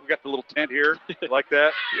 We got the little tent here. Like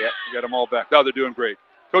that. Yeah. We got them all back. No, they're doing great.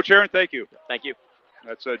 Coach Herring, thank you. Thank you.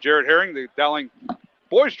 That's Jared Herring, the Dowling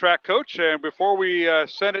boys track coach. And before we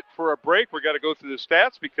send it for a break, we got to go through the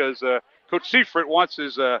stats because Coach Seifert wants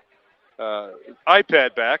his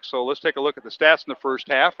iPad back. So let's take a look at the stats in the first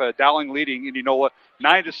half. Dowling leading Indianola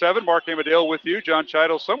 9-7. Mark Amadale with you. John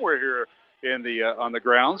Chido somewhere here in the on the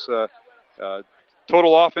grounds.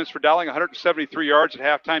 Total offense for Dowling, 173 yards at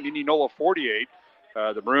halftime. Indianola, 48.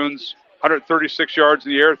 The Maroons, 136 yards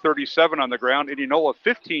in the air, 37 on the ground. Indianola,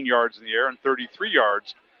 15 yards in the air and 33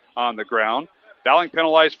 yards on the ground. Dowling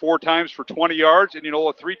penalized 4 times for 20 yards.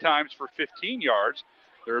 Indianola 3 times for 15 yards.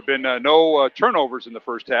 There have been no turnovers in the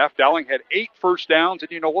first half. Dowling had 8 first downs.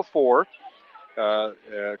 Indianola 4.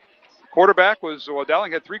 Quarterback was,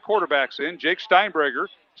 Dowling had 3 quarterbacks in. Jake Steingraber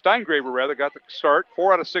got the start.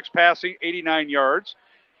 4 out of 6 passing, 89 yards.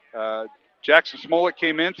 Jackson Smollett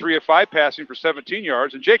came in, 3 of 5 passing for 17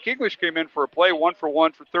 yards. And Jake English came in for a play, 1 for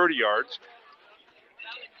 1 for 30 yards.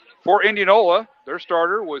 For Indianola, their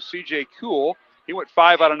starter was C.J. Kuhl. He went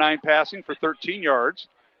 5 out of 9 passing for 13 yards.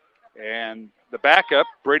 And the backup,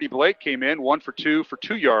 Brady Blake, came in 1 for 2 for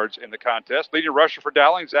 2 yards in the contest. Leading rusher for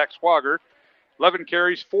Dowling, Zach Swager, 11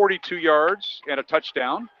 carries, 42 yards, and a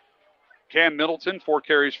touchdown. Cam Middleton, 4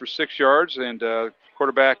 carries for 6 yards, and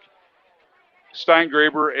quarterback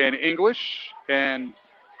Steingraber and English, and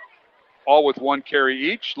all with 1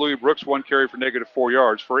 carry each. Louis Brooks, 1 carry for -4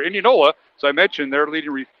 yards. For Indianola, as I mentioned, their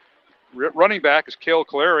leading running back is Cale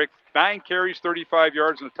Kolaric, 9 carries, 35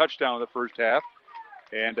 yards, and a touchdown in the first half.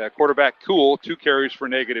 And quarterback Kuhl, 2 carries for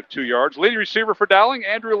 -2 yards. Leading receiver for Dowling,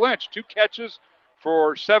 Andrew Lynch, 2 catches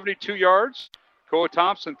for 72 yards. Koa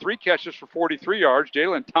Thompson, 3 catches for 43 yards.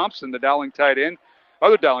 Jalen Thompson, the Dowling tight end,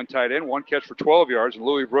 1 catch for 12 yards. And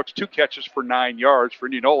Louis Brooks, 2 catches for 9 yards. For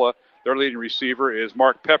Indianola, their leading receiver is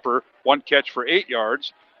Mark Pepper, 1 catch for 8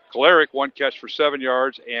 yards. Kolaric, 1 catch for 7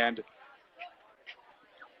 yards. And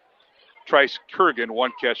Trice Kurgan,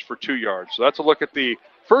 1 catch for 2 yards. So that's a look at the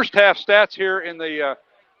first half stats here in the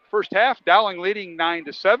first half. Dowling leading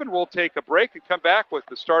 9-7. We'll take a break and come back with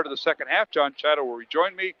the start of the second half. John Chido will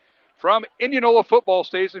rejoin me from Indianola Football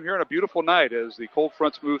Stadium here on a beautiful night as the cold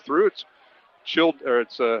fronts move through. It's chilled, or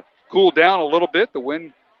it's cooled down a little bit. The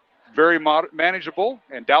wind very manageable,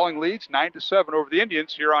 and Dowling leads 9-7 over the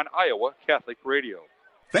Indians here on Iowa Catholic Radio.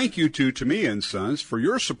 Thank you to Tomia & Sons for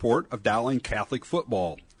your support of Dowling Catholic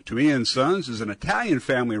football. Tomia & Sons is an Italian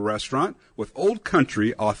family restaurant with old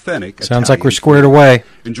country, authentic Sounds Italian like we're squared away.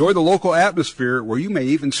 Enjoy the local atmosphere where you may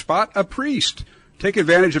even spot a priest. Take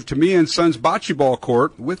advantage of Tomia & Sons bocce ball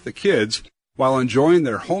court with the kids while enjoying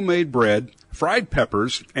their homemade bread, fried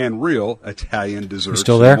peppers, and real Italian desserts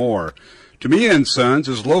still there? and more. Tomia & Sons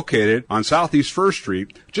is located on Southeast 1st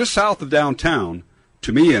Street, just south of downtown.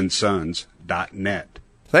 TomiaandSons.net.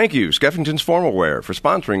 Thank you, Skeffington's Formal Wear, for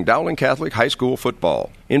sponsoring Dowling Catholic High School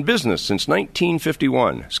football. In business since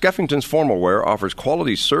 1951, Skeffington's Formal Wear offers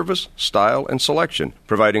quality service, style, and selection,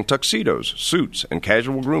 providing tuxedos, suits, and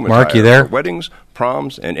casual groom Mark, attire you there? for weddings,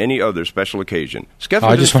 proms, and any other special occasion.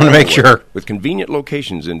 I just want to make sure. With convenient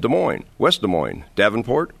locations in Des Moines, West Des Moines,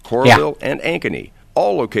 Davenport, Coralville, and Ankeny.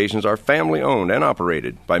 All locations are family-owned and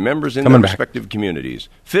operated by members in their respective communities,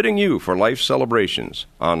 fitting you for life celebrations.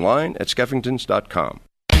 Online at skeffingtons.com.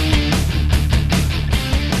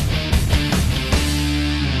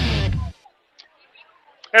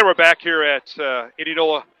 And we're back here at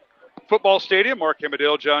Indianola Football Stadium. Mark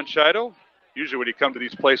Hemedale, John Chido. Usually when you come to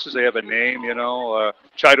these places, they have a name,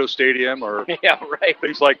 Chido Stadium or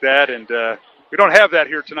things like that. And we don't have that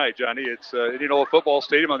here tonight, Johnny. It's Indianola Football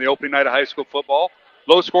Stadium on the opening night of high school football.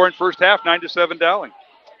 Low scoring first half, 9-7 Dowling.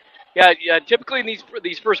 Yeah. Typically in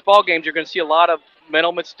these first ball games, you're going to see a lot of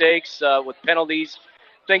mental mistakes with penalties,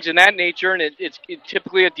 things in that nature, and it's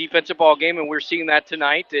typically a defensive ball game, and we're seeing that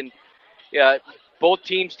tonight. And both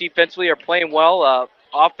teams defensively are playing well.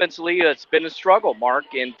 Offensively, it's been a struggle, Mark,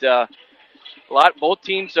 and both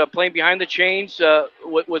teams playing behind the chains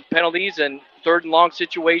with penalties and third and long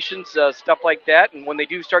situations, stuff like that. And when they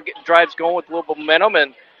do start getting drives going with a little bit of momentum,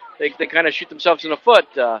 and they kind of shoot themselves in the foot.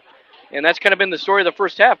 And that's kind of been the story of the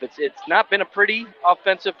first half. It's not been a pretty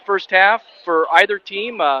offensive first half for either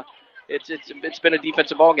team. It's been a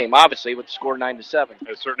defensive ball game, obviously, with the score 9-7.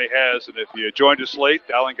 It certainly has. And if you joined us late,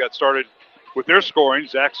 Dowling got started with their scoring.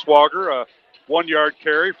 Zach Swager, a 1-yard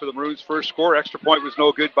carry for the Maroons' first score. Extra point was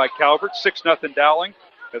no good by Calvert. 6-0 Dowling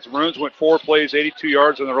as the Maroons went 4 plays, 82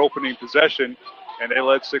 yards on their opening possession, and they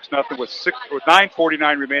led 6-0 with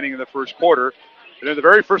 9:49 remaining in the first quarter. And in the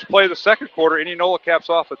very first play of the second quarter, Indianola caps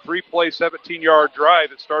off a 3-play, 17-yard drive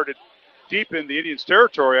that started deep in the Indians'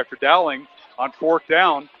 territory after Dowling on fourth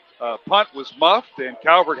down. Punt was muffed, and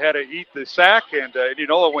Calvert had to eat the sack, and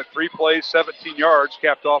Indianola went 3 plays, 17 yards,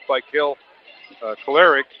 capped off by Kale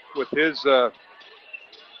Kolaric with his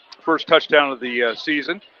first touchdown of the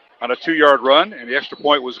season on a 2-yard run, and the extra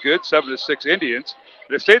point was good, 7-6 Indians.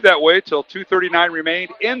 And it stayed that way till 2:39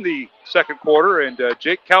 remained in the second quarter, and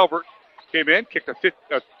Jake Calvert came in, kicked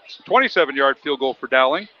a 27-yard field goal for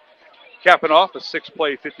Dowling, capping off a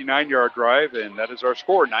 6-play, 59-yard drive, and that is our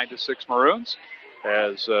score, 9-6 Maroons,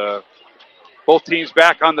 as both teams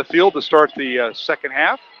back on the field to start the second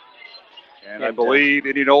half. And I believe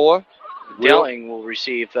Indianola Dowling will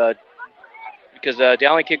receive because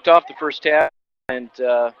Dowling kicked off the first half, and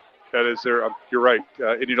that is there. You're right.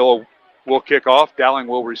 Indianola will kick off. Dowling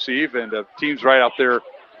will receive, and teams right out there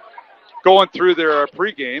going through their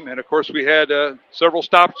pregame. And of course, we had several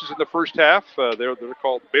stoppages in the first half. They're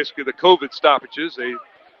called basically the COVID stoppages. They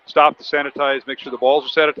stop to sanitize, make sure the balls are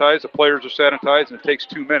sanitized, the players are sanitized, and it takes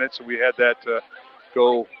 2 minutes. And we had that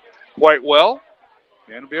go quite well.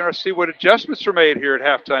 And we'll be interested to see what adjustments are made here at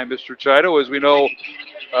halftime, Mr. Chido. As we know,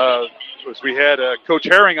 as we had Coach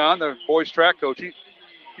Herring on, the boys track coach, he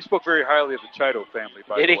spoke very highly of the Chido family,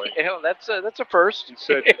 by the way. That's a first. He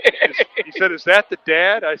said, is that the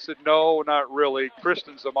dad? I said, no, not really.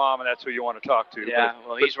 Kristen's the mom, and that's who you want to talk to. Yeah,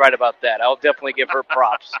 he's right about that. I'll definitely give her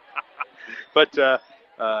props. But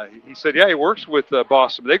he said, yeah, he works with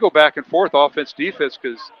Boston. They go back and forth, offense, defense,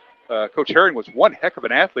 because Coach Herring was one heck of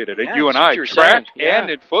an athlete at UNI, track and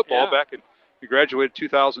in football back in, he graduated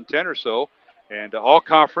 2010 or so, and all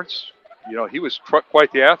conference. He was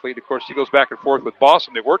quite the athlete. Of course, he goes back and forth with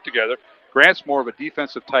Boston. They work together. Grant's more of a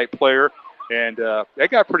defensive type player, and they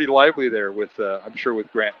got pretty lively there with, I'm sure, with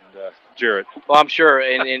Grant and Jarrett. Well, I'm sure,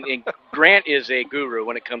 and Grant is a guru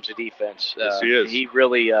when it comes to defense. Yes, he is. He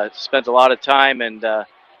really spends a lot of time and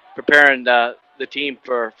preparing the team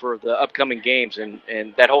for the upcoming games, and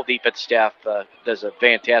that whole defense staff does a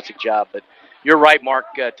fantastic job. But you're right, Mark,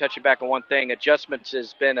 touching back on one thing. Adjustments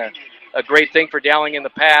has been a great thing for Dowling in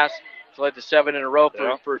the past. It's led to 7 in a row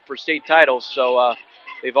for state titles. So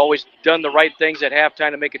they've always done the right things at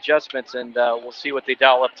halftime to make adjustments, and we'll see what they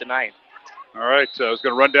dial up tonight. All right, I was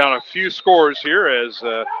going to run down a few scores here as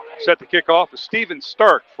set to kick off is Steven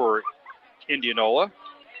Stark for Indianola.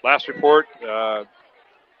 Last report,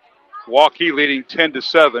 Waukee leading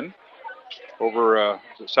 10-7 over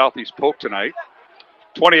Southeast Polk tonight.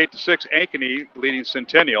 28-6, Ankeny leading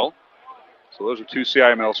Centennial. So those are two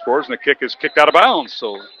CIML scores, and the kick is kicked out of bounds.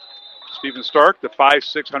 So Steven Stark, the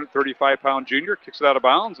 5'6", 135-pound junior, kicks it out of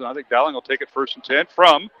bounds, and I think Dowling will take it 1st and 10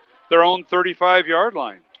 from their own 35-yard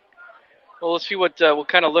line. Well, let's see what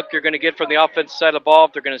kind of look they're going to get from the offensive side of the ball.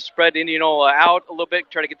 If they're going to spread Indianola out a little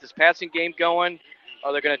bit, try to get this passing game going,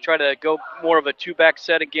 or they're going to try to go more of a two-back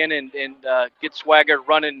set again and get Swagger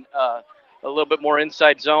running a little bit more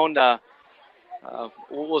inside zone.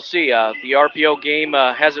 We'll see. The RPO game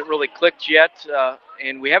hasn't really clicked yet,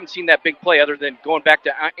 and we haven't seen that big play other than going back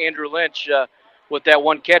to Andrew Lynch with that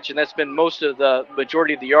one catch, and that's been most of the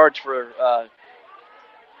majority of the yards for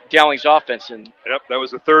Dowling's offense. And yep, that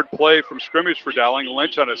was the third play from scrimmage for Dowling.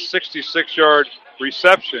 Lynch on a 66-yard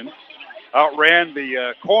reception outran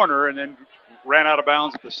the corner and then ran out of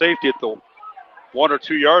bounds at the safety at the 1 or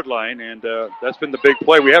 2 yard line, and that's been the big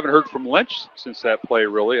play. We haven't heard from Lynch since that play,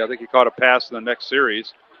 really. I think he caught a pass in the next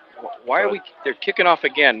series. Why are they're kicking off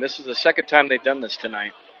again? This is the second time they've done this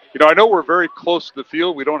tonight. You know, I know we're very close to the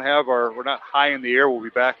field. We're not high in the air. We'll be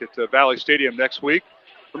back at Valley Stadium next week.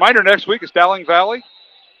 Reminder, next week is Dowling Valley.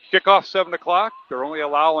 Kickoff 7 o'clock. They're only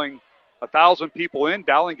allowing 1,000 people in.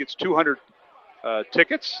 Dowling gets 200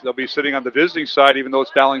 tickets. They'll be sitting on the visiting side, even though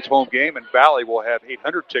it's Dowling's home game, and Valley will have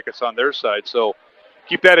 800 tickets on their side. So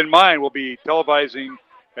keep that in mind. We'll be televising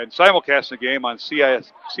and simulcasting the game on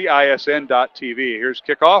CISN.TV. Here's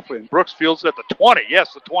kickoff, and Brooks fields at the 20.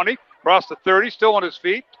 Yes, the 20. Across the 30, still on his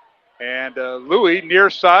feet. And Louis, near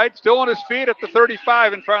side, still on his feet at the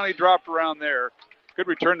 35, and finally dropped around there. Good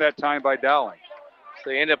return that time by Dowling. So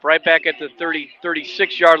they end up right back at the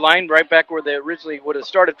 36-yard line, right back where they originally would have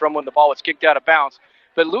started from when the ball was kicked out of bounds.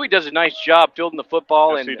 But Louis does a nice job fielding the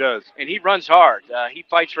football. Yes, and he does. And he runs hard. He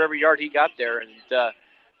fights for every yard he got there. And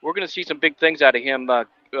we're going to see some big things out of him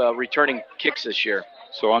returning kicks this year.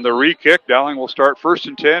 So on the re-kick, Dowling will start 1st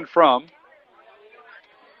and 10 from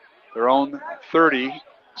their own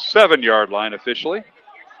 37-yard line officially.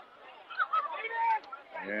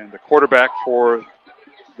 And the quarterback for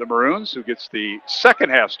the Maroons, who gets the second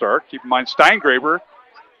half start. Keep in mind, Steingraber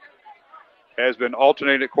has been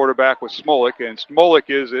alternating at quarterback with Smolik, and Smolik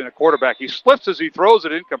is in a quarterback. He slips as he throws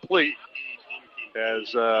it incomplete.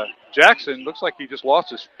 As Jackson looks like he just lost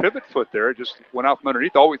his pivot foot there. It just went out from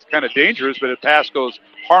underneath. Always kind of dangerous, but the pass goes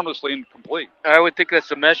harmlessly incomplete. I would think that's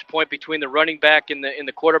the mesh point between the running back and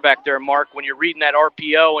the quarterback there, Mark. When you're reading that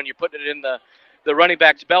RPO and you're putting it in the running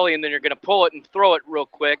back's belly, and then you're going to pull it and throw it real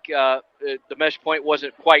quick. The mesh point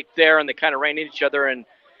wasn't quite there, and they kind of ran into each other, and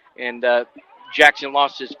Jackson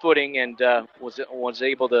lost his footing and was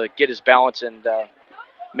able to get his balance and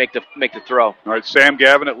make the throw. All right, Sam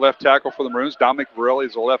Gavin at left tackle for the Maroons. Dominic Varelli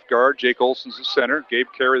is the left guard. Jake Olson's the center. Gabe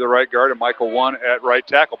Carey the right guard, and Michael One at right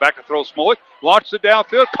tackle. Back to throw Smolik. Launches it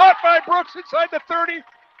downfield. Caught by Brooks inside the 30,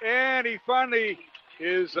 and he finally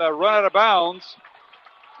is run out of bounds.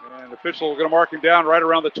 And the official is going to mark him down right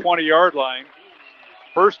around the 20-yard line.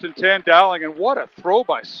 1st and 10, Dowling, and what a throw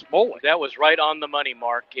by Smolik. That was right on the money,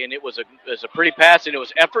 Mark, and it was a pretty pass, and it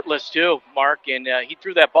was effortless too, Mark, and he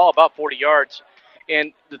threw that ball about 40 yards.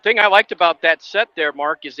 And the thing I liked about that set there,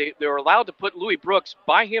 Mark, is they were allowed to put Louis Brooks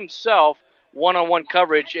by himself, one-on-one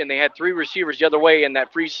coverage, and they had 3 receivers the other way, and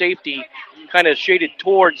that free safety kind of shaded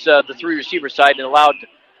towards the 3 receiver side and allowed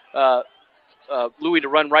Louis to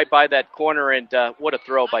run right by that corner, and what a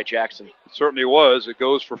throw by Jackson. It certainly was. It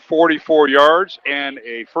goes for 44 yards and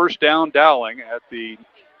a first down. Dowling at the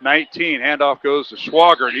 19. Handoff goes to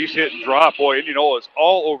Schwager, and he's hit and drop. Boy, Indianola is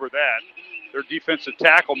all over that. Their defensive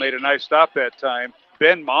tackle made a nice stop that time.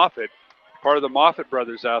 Ben Moffitt, part of the Moffitt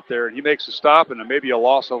brothers out there, and he makes a stop and maybe a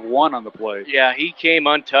loss of 1 on the play. Yeah, he came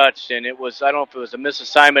untouched, and it was, I don't know if it was a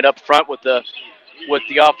misassignment up front with the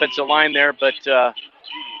offensive line there, but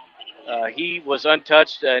he was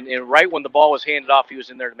untouched, and right when the ball was handed off, he was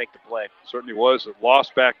in there to make the play. Certainly was. It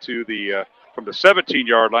lost back to the from the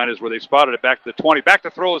 17-yard line is where they spotted it, back to the 20. Back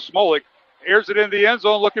to throw is Smolik. Airs it into the end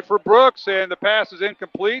zone looking for Brooks, and the pass is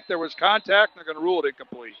incomplete. There was contact, and they're going to rule it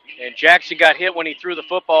incomplete. And Jackson got hit when he threw the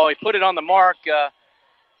football. He put it on the mark.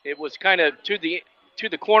 It was kind of to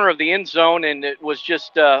the corner of the end zone, and it was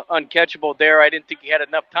just uncatchable there. I didn't think he had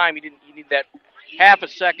enough time. He needed that half a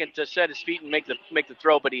second to set his feet and make the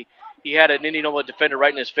throw, but he had an Indianola defender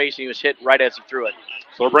right in his face, and he was hit right as he threw it.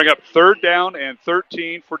 So we'll bring up 3rd down and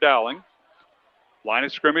 13 for Dowling. Line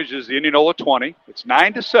of scrimmage is the Indianola 20. It's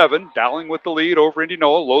 9-7. Dowling with the lead over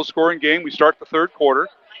Indianola. Low-scoring game. We start the third quarter.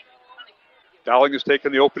 Dowling has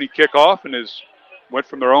taken the opening kickoff and went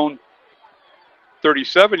from their own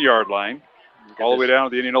 37-yard line all the way down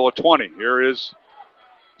to the Indianola 20. Here is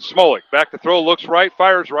Smolik. Back to throw. Looks right.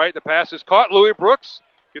 Fires right. The pass is caught. Louis Brooks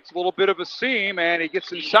gets a little bit of a seam, and he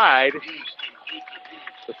gets inside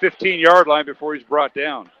the 15-yard line before he's brought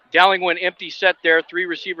down. Dowling went empty set there. 3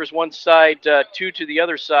 receivers one side, 2 to the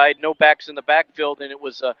other side. No backs in the backfield, and it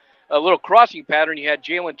was a little crossing pattern. You had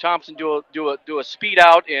Jalen Thompson do a speed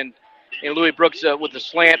out, and Louis Brooks with the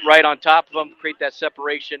slant right on top of him, create that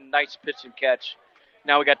separation. Nice pitch and catch.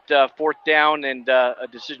 Now we got fourth down and a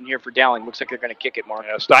decision here for Dowling. Looks like they're going to kick it, Mark.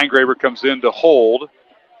 Yeah, Steingraber comes in to hold,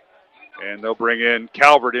 and they'll bring in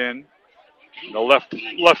Calvert in. The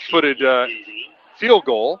left-footed field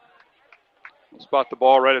goal. We'll spot the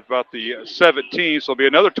ball right at about the 17, so it'll be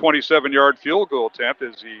another 27-yard field goal attempt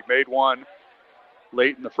as he made one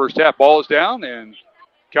late in the first half. Ball is down, and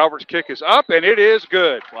Calvert's kick is up, and it is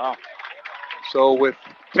good. Wow. So with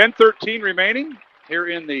 10:13 remaining here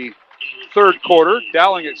in the third quarter,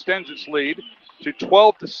 Dowling extends its lead to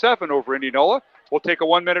 12-7 over Indianola. We'll take a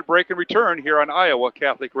 1-minute break and return here on Iowa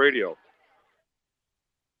Catholic Radio.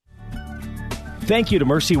 Thank you to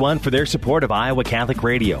Mercy One for their support of Iowa Catholic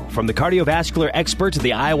Radio. From the cardiovascular experts at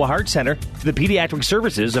the Iowa Heart Center to the pediatric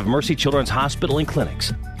services of Mercy Children's Hospital and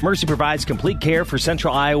Clinics, Mercy provides complete care for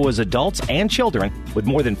Central Iowa's adults and children with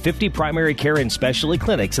more than 50 primary care and specialty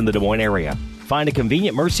clinics in the Des Moines area. Find a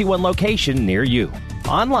convenient Mercy One location near you.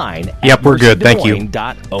 Online at we're good. Thank you.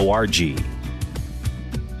 mercydesmoines.org.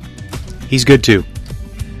 He's good too.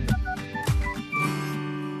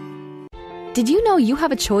 Did you know you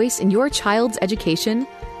have a choice in your child's education?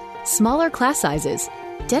 Smaller class sizes,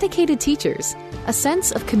 dedicated teachers, a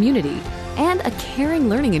sense of community, and a caring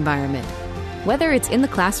learning environment. Whether it's in the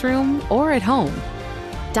classroom or at home,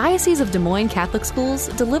 Diocese of Des Moines Catholic Schools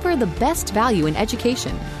deliver the best value in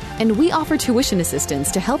education, and we offer tuition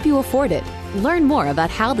assistance to help you afford it. Learn more about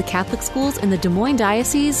how the Catholic schools in the Des Moines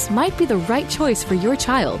Diocese might be the right choice for your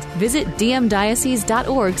child. Visit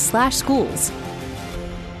dmdiocese.org/schools.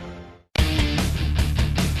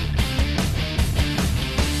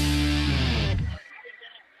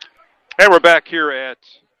 Hey, we're back here at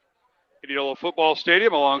Indianola Football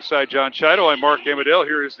Stadium alongside John Chido. I'm Mark Amadale.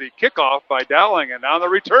 Here is the kickoff by Dowling, and on the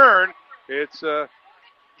return, it's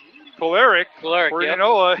Kolarek for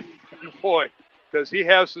Indianola. Boy, does he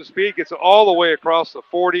have some speed. Gets it all the way across the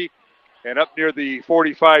 40 and up near the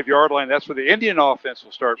 45-yard line. That's where the Indian offense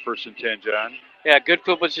will start 1st and 10, John. Yeah, good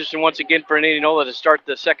field position once again for Indianola to start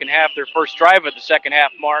the second half, their first drive of the second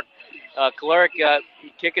half, Mark. Kolarek,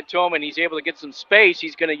 kick it to him, and he's able to get some space.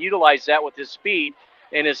 He's going to utilize that with his speed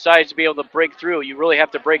and his size to be able to break through. You really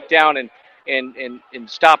have to break down and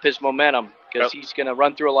stop his momentum because he's going to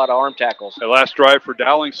run through a lot of arm tackles. The last drive for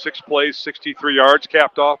Dowling, 6 plays, 63 yards,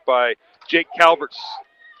 capped off by Jake Calvert's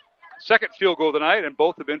second field goal of the night, and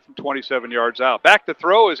both have been from 27 yards out. Back to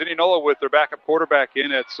throw is Indianola with their backup quarterback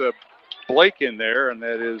in. That's Blake in there, and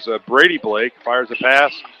that is Brady Blake. Fires a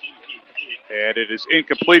pass. And it is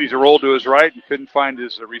incomplete. He's rolled to his right and couldn't find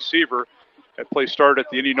his receiver. That play started at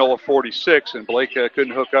the Indianola 46, and Blake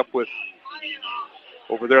couldn't hook up with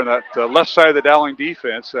over there on that left side of the Dowling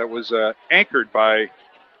defense. That was anchored by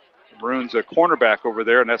Maroon's cornerback over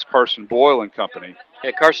there, and that's Carson Boyle and company.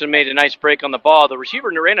 Yeah, Carson made a nice break on the ball. The receiver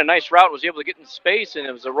ran a nice route, was able to get in space, and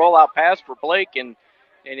it was a rollout pass for Blake, and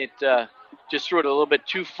it just threw it a little bit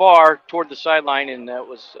too far toward the sideline, and that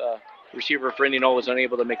was receiver for Indianola was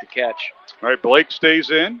unable to make the catch. All right, Blake stays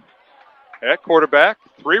in at quarterback.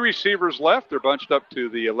 3 receivers left. They're bunched up to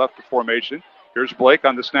the left of formation. Here's Blake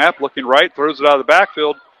on the snap, looking right, throws it out of the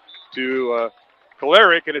backfield to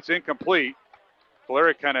Kolarek, and it's incomplete.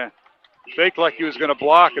 Kolarek kind of faked like he was going to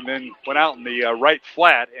block and then went out in the right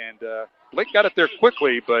flat, and Blake got it there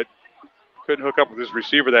quickly, but couldn't hook up with his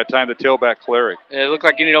receiver that time, the tailback Kolarek. It looked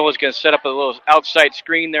like Indianola was going to set up a little outside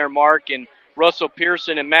screen there, Mark, and Russell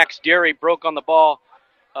Pearson and Max Derry broke on the ball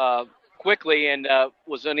quickly and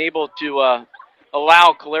was unable to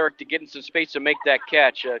allow Kolarek to get in some space to make that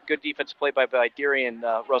catch. Good defense play by Derry and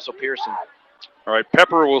Russell Pearson. All right,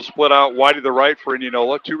 Pepper will split out wide to the right for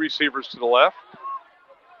Indianola. 2 receivers to the left.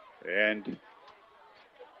 And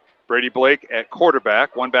Brady Blake at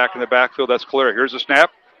quarterback. 1 back in the backfield. That's Kolarek. Here's the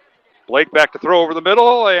snap. Blake back to throw over the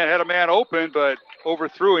middle and had a man open, but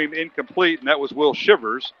overthrew him, incomplete, and that was Will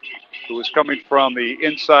Shivers, who was coming from the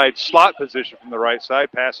inside slot position from the right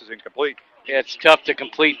side. Pass is incomplete. Yeah, it's tough to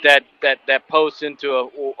complete that post into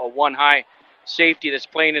a one-high safety that's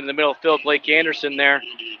playing in the middle of the field. Blake Anderson there.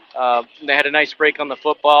 They had a nice break on the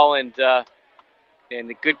football, and And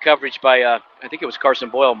the good coverage by, I think it was Carson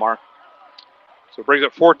Boyle, Mark. So it brings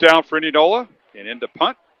up 4th down for Indianola. And into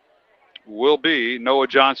punt will be Noah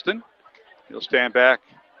Johnston. He'll stand back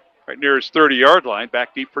right near his 30-yard line,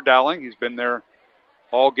 back deep for Dowling. He's been there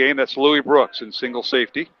all game. That's Louis Brooks in single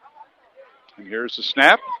safety. And here's the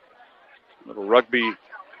snap. Little rugby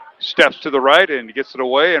steps to the right and gets it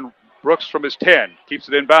away. And Brooks from his 10 keeps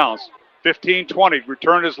it in bounds. 15-20,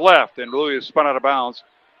 return his left. And Louis is spun out of bounds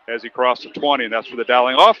as he crossed the 20. And that's where the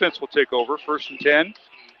Dowling offense will take over. 1st and 10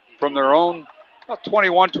 from their own about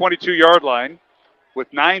 21, 22-yard line. With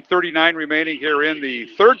 9:39 remaining here in the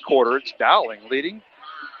third quarter, it's Dowling leading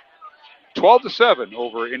 12-7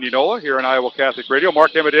 over Indianola here on Iowa Catholic Radio.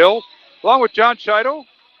 Mark Emmedill along with John Chido.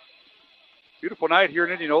 Beautiful night here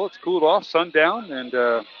in Indianola. It's cooled off, sun down, and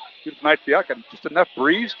beautiful night to be out. Got just enough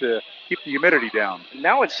breeze to keep the humidity down.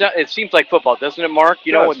 Now it seems like football, doesn't it, Mark?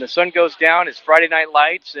 You know, when the sun goes down, it's Friday night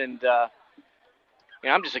lights, and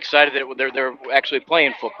I'm just excited that they're actually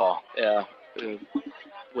playing football.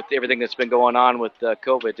 With everything that's been going on with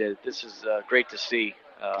COVID, this is great to see.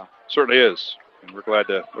 Certainly is, and we're glad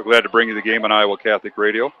to bring you the game on Iowa Catholic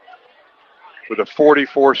Radio. With a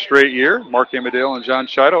 44 straight year, Mark Emmedill and John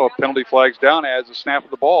Chido, penalty flags down as the snap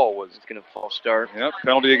of the ball was going to false start. Yep,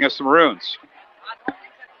 penalty against the Maroons.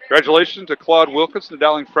 Congratulations to Claude Wilkinson, the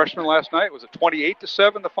Dowling freshman last night. Was it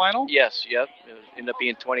 28-7 the final? Yes, yep. It ended up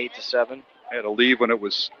being 28-7. I had to leave when it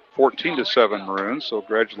was 14-7 Maroons, so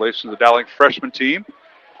congratulations to the Dowling freshman team.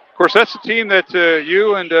 Of course, that's the team that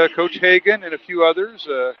you and Coach Hagan and a few others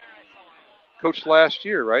coached last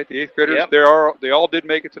year, right? The 8th graders, yep. They all did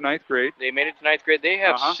make it to 9th grade. They made it to 9th grade. They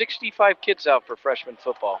have 65 kids out for freshman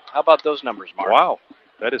football. How about those numbers, Mark? Wow,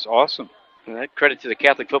 that is awesome. And that credit to the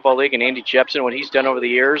Catholic Football League and Andy Jepson, what he's done over the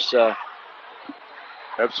years.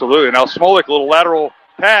 Absolutely. Now Smolik, a little lateral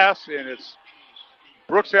pass, and it's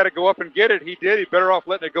Brooks had to go up and get it. He did. He's better off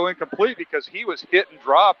letting it go incomplete because he was hit and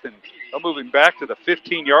dropped, and moving back to the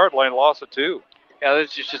 15-yard line, loss of 2. Yeah,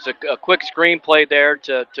 this is just a quick screen play there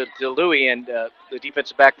to Louis, and the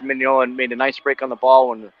defensive back from Indianola made a nice break on the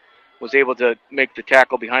ball and was able to make the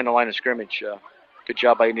tackle behind the line of scrimmage. Good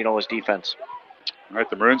job by Indianola's defense. All right,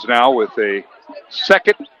 the Maroons now with a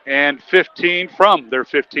 2nd and 15 from their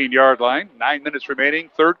 15-yard line. 9 minutes remaining,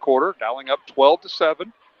 third quarter. Dowling up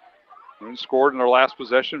 12-7. Maroons scored in their last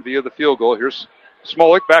possession via the field goal. Here's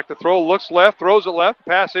Smolik back to throw, looks left, throws it left.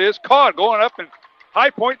 Pass is caught, going up and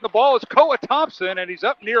high point in the ball is Koa Thompson, and he's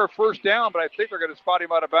up near a first down, but I think they're going to spot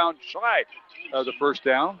him out of bounds shy of the first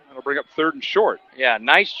down. That'll bring up 3rd and short. Yeah,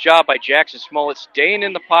 nice job by Jackson Smolik staying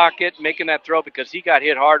in the pocket, making that throw because he got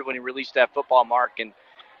hit hard when he released that football, Mark. And,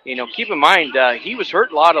 keep in mind, he was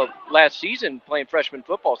hurt a lot of last season playing freshman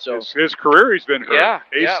football. So his career, he's been hurt. Yeah,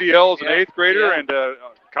 ACL as an 8th grader and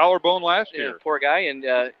collarbone last year. Poor guy. And,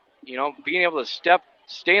 being able to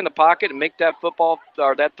stay in the pocket and make that football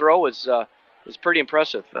or that throw is pretty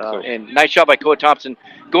impressive. And nice job by Koa Thompson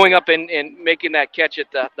going up and making that catch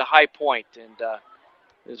at the high point. And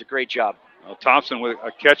it was a great job. Well, Thompson with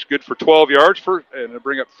a catch good for 12 yards, and they'll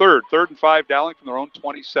bring up 3rd and 5 Dowling from their own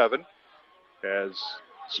 27. As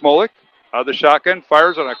Smolik out of the shotgun,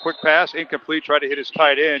 fires on a quick pass, incomplete, tried to hit his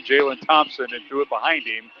tight end, Jalen Thompson, and threw it behind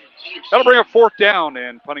him. That'll bring up 4th down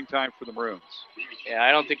and punting time for the Maroons. Yeah,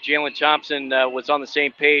 I don't think Jalen Thompson was on the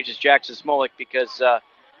same page as Jackson Smolik because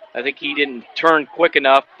I think he didn't turn quick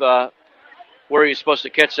enough where he was supposed to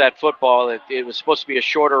catch that football. It was supposed to be a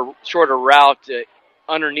shorter route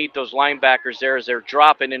underneath those linebackers there as they're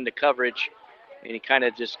dropping into coverage, and he kind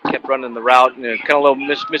of just kept running the route, and kind of a little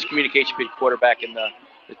miscommunication between the quarterback and the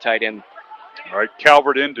tight end. All right,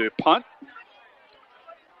 Calvert into punt.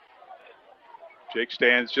 Jake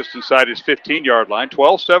stands just inside his 15-yard line.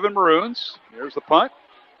 12-7 Maroons. There's the punt.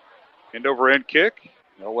 End-over-end kick.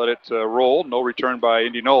 They'll let it roll. No return by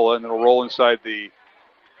Indianola, and it'll roll inside the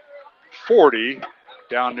 40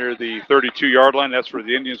 down near the 32-yard line. That's where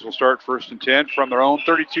the Indians will start 1st and 10 from their own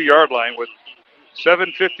 32-yard line with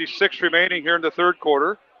 7:56 remaining here in the third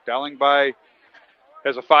quarter. Dowling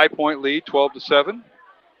has a 5-point lead, 12-7.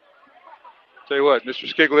 Tell you what, Mr.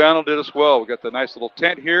 Scigliano did us well. We got the nice little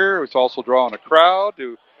tent here. It's also drawing a crowd.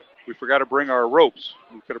 We forgot to bring our ropes.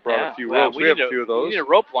 We could have brought a few ropes. We have a few of those. We need a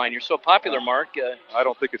rope line. You're so popular, Mark. I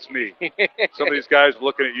don't think it's me. Some of these guys are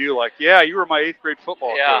looking at you like, yeah, you were my 8th grade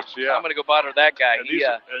football coach. Yeah, I'm going to go bother that guy.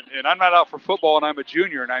 And I'm not out for football, and I'm a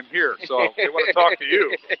junior, and I'm here. So they want to talk to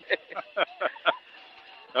you.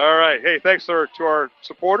 All right. Hey, thanks to our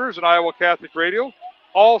supporters at Iowa Catholic Radio.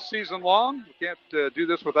 All season long. We can't do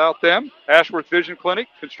this without them. Ashworth Vision Clinic,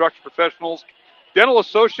 Construction Professionals, Dental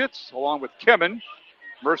Associates, along with Kemen,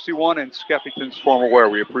 Mercy One, and Skeffington's Formal Wear.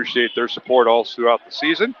 We appreciate their support all throughout the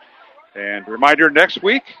season. And reminder, next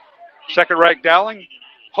week, second-ranked Dowling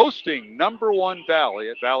hosting number 1 Valley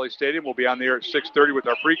at Valley Stadium. We'll be on the air at 6:30 with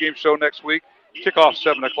our pregame show next week. Kickoff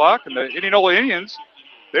 7 o'clock. And the Indianola Indians,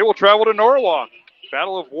 they will travel to Norwalk,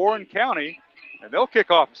 Battle of Warren County, and they'll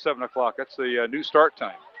kick off at 7 o'clock. That's the new start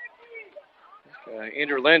time.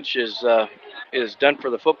 Andrew Lynch is done for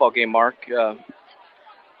the football game, Mark.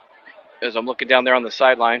 As I'm looking down there on the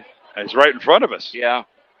sideline. He's right in front of us. Yeah.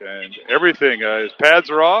 And everything, his pads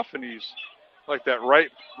are off, and he's like that right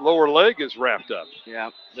lower leg is wrapped up.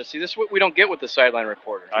 Yeah. See, this is what we don't get with the sideline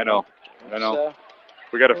reporter. I know.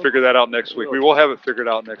 We got to figure that out next week. We will have it figured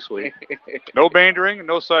out next week. No bandering,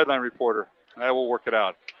 no sideline reporter. I will work it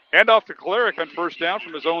out. Hand off to Klarick on first down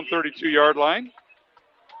from his own 32-yard line.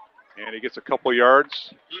 And he gets a couple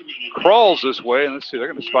yards. Crawls this way, and let's see, they're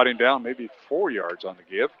going to spot him down maybe 4 yards on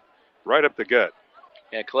the give. Right up the gut.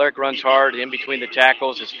 Yeah, Klarick runs hard in between the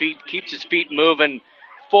tackles. Keeps his feet moving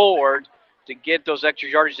forward to get those extra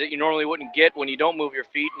yards that you normally wouldn't get when you don't move your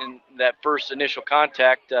feet in that first initial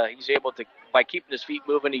contact. He's able to, by keeping his feet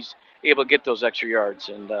moving, he's able to get those extra yards,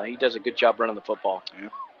 and he does a good job running the football. Yeah.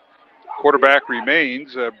 Quarterback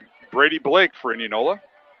remains Brady Blake for Indianola.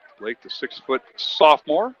 Blake, the 6-foot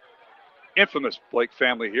sophomore. Infamous Blake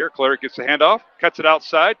family here. Klarick gets the handoff, cuts it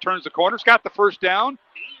outside, turns the corners, got the first down,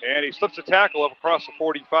 and he slips a tackle up across the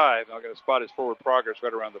 45. Now going to spot his forward progress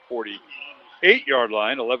right around the 48-yard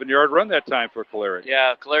line. 11-yard run that time for Klarick.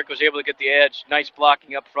 Yeah, Klarick was able to get the edge. Nice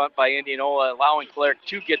blocking up front by Indianola, allowing Klarick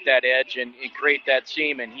to get that edge and create that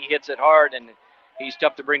seam, and he hits it hard, and he's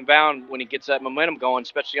tough to bring down when he gets that momentum going,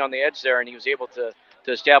 especially on the edge there, and he was able to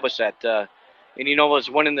establish that. Indianola's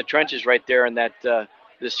winning the trenches right there in that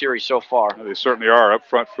this series so far. They certainly are up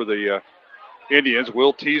front for the Indians.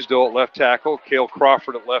 Will Teasdale at left tackle, Cale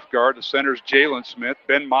Crawford at left guard. The center's Jalen Smith,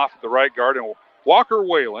 Ben Moff at the right guard, and Walker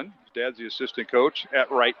Whalen, his dad's the assistant coach,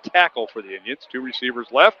 at right tackle for the Indians. 2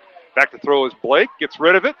 receivers left. Back to throw is Blake, gets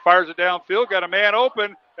rid of it, fires it downfield, got a man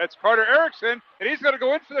open. That's Carter Erickson, and he's going to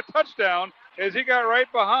go in for the touchdown as he got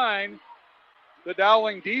right behind the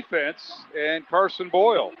Dowling defense and Carson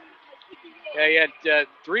Boyle. Yeah, he had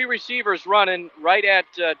 3 receivers running right at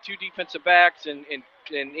 2 defensive backs, and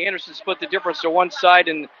Anderson split the difference to one side,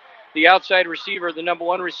 and the outside receiver, the number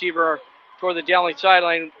 1 receiver for the Dowling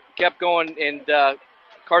sideline, kept going, and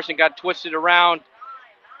Carson got twisted around,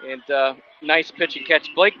 and nice pitch and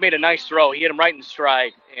catch. Blake made a nice throw. He hit him right in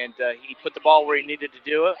stride, and he put the ball where he needed to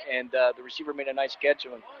do it, and the receiver made a nice catch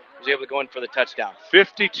and was able to go in for the touchdown.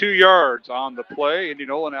 52 yards on the play.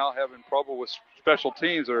 Indianola now having trouble with special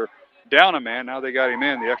teams. They're down a man. Now they got him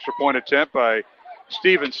in. The extra point attempt by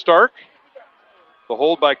Steven Stark. The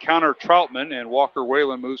hold by Connor Troutman, and Walker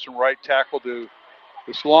Whalen moves from right tackle to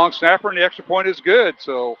this long snapper, and the extra point is good.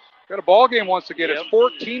 So got a ball game once again. It's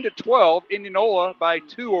 14-12. Indianola by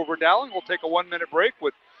 2 over Dowling. We'll take a 1-minute break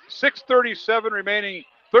with 6:37 remaining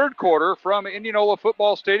third quarter from Indianola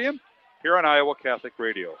Football Stadium here on Iowa Catholic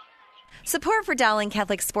Radio. Support for Dowling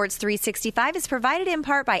Catholic Sports 365 is provided in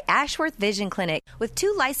part by Ashworth Vision Clinic with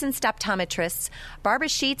 2 licensed optometrists, Barbara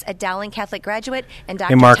Sheets, a Dowling Catholic graduate, and Dr.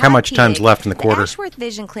 Hey, Mark, Todd how much Piedig. time's left in the quarter? Ashworth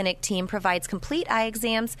Vision Clinic team provides complete eye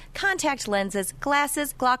exams, contact lenses,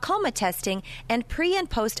 glasses, glaucoma testing, and pre- and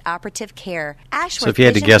post-operative care. Ashworth So if you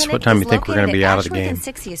had to Vision guess Clinic what time is you think we're going to be located out of the at game. Ashworth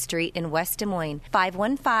and 60th Street in West Des Moines.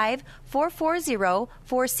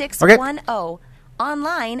 515-440-4610.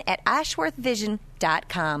 Online at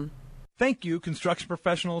ashworthvision.com. Thank you, construction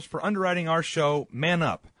professionals, for underwriting our show, Man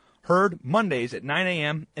Up. Heard Mondays at 9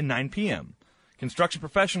 a.m. and 9 p.m. Construction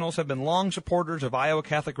professionals have been long supporters of Iowa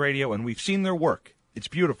Catholic Radio, and we've seen their work. It's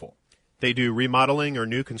beautiful. They do remodeling or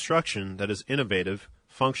new construction that is innovative,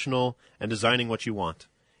 functional, and designing what you want.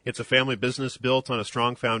 It's a family business built on a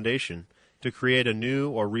strong foundation to create a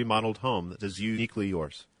new or remodeled home that is uniquely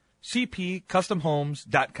yours.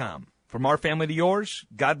 CPCustomHomes.com. From our family to yours,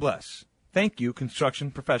 God bless. Thank you,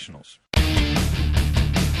 construction professionals.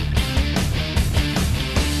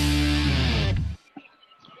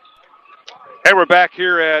 And we're back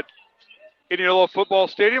here at Indianola Football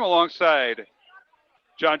Stadium alongside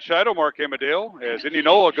John Chido, Mark Amadale, as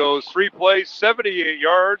Indianola goes 3 plays, 78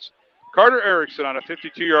 yards. Carter Erickson on a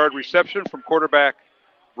 52-yard reception from quarterback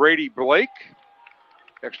Brady Blake.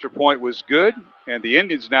 Extra point was good, and the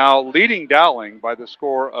Indians now leading Dowling by the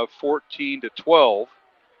score of 14-12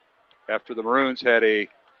 after the Maroons had a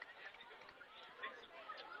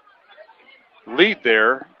lead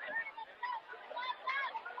there.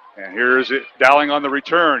 And here's it, Dowling on the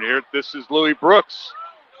return. Here, this is Louis Brooks.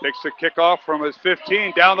 Takes the kickoff from his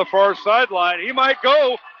 15 down the far sideline. He might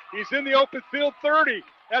go. He's in the open field 30.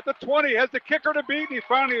 At the 20, has the kicker to beat, and he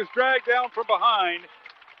finally is dragged down from behind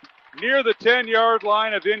near the 10-yard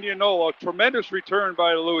line of Indianola. Tremendous return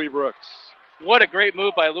by Louis Brooks. What a great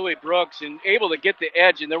move by Louis Brooks, and able to get the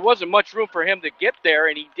edge. And there wasn't much room for him to get there,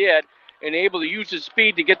 and he did, and able to use his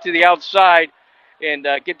speed to get to the outside and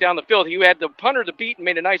get down the field. He had the punter to beat and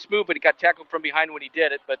made a nice move, but he got tackled from behind when he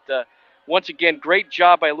did it. But once again, great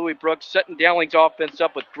job by Louis Brooks, setting Dowling's offense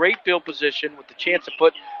up with great field position with the chance to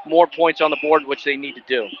put more points on the board, which they need to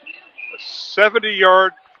do. A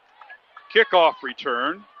 70-yard kickoff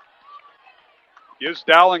return gives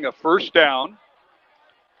Dowling a first down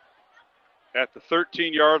at the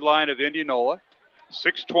 13-yard line of Indianola.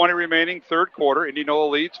 6:20 remaining, third quarter.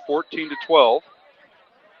 Indianola leads 14-12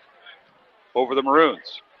 over the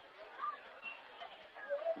Maroons.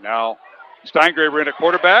 Now Steingraber in a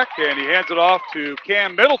quarterback, and he hands it off to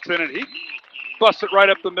Cam Middleton, and he busts it right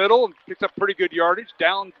up the middle and picks up pretty good yardage.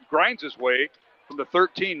 Down, grinds his way from the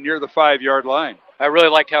 13 near the 5-yard line. I really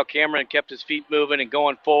liked how Cameron kept his feet moving and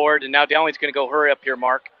going forward, and now Dowling's going to go hurry up here,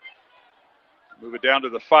 Mark. Move it down to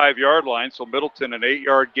the 5-yard line, so Middleton an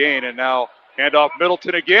 8-yard gain, and now handoff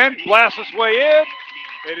Middleton again, blasts his way in,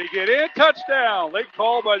 and he get in, touchdown. Late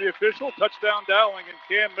call by the official, touchdown Dowling and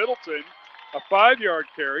Cam Middleton, a 5-yard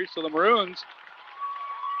carry, so the Maroons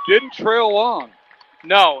didn't trail long.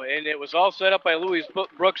 No, and it was all set up by Louis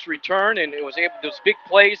Brooks' return, and it was those big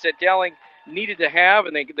plays that Dowling needed to have,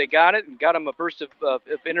 and they got it and got him a burst of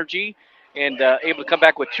energy, and able to come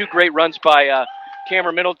back with two great runs by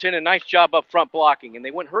Cameron Middleton, and nice job up front blocking. And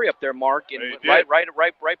they went hurry up there, Mark, and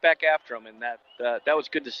right back after him, and that was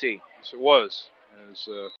good to see. Yes, it was.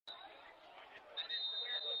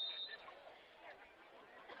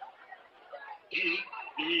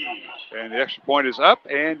 And the extra point is up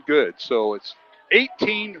and good. So it's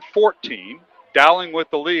 18-14. Dowling with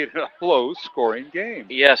the lead in a low-scoring game.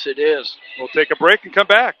 Yes, it is. We'll take a break and come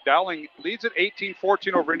back. Dowling leads at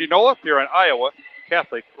 18-14 over Indianola here on Iowa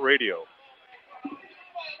Catholic Radio.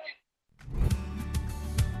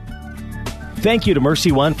 Thank you to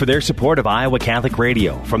Mercy One for their support of Iowa Catholic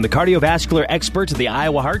Radio. From the cardiovascular experts at the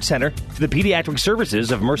Iowa Heart Center to the pediatric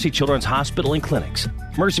services of Mercy Children's Hospital and Clinics,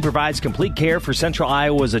 Mercy provides complete care for Central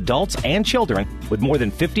Iowa's adults and children with more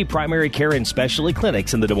than 50 primary care and specialty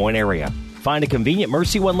clinics in the Des Moines area. Find a convenient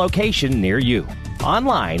Mercy One location near you.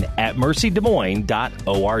 Online at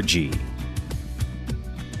mercydesmoines.org.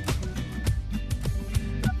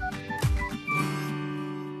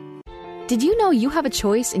 Did you know you have a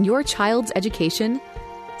choice in your child's education?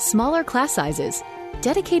 Smaller class sizes,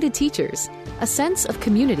 dedicated teachers, a sense of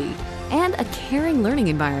community, and a caring learning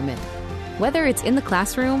environment. Whether it's in the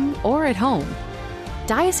classroom or at home,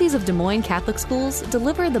 Diocese of Des Moines Catholic Schools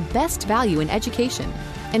deliver the best value in education,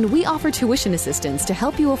 and we offer tuition assistance to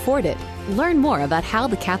help you afford it. Learn more about how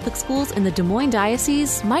the Catholic schools in the Des Moines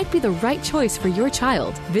Diocese might be the right choice for your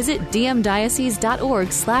child. Visit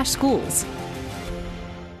dmdiocese.org/schools.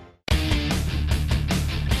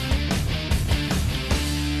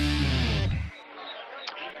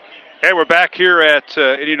 Hey, we're back here at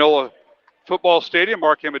Indianola Football Stadium.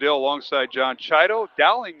 Mark Amadale alongside John Chido.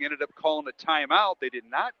 Dowling ended up calling a timeout. They did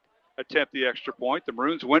not attempt the extra point. The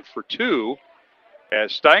Maroons went for two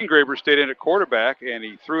as Steingraber stayed in at quarterback, and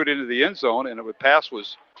he threw it into the end zone, and the pass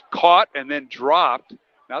was caught and then dropped.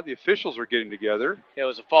 Now the officials are getting together. It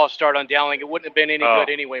was a false start on Dowling. It wouldn't have been any good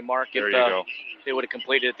anyway, Mark. There you go. They would have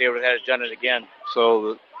completed it. They would have done it again.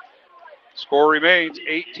 So the score remains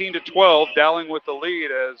 18-12. Dowling with the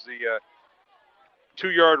lead as the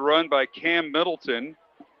 2-yard run by Cam Middleton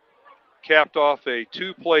capped off a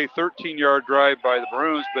 2-play, 13-yard drive by the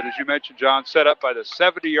Maroons. But as you mentioned, John, set up by the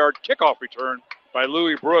 70-yard kickoff return by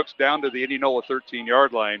Louis Brooks down to the Indianola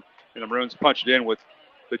 13-yard line. And the Maroons punched in with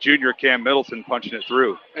the junior Cam Middleton punching it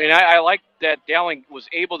through. And I like that Dowling was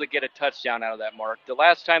able to get a touchdown out of that, Mark. The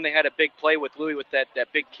last time they had a big play with Louis with that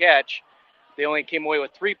big catch, they only came away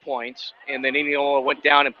with 3 points, and then Indianola went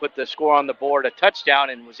down and put the score on the board, a touchdown,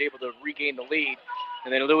 and was able to regain the lead.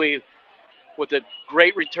 And then Louis, with a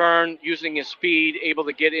great return, using his speed, able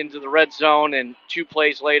to get into the red zone, and 2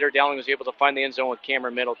 plays later, Dowling was able to find the end zone with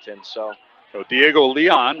Cameron Middleton. So Diego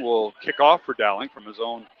Leon will kick off for Dowling from his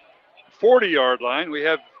own 40-yard line. We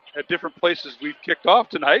have at different places we've kicked off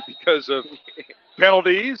tonight because of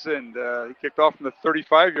penalties, and he kicked off from the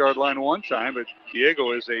 35-yard line one time, but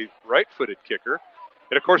Diego is a right-footed kicker.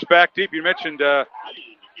 And, of course, back deep, you mentioned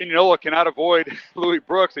Indianola cannot avoid Louis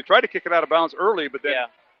Brooks. They tried to kick it out of bounds early, but then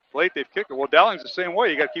late they've kicked it. Well, Dowling's the same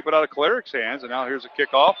way. You got to keep it out of Cleric's hands, and now here's a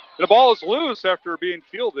kickoff. The ball is loose after being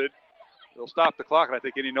fielded. They'll stop the clock, and I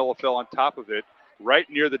think Indianola fell on top of it right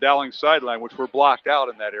near the Dowling sideline, which we're blocked out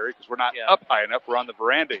in that area because we're not up high enough. We're on the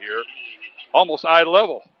veranda here, almost eye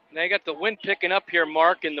level. Now you got the wind picking up here,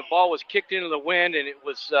 Mark, and the ball was kicked into the wind, and it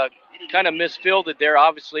was kind of misfielded there,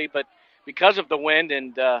 obviously, but because of the wind,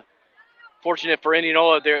 and fortunate for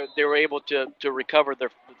Indianola, they were able to recover the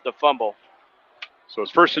fumble. So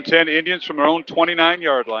it's 1st and 10 Indians from their own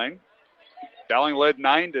 29-yard line. Dowling led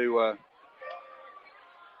 9-6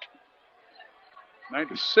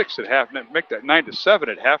 at half. Make that 9-7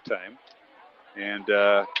 at halftime, and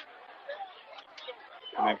then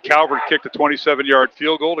Calvert kicked a 27-yard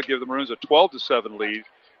field goal to give the Maroons a 12-7 lead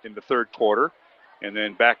in the third quarter. And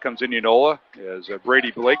then back comes Indianola as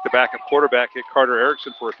Brady Blake, the backup quarterback, hit Carter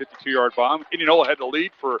Erickson for a 52-yard bomb. Indianola had the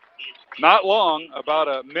lead for not long, about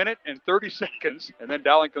a minute and 30 seconds, and then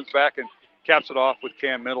Dowling comes back and caps it off with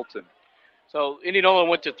Cam Middleton. So Indianola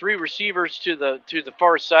went to 3 receivers to the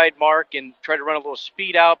far side, Mark, and tried to run a little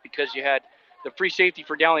speed out because you had the free safety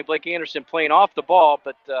for Dowling, Blake Anderson, playing off the ball,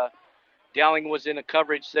 but Dowling was in a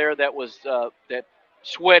coverage there that was that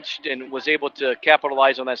switched and was able to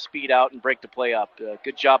capitalize on that speed out and break the play up.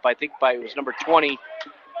 Good job, I think, by it was number 20,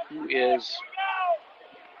 who is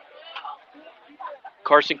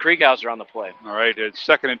Carson Krieghauser on the play. All right, it's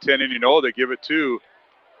 2nd and 10 Indianola. They give it to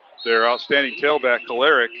their outstanding tailback,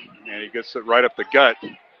 Kalarick, and he gets it right up the gut.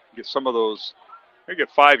 Gets some of those. They get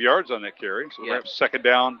 5 yards on that carry. So we have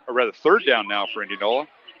third down now for Indianola.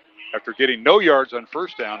 After getting no yards on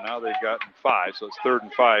first down, now they've gotten 5, so it's 3rd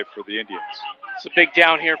and 5 for the Indians. It's a big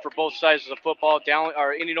down here for both sides of the football.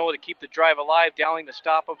 Indianola to keep the drive alive, Dowling to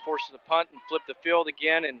stop them, force the punt, and flip the field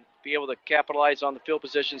again, and be able to capitalize on the field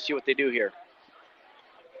position, see what they do here.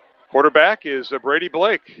 Quarterback is Brady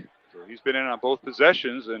Blake. So he's been in on both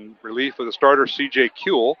possessions in relief of the starter, C.J.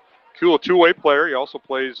 Kuehl. Kuehl, a two-way player. He also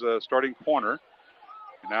plays starting corner.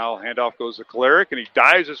 And now handoff goes to Kalarick, and he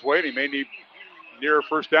dives his way, and he may need near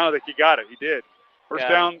first down. I think he got it. He did. First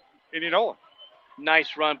down, Indianola.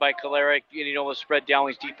 Nice run by Kalarick. Indianola spread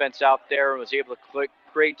Dowling's defense out there and was able to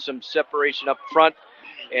create some separation up front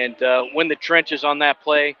and win the trenches on that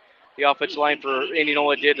play. The offensive line for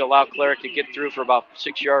Indianola did allow Kalarick to get through for about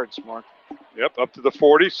 6 yards, Mark. Yep, up to the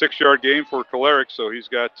 40, 6-yard gain for Kalarick, so he's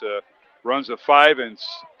got runs of 5 and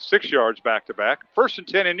 6 yards back-to-back. 1st and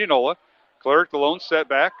 10, Indianola. Kalarick, the lone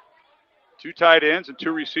setback. 2 tight ends and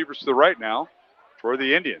 2 receivers to the right now for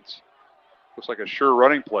the Indians. Looks like a sure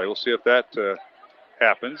running play. We'll see if that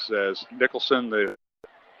happens as Nicholson, the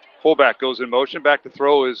fullback, goes in motion. Back to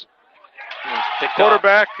throw is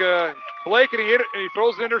quarterback Blake, and he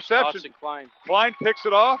throws an interception. Austin Klein. Klein picks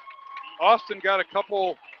it off. Austin got a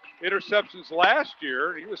couple interceptions last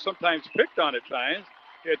year. He was sometimes picked on at times.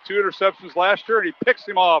 He had 2 interceptions last year, and he picks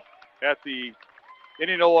him off at the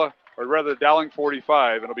Indianola, or rather Dowling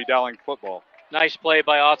 45, and it'll be Dowling football. Nice play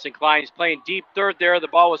by Austin Klein. He's playing deep third there. The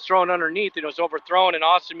ball was thrown underneath, and it was overthrown, and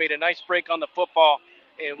Austin made a nice break on the football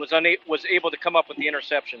and was able to come up with the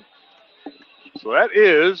interception. So that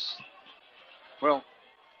is, the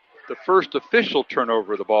first official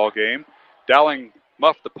turnover of the ball game. Dowling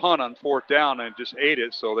muffed the punt on 4th down and just ate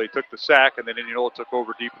it, so they took the sack, and then Indianola took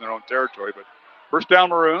over deep in their own territory. But first down,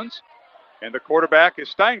 Maroons, and the quarterback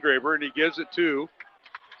is Steingraber, and he gives it to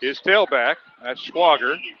his tailback. That's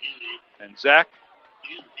Schwager. And Zach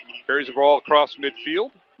carries the ball across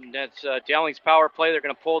midfield. And that's Dowling's power play. They're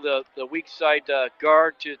going to pull the weak side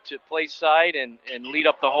guard to play side and lead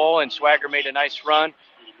up the hole, and Swagger made a nice run,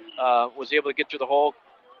 was able to get through the hole.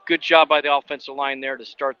 Good job by the offensive line there to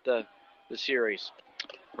start the series.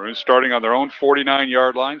 Maroons starting on their own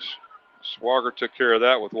 49-yard lines. Swagger took care of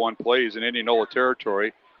that with 1 play. He's in Indianola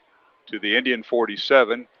territory to the Indian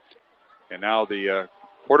 47. And now the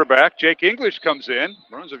quarterback, Jake English, comes in.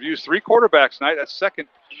 Maroons have used 3 quarterbacks tonight. That's second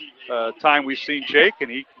time we've seen Jake, and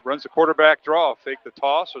he runs the quarterback draw, fake the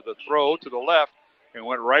toss or the throw to the left, and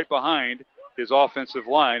went right behind his offensive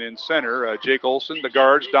line in center. Jake Olson, the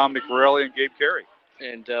guards, Dominic Morelli, and Gabe Carey.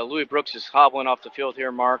 And Louis Brooks is hobbling off the field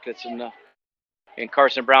here, Mark. It's and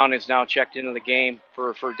Carson Brown is now checked into the game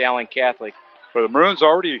for Dowling Catholic. But the Maroons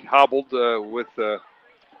already hobbled with the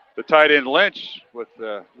tight end Lynch with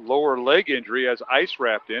the lower leg injury as ice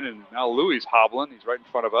wrapped in, and now Louis hobbling. He's right in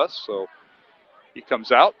front of us, so he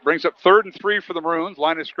comes out. Brings up 3rd and 3 for the Maroons.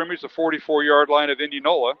 Line of scrimmage, the 44-yard line of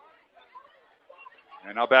Indianola.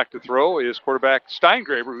 And now back to throw is quarterback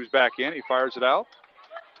Steingraber, who's back in. He fires it out,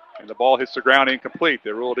 and the ball hits the ground incomplete.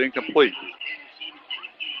 They ruled incomplete.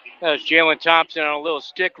 That was Jalen Thompson on a little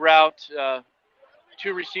stick route.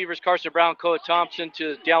 2 receivers, Carson Brown, Koa Thompson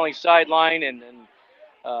to the Dowling sideline, and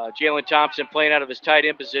Jalen Thompson, playing out of his tight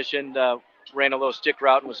end position, ran a little stick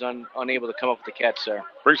route and was unable to come up with the catch there.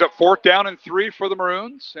 Brings up 4th down and 3 for the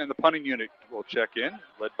Maroons, and the punting unit will check in,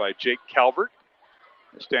 led by Jake Calvert.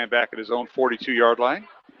 He'll stand back at his own 42-yard line.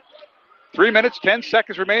 3 minutes, 10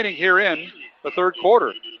 seconds remaining here in the third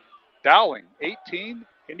quarter. Dowling 18,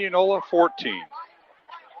 Indianola 14.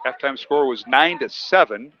 Halftime score was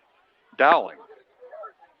 9-7, Dowling.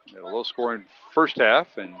 They had a low-scoring first half,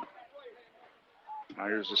 and now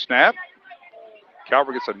here's the snap.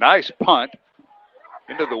 Calvert gets a nice punt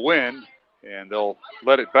into the wind, and they'll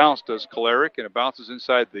let it bounce, does Kolarek, and it bounces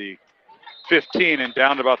inside the 15 and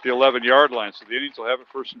down to about the 11-yard line. So the Indians will have it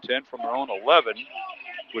 1st and 10 from their own 11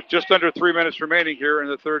 with just under 3 minutes remaining here in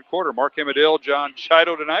the third quarter. Mark Amadale, John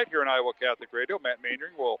Chido tonight here on Iowa Catholic Radio. Matt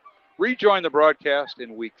Mainring will rejoin the broadcast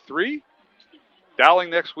in week 3. Dowling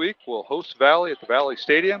next week will host Valley at the Valley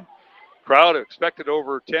Stadium. Crowd expected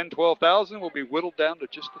over 10, 12,000 will be whittled down to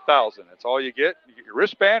just 1,000. That's all you get. You get your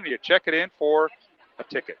wristband and you check it in for a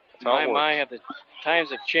ticket. That's how it works. The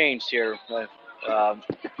times have changed here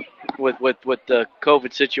with the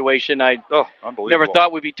COVID situation. Unbelievable. Never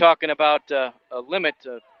thought we'd be talking about a limit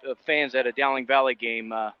of fans at a Dowling Valley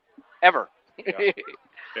game ever. Yeah.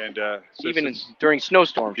 And even during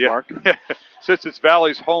snowstorms, Mark. Since it's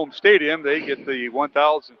Valley's home stadium, they get the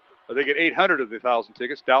 1,000. They get 800 of the 1,000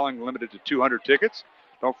 tickets. Dowling limited to 200 tickets.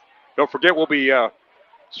 Don't forget, we'll be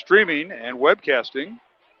streaming and webcasting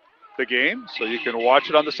the game, so you can watch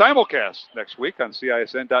it on the simulcast next week on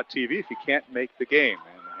CISN.TV if you can't make the game.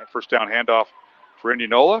 And first down handoff for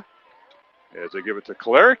Indianola as they give it to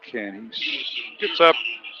Kolarek, and he gets up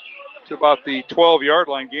to about the 12-yard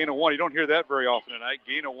line, gain of 1. You don't hear that very often tonight.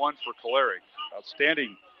 Gain of 1 for Kolarek.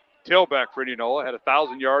 Outstanding tailback for Indianola. Had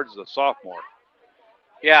 1,000 yards as a sophomore.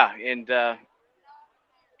 Yeah, and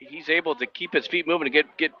he's able to keep his feet moving to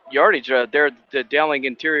get yardage. There, the Dowling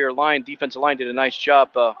interior line, defensive line, did a nice job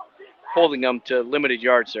holding them to limited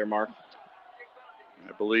yards there, Mark.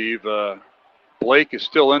 I believe Blake is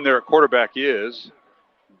still in there at quarterback. He is.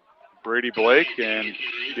 Brady Blake, and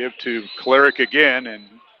give to Kolarek again, and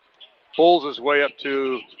pulls his way up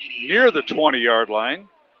to near the 20-yard line.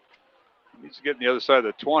 Needs to get on the other side of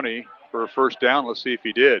the 20 for a first down. Let's see if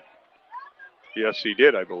he did. Yes, he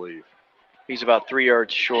did, I believe. He's about 3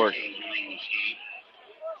 yards short.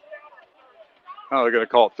 Oh, they're going to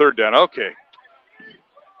call it third down. Okay.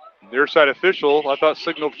 Near side official, I thought,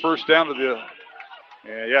 signaled first down to the...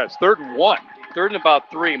 Yeah, it's 3rd and 1. 3rd and about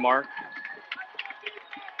 3, Mark.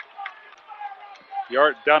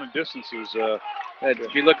 Yard down in distance is...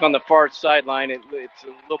 if you look on the far sideline, it's a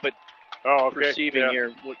little bit perceiving yeah.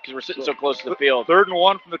 here because we're sitting so close to the field. 3rd and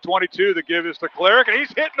 1 from the 22. The give is to Kolarek, and he's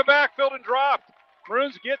hit in the backfield and dropped.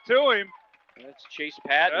 Maroons get to him. That's Chase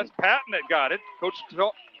Patton. That's Patton that got it.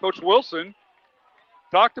 Coach Wilson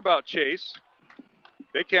talked about Chase.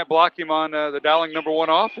 They can't block him on the Dowling number 1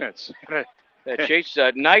 offense. Chase,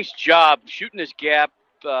 nice job shooting his gap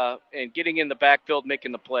and getting in the backfield,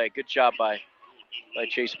 making the play. Good job by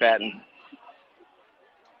Chase Patton.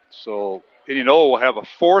 So Indianola will have a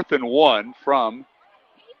 4th and 1 from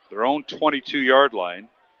their own 22-yard line.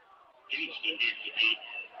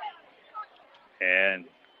 And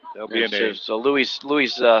they'll be in there. So Louis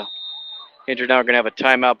injured now. We're going to have a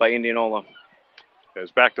timeout by Indianola. As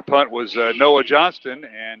back to punt was Noah Johnston,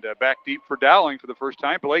 and back deep for Dowling for the first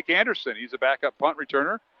time, Blake Anderson. He's a backup punt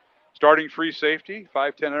returner. Starting free safety,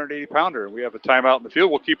 5'10", 180-pounder. We have a timeout in the field.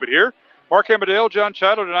 We'll keep it here. Mark Amadale, John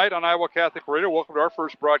Chido tonight on Iowa Catholic Radio. Welcome to our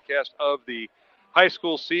first broadcast of the high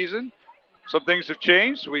school season. Some things have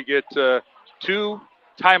changed. We get 2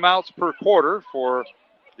 timeouts per quarter for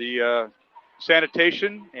the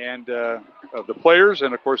sanitation and of the players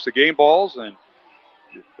and, of course, the game balls and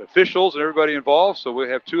the officials and everybody involved. So we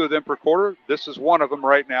have 2 of them per quarter. This is one of them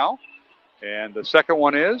right now. And the second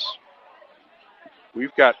one is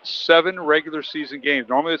we've got 7 regular season games.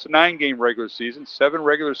 Normally it's a 9-game regular season, 7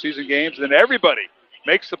 regular season games, and then everybody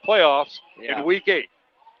makes the playoffs in week 8.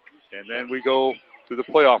 And then we go through the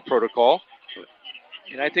playoff protocol.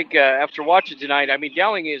 And I think after watching tonight, I mean,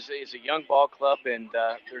 Dowling is a young ball club, and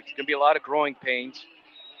there's going to be a lot of growing pains.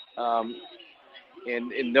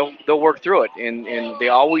 And they'll work through it, and they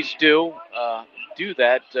always do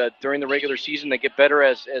that during the regular season. They get better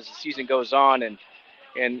as the season goes on, and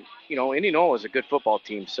you know, Indianola is a good football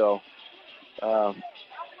team. So I'm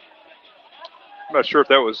not sure if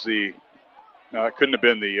that was it couldn't have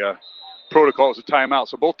been the protocol. It was a timeout.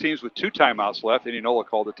 So both teams with 2 timeouts left. Indianola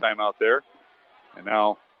called a timeout there, and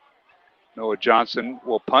now Noah Johnson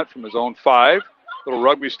will punt from his own 5. Little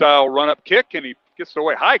rugby style run up kick, and he gets it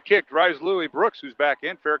away. High kick drives Louis Brooks, who's back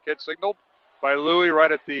in. Fair catch signaled by Louis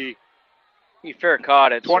right at the he fair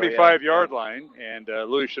caught it 25-yard line, and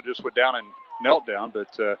Louis should just went down and knelt down.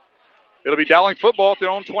 But it'll be Dowling football at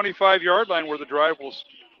their own 25-yard line where the drive will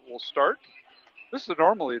start. This is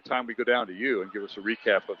normally the time we go down to you and give us a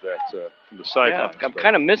recap of that from the sidelines. I'm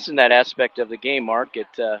kind of missing that aspect of the game, Mark. It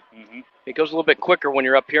goes a little bit quicker when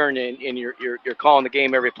you're up here and you're calling the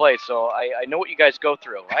game every play. So I know what you guys go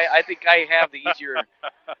through. I think I have the easier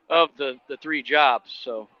of the three jobs.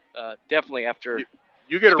 So definitely after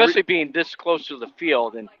you get especially being this close to the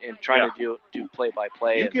field and trying to do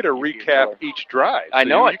play-by-play. You get a recap each drive. I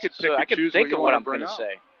know it. You could So I can think of what I'm going to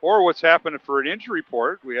say. Or what's happened for an injury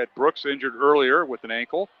report. We had Brooks injured earlier with an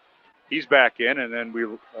ankle. He's back in, and then we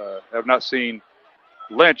have not seen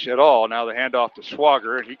Lynch at all. Now the handoff to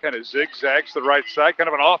Swager, and he kind of zigzags to the right side, kind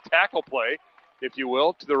of an off-tackle play, if you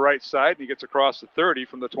will, to the right side, and he gets across the 30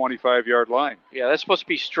 from the 25-yard line. Yeah, that's supposed to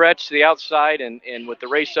be stretched to the outside, and with the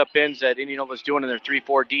race-up ins that Indianola's doing in their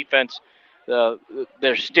 3-4 defense,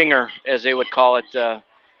 their stinger, as they would call it,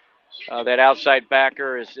 that outside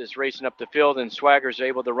backer is racing up the field, and Swagger's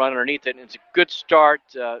able to run underneath it, and it's a good start.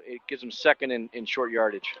 It gives them second in short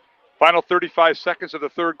yardage. Final 35 seconds of the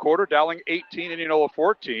third quarter. Dowling 18, Indianola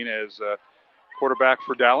 14 as quarterback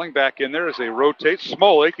for Dowling back in there as they rotate.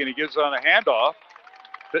 Smolik, and he gives on a handoff.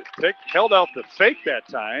 Held out the fake that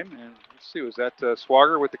time. And let's see, was that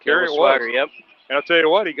Swager with the carry? It was Swager, yep. And I'll tell you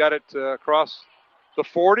what, he got it across the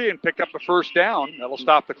 40 and picked up a first down. That'll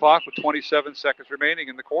stop the clock with 27 seconds remaining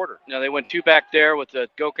in the quarter. Now they went two back there with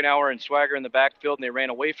Gokenauer and Swager in the backfield, and they ran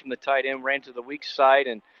away from the tight end, ran to the weak side,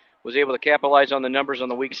 and was able to capitalize on the numbers on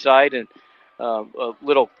the weak side. And a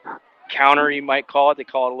little counter, you might call it. They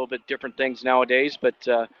call it a little bit different things nowadays, but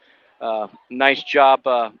nice job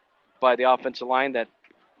by the offensive line that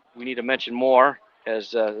we need to mention more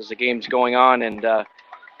as the game's going on. And a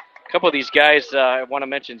couple of these guys I want to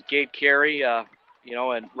mention Gabe Carey, and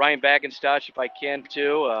Ryan Bagenstosh, if I can,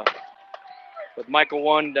 too. But Michael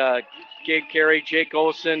One, Gabe Carey, Jake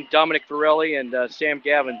Olson, Dominic Varelli, and Sam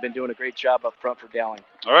Gavin been doing a great job up front for Dowling.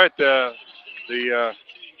 All right, the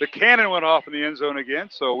cannon went off in the end zone again,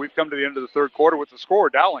 so we've come to the end of the third quarter with the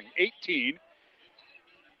score. Dowling 18,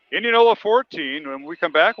 Indianola 14. When we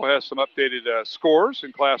come back, we'll have some updated scores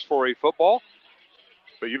in Class 4A football.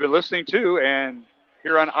 But you've been listening to and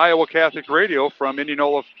here on Iowa Catholic Radio from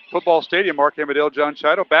Indianola Football Stadium. Mark Amadale, John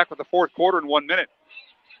Chido, back with the fourth quarter in 1 minute.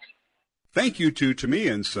 Thank you to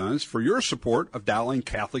Tomia & Sons for your support of Dowling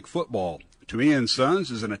Catholic football. Tomia & Sons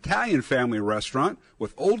is an Italian family restaurant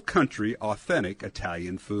with old country, authentic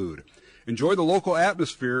Italian food. Enjoy the local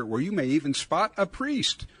atmosphere where you may even spot a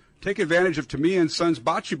priest. Take advantage of Tomia & Sons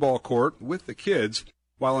bocce ball court with the kids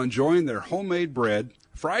while enjoying their homemade bread,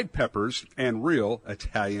 fried peppers, and real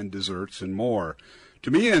Italian desserts and more.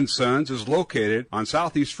 Tomia & Sons is located on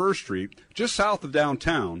Southeast 1st Street, just south of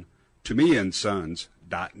downtown.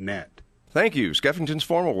 TomiaandSons.net. Thank you, Skeffington's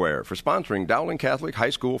Formal Wear, for sponsoring Dowling Catholic High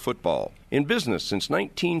School football. In business since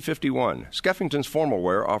 1951, Skeffington's Formal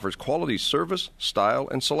Wear offers quality service, style,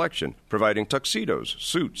 and selection, providing tuxedos,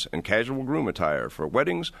 suits, and casual groom attire for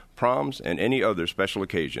weddings, proms, and any other special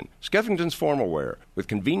occasion. Skeffington's Formal Wear, with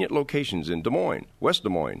convenient locations in Des Moines, West Des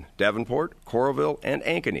Moines, Davenport, Coralville, and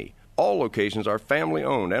Ankeny. All locations are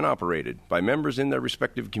family-owned and operated by members in their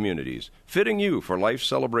respective communities, fitting you for life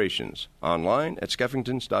celebrations. Online at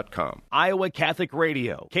skeffingtons.com. Iowa Catholic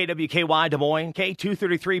Radio, KWKY Des Moines,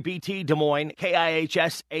 K233BT Des Moines,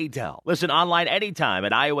 KIHS Adel. Listen online anytime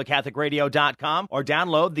at iowacatholicradio.com or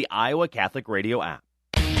download the Iowa Catholic Radio app.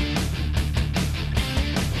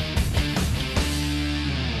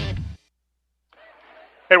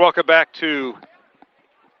 Hey, welcome back to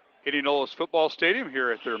Indianola's football stadium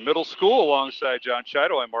here at their middle school alongside John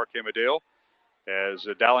Chido. I'm Mark Amadale as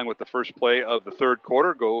Dowling with the first play of the third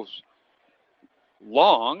quarter goes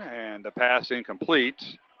long and the pass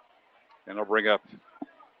incomplete. And I'll bring up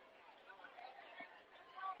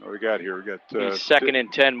what we got here. We got second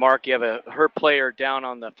and 10, Mark. You have a hurt player down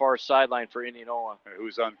on the far sideline for Indianola.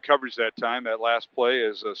 Who's on coverage that time. That last play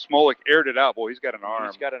is Smolik aired it out. Boy, he's got an arm.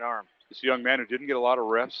 He's got an arm. This young man who didn't get a lot of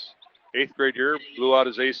reps. 8th grade year, blew out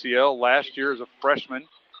his ACL. Last year as a freshman,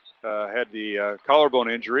 had the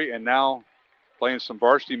collarbone injury, and now playing some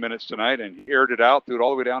varsity minutes tonight, and he aired it out, threw it all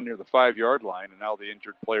the way down near the 5-yard line, and now the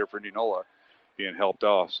injured player for Indianola being helped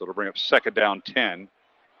off. So it'll bring up second down 10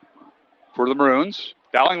 for the Maroons.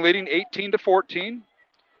 Dowling leading 18-14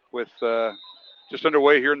 with just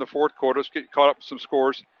underway here in the fourth quarter. Let's get caught up with some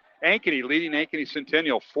scores. Ankeny leading Ankeny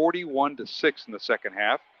Centennial 41-6 in the second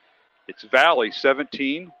half. It's Valley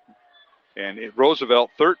 17. And Roosevelt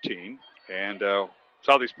 13, and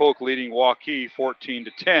Southeast Polk leading Waukee 14-10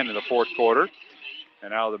 in the fourth quarter.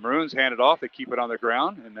 And now the Maroons hand it off. They keep it on the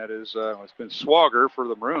ground, and that is it's been Swager for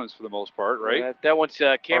the Maroons for the most part, right? That one's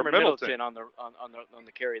Cameron Middleton on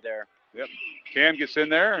the carry there. Yep. Cam gets in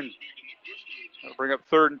there and That'll bring up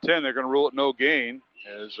 3rd and 10. They're going to rule it no gain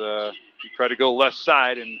as you try to go left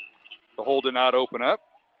side, and the hole did not open up.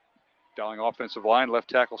 Dowling offensive line, left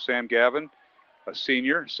tackle Sam Gavin, a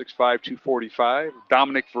senior, 6'5", 245.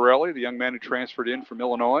 Dominic Varelli, the young man who transferred in from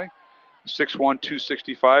Illinois, 6'1",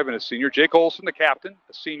 265, and a senior. Jake Olson, the captain,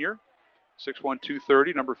 a senior, 6'1",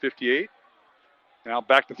 230, number 58. Now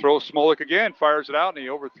back to throw. Smolik again fires it out, and he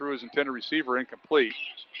overthrew his intended receiver, incomplete,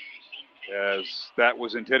 as that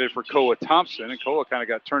was intended for Koa Thompson, and Koa kind of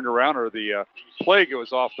got turned around, or the play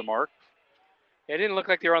goes off the mark. It didn't look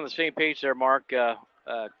like they were on the same page there, Mark.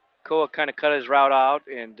 Koa kind of cut his route out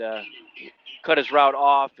and cut his route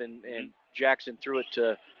off, and Jackson threw it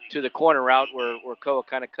to the corner route where Koa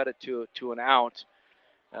kind of cut it to an out.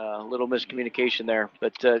 A little miscommunication there.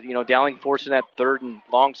 But, Dowling forcing that 3rd and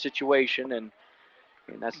long situation, and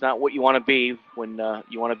that's not what you want to be when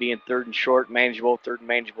you want to be in 3rd and short, third and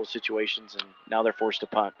manageable situations, and now they're forced to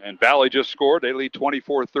punt. And Valley just scored. They lead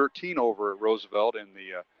 24-13 over at Roosevelt in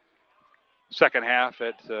the second half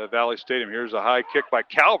at Valley Stadium. Here's a high kick by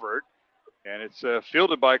Calvert, and it's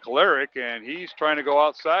fielded by Kolaric, and he's trying to go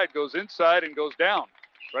outside, goes inside, and goes down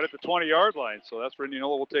right at the 20-yard line. So that's where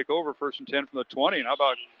Indianola will take over, 1st and 10 from the 20. And how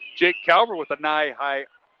about Jake Calvert with a high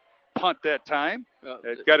punt that time?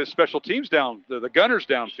 It got his special teams down, the gunners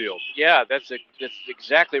downfield. Yeah, that's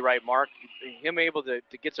exactly right, Mark. Him able to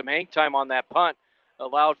get some hang time on that punt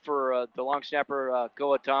allowed for the long snapper,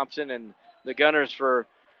 Koa Thompson, and the gunners for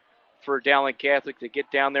Dowling Catholic to get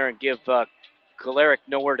down there and give Kolaric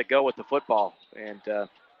nowhere to go with the football. And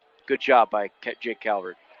good job by Jake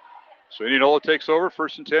Calvert. So Indianola takes over,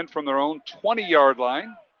 1st and 10 from their own 20-yard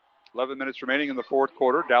line. 11 minutes remaining in the 4th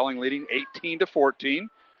quarter. Dowling leading 18-14.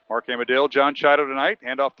 Mark Amadale, John Chido tonight.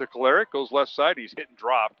 Hand off to Kolaric. Goes left side. He's hit and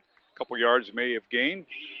dropped. A couple yards he may have gained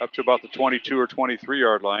up to about the 22 or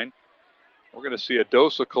 23-yard line. We're going to see a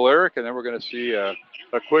dose of Kolaric, and then we're going to see a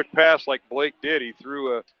quick pass like Blake did. He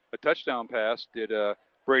threw a touchdown pass, did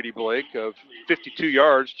Brady Blake, of 52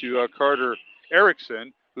 yards to Carter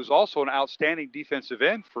Erickson, who's also an outstanding defensive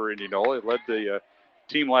end for Indianola. He led the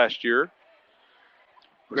team last year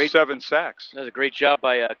with 7 sacks. That was a great job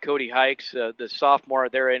by Cody Hikes, the sophomore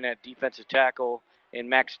there in at defensive tackle, and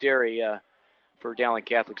Max Derry for Dowling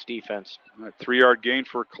Catholic's defense. A 3-yard gain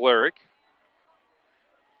for Kolaric.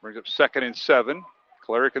 Brings up 2nd and 7.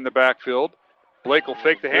 Kolaric in the backfield. Blake will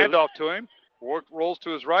fake the handoff to him. Rolls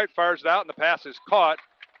to his right, fires it out, and the pass is caught.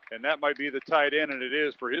 And that might be the tight end, and it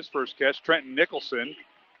is for his first catch. Trenton Nicholson,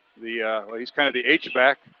 he's kind of the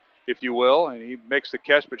H-back, if you will, and he makes the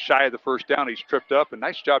catch, but shy of the first down. He's tripped up, and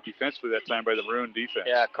nice job defensively that time by the Maroon defense.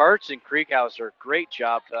 Yeah, Karts and Kriegshauser, great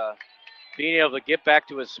job being able to get back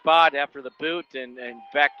to his spot after the boot and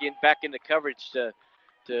back into coverage to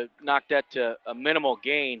knock that to a minimal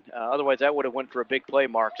gain. Otherwise, that would have went for a big play,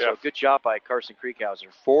 Mark. So good job by Carson Kriegshauser.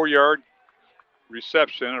 4-yard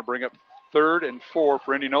reception, and bring up 3rd and 4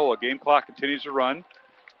 for Indianola. Game clock continues to run.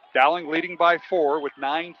 Dowling leading by 4 with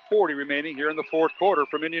 9:40 remaining here in the 4th quarter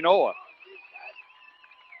from Indianola.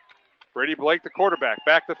 Brady Blake, the quarterback,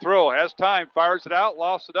 back to throw, has time, fires it out,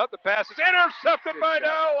 lost it up. The pass is intercepted by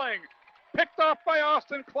Dowling. Picked off by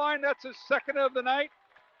Austin Klein. That's his 2nd of the night.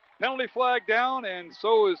 Penalty flag down, and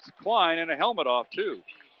so is Klein, and a helmet off, too.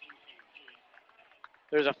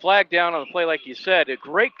 There's a flag down on the play, like you said. A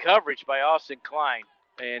great coverage by Austin Klein,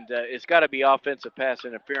 and it's got to be offensive pass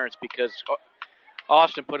interference because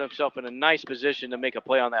Austin put himself in a nice position to make a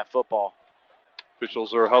play on that football.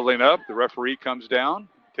 Officials are huddling up. The referee comes down.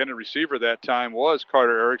 Intended receiver that time was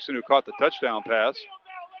Carter Erickson, who caught the touchdown pass.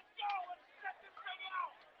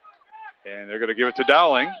 And they're going to give it to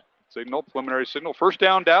Dowling. Signal, preliminary signal. First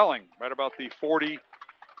down, Dowling, right about the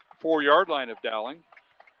 44-yard line of Dowling.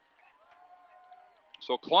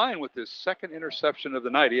 So Klein with his 2nd interception of the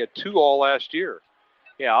night. He had 2 all last year.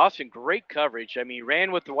 Yeah, Austin, great coverage. I mean, he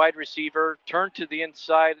ran with the wide receiver, turned to the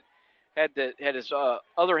inside, had his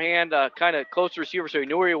other hand kind of close to the receiver, so he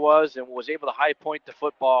knew where he was and was able to high point the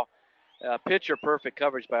football. Picture perfect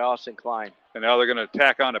coverage by Austin Klein. And now they're going to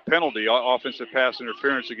tack on a penalty, offensive pass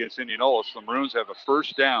interference against Indianola. So the Maroons have a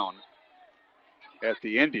first down at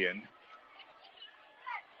the Indian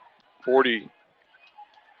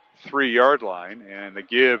 43-yard line. And the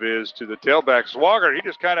give is to the tailback, Swagger. He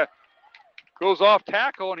just kind of goes off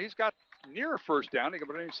tackle, and he's got near a first down. He can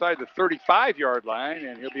put inside the 35-yard line,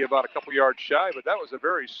 and he'll be about a couple yards shy. But that was a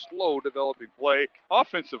very slow developing play.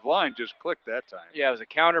 Offensive line just clicked that time. Yeah, it was a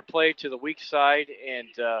counter play to the weak side, and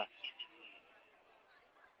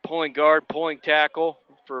pulling guard, pulling tackle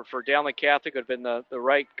for Dowling Catholic would have been the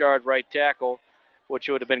right guard, right tackle, which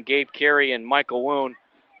would have been Gabe Carey and Michael Woon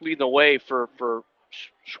leading the way for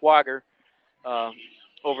Schwager.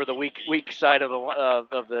 over the weak side of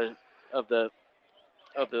the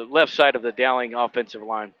left side of the Dowling offensive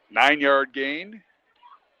line. 9-yard gain.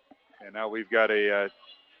 And now we've got a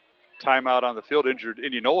timeout on the field, injured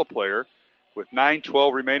Indianola player with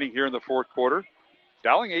 9:12 remaining here in the fourth quarter.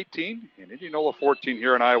 Dowling 18 and Indianola 14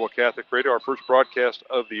 here on Iowa Catholic Radio, our first broadcast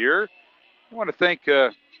of the year. I want to thank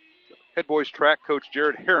head boys track coach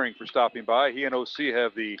Jared Herring for stopping by. He and OC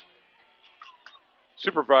have the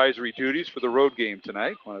supervisory duties for the road game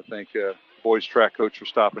tonight. I want to thank boys track coach for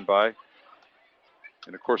stopping by.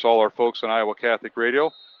 And, of course, all our folks on Iowa Catholic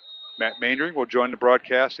Radio. Matt Maindring will join the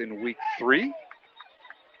broadcast in week 3.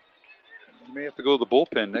 You may have to go to the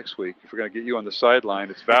bullpen next week if we're going to get you on the sideline.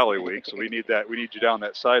 It's Valley Week, so we need that. We need you down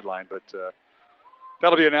that sideline, but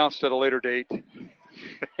that'll be announced at a later date.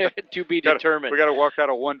 To be determined. We got to work out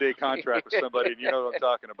a one-day contract with somebody, and you know what I'm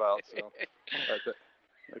talking about. So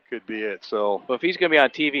that could be it. So, well, if he's going to be on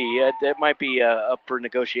TV, that might be up for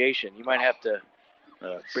negotiation. You might have to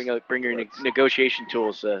bring your negotiation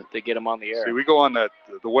tools to get him on the air. See, we go on the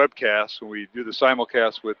webcast when we do the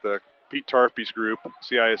simulcast with Pete Tarpey's group,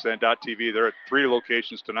 CISN.TV. They're at 3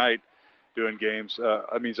 locations tonight doing games.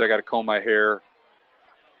 That means I got to comb my hair,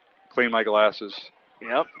 clean my glasses.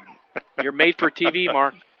 Yep. You're made for TV,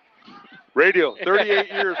 Mark. Radio, 38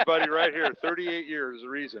 years, buddy, right here. 38 years is the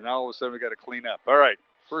reason. Now all of a sudden we got to clean up. All right,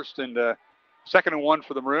 first and second and 1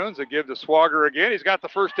 for the Maroons. They give to Swager again. He's got the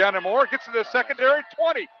first down and more. Gets to the secondary,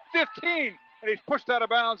 20, 15, and he's pushed out of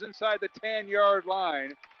bounds inside the 10-yard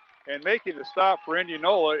line. And making the stop for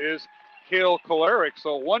Indianola is Cale Kolaric.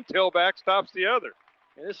 So one tailback stops the other.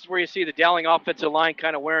 And this is where you see the Dowling offensive line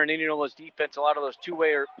kind of wearing Indianola's defense, a lot of those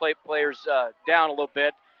two-way players down a little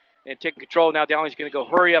bit and taking control. Now Dowling's going to go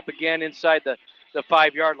hurry up again inside the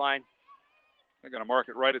 5-yard line. They're going to mark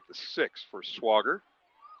it right at the 6 for Swager.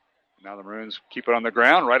 Now the Maroons keep it on the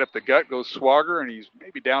ground. Right up the gut goes Swager, and he's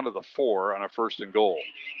maybe down to the 4 on a first and goal.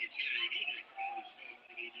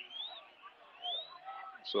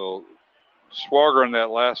 So Swager on that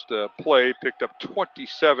last play picked up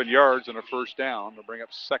 27 yards on a first down to bring up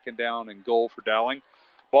second down and goal for Dowling.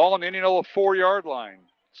 Ball on the Indianola 4-yard line.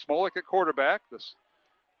 Smolik at quarterback. This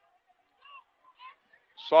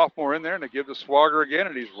sophomore in there, and they give to Swager again,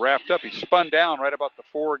 and he's wrapped up. He's spun down right about the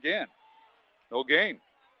 4 again. No gain.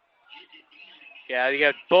 Yeah, you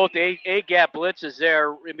got both A-gap blitzes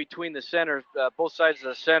there in between the center, both sides of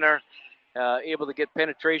the center, able to get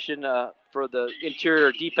penetration for the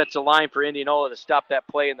interior defensive line for Indianola to stop that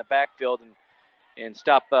play in the backfield and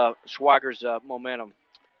stop Swager's momentum.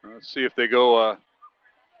 Let's see if they go a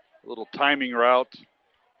little timing route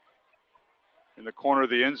in the corner of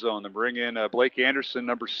the end zone and bring in Blake Anderson,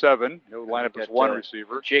 number 7. He'll line up as one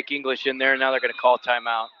receiver. Jake English in there. Now they're going to call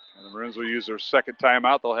timeout. And the Maroons will use their second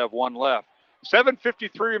timeout. They'll have 1 left.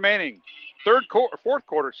 7:53 remaining. Fourth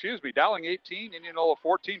quarter, Dowling 18, Indianola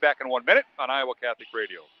 14. Back in 1 minute on Iowa Catholic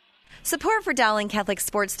Radio. Support for Dowling Catholic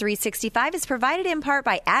Sports 365 is provided in part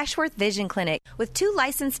by Ashworth Vision Clinic with 2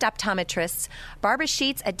 licensed optometrists, Barbara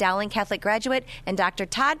Sheets, a Dowling Catholic graduate, and Dr.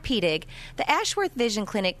 Todd Pedig. The Ashworth Vision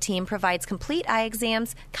Clinic team provides complete eye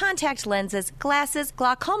exams, contact lenses, glasses,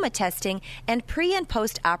 glaucoma testing, and pre- and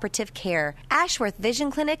post-operative care. Ashworth Vision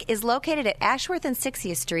Clinic is located at Ashworth and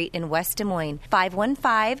 60th Street in West Des Moines.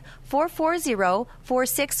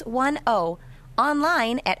 515-440-4610.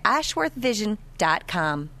 Online at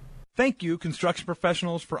ashworthvision.com. Thank you, construction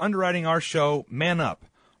professionals, for underwriting our show, Man Up,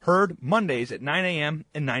 heard Mondays at 9 a.m.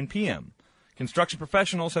 and 9 p.m. Construction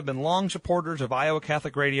professionals have been long supporters of Iowa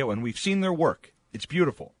Catholic Radio, and we've seen their work. It's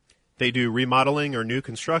beautiful. They do remodeling or new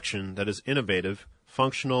construction that is innovative,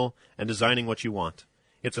 functional, and designing what you want.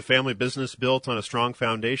 It's a family business built on a strong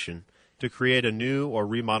foundation to create a new or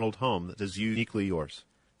remodeled home that is uniquely yours.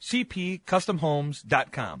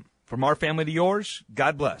 CPCustomHomes.com. From our family to yours,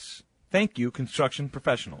 God bless. Thank you, construction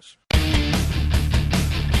professionals.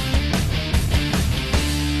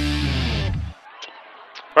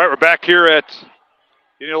 All right, we're back here at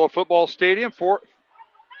Indianola Football Stadium. Fourth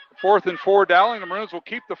and 4 Dowling. The Maroons will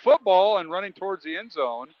keep the football and running towards the end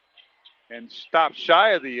zone and stop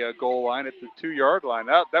shy of the goal line at the 2-yard line.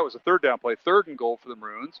 That was a third down play, 3rd and goal for the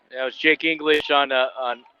Maroons. That was Jake English on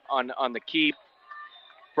the keep.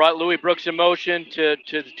 Brought Louis Brooks in motion to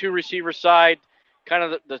the 2 receiver side. Kind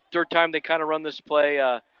of the third time they kind of run this play.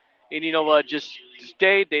 Indianola just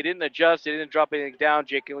stayed. They didn't adjust. They didn't drop anything down.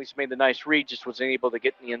 Jake English made the nice read, just wasn't able to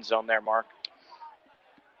get in the end zone there, Mark.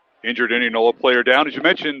 Injured Indianola player down. As you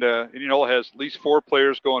mentioned, Indianola has at least 4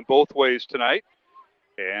 players going both ways tonight.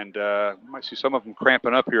 And you might see some of them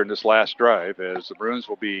cramping up here in this last drive as the Maroons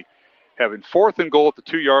will be having 4th and goal at the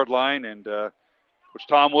 2-yard line. And Coach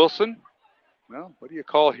Tom Wilson, well, what do you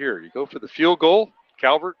call here? You go for the field goal,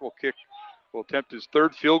 Calvert will attempt his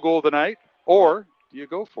third field goal of the night, or do you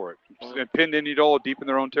go for it and pin Indianola deep in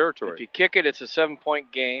their own territory? If you kick it, it's a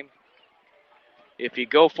 7-point game. If you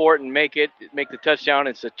go for it and make the touchdown,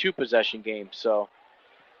 it's a 2-possession game. So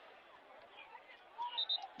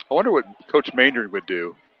I wonder what Coach Maynard would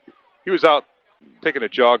do. He was out taking a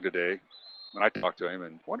jog today when I talked to him,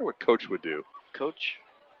 and I wonder what Coach would do. Coach?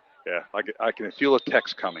 Yeah, I can feel a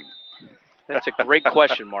text coming. That's a great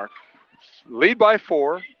question, Mark. Lead by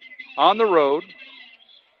 4 on the road.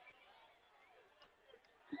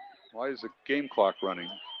 Why is the game clock running?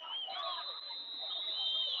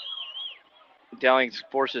 Dowling's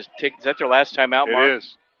forces is that their last time out, Mark? It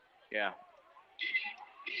is. Yeah.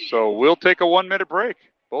 So we'll take a 1-minute break.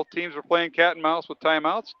 Both teams are playing cat and mouse with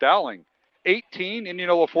timeouts. Dowling 18,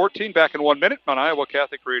 Indianola 14. Back in 1 minute on Iowa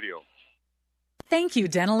Catholic Radio. Thank you,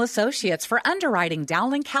 Dental Associates, for underwriting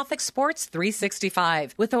Dowling Catholic Sports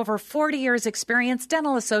 365. With over 40 years' experience,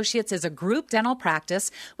 Dental Associates is a group dental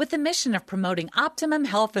practice with the mission of promoting optimum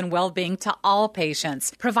health and well-being to all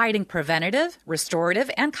patients, providing preventative,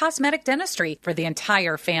 restorative, and cosmetic dentistry for the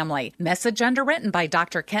entire family. Message underwritten by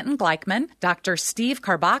Dr. Kenton Gleichman, Dr. Steve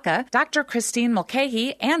Karbaka, Dr. Christine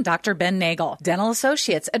Mulcahy, and Dr. Ben Nagel. Dental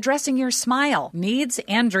Associates, addressing your smile, needs,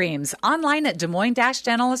 and dreams. Online at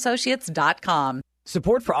DesMoines-DentalAssociates.com.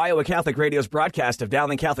 Support for Iowa Catholic Radio's broadcast of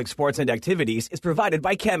Dowling Catholic sports and activities is provided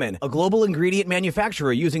by Kemin, a global ingredient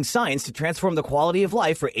manufacturer using science to transform the quality of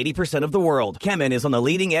life for 80% of the world. Kemin is on the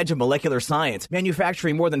leading edge of molecular science,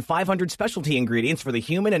 manufacturing more than 500 specialty ingredients for the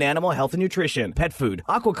human and animal health and nutrition, pet food,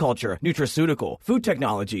 aquaculture, nutraceutical, food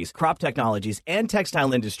technologies, crop technologies, and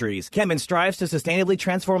textile industries. Kemin strives to sustainably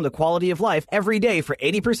transform the quality of life every day for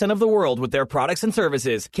 80% of the world with their products and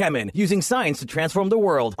services. Kemin, using science to transform the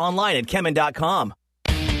world. Online at Kemin.com.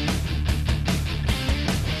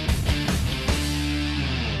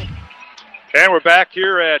 And we're back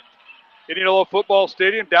here at Indianola Football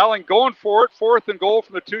Stadium. Dowling going for it. 4th and goal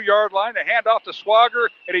from the 2-yard line. A handoff to Swager,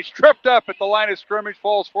 and he's tripped up at the line of scrimmage,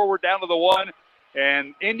 falls forward down to the 1.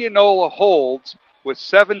 And Indianola holds with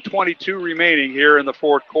 7:22 remaining here in the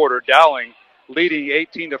fourth quarter. Dowling leading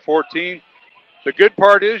 18-14. The good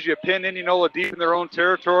part is you pin Indianola deep in their own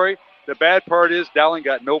territory. The bad part is Dowling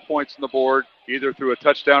got no points on the board, either through a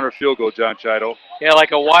touchdown or field goal, John Chido. Yeah,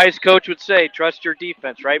 like a wise coach would say, trust your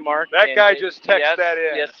defense, right, Mark? That guy just texted that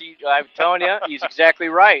in. Yes, I'm telling you, he's exactly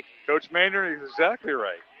right. Coach Maynard is exactly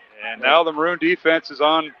right. And now the Maroon defense is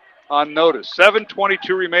on notice.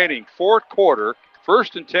 7:22 remaining, fourth quarter.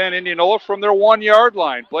 1st and 10, Indianola from their 1-yard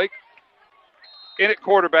line. Blake in at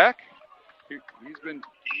quarterback. He's been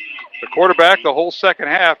the quarterback the whole second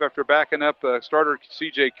half after backing up starter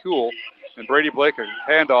C.J. Kuhl. And Brady Blake, a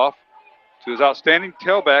handoff to his outstanding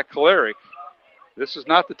tailback, Kalarick. This is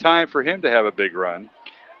not the time for him to have a big run.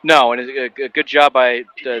 No, and a good job by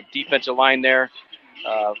the defensive line there,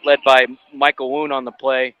 led by Michael Woon on the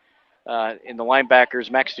play. In the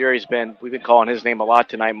linebackers, Max Derry's we've been calling his name a lot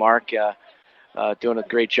tonight, Mark, doing a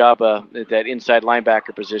great job at that inside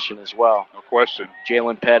linebacker position as well. No question.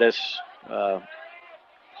 Jalen Pettis,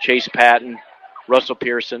 Chase Patton, Russell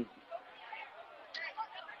Pearson.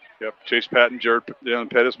 Yep, Chase Patton,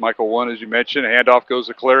 Jalen Pettis, Michael Woon, as you mentioned. Handoff goes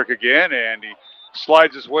to Kalarick again, and he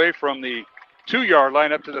slides his way from the 2-yard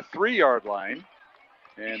line up to the 3-yard line.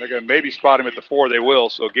 And they're going to maybe spot him at the 4. They will.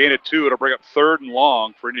 So gain of 2. It'll bring up 3rd and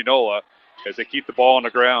long for Indianola as they keep the ball on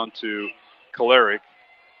the ground to Kalarick.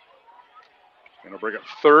 And it'll bring up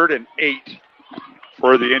 3rd and 8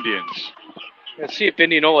 for the Indians. Let's see if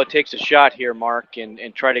Indianola takes a shot here, Mark, and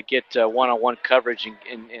try to get one-on-one coverage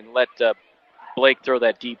and let Blake throw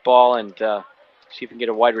that deep ball and see if we can get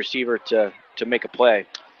a wide receiver to make a play.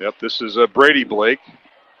 Yep, this is Brady Blake,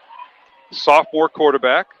 sophomore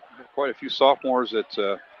quarterback. Quite a few sophomores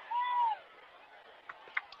that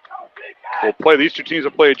will play. These two teams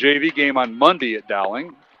will play a JV game on Monday at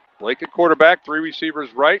Dowling. Blake at quarterback, 3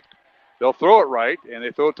 receivers right. They'll throw it right, and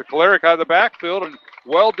they throw it to Kalarick out of the backfield, and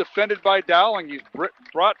well defended by Dowling. He's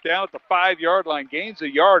brought down at the 5-yard line, gains a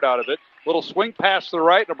yard out of it. Little swing pass to the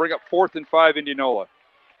right, and it'll bring up 4th and 5 Indianola.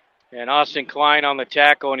 And Austin Klein on the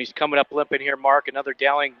tackle, and he's coming up limping here, Mark. Another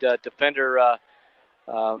Dowling defender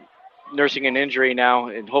nursing an injury now,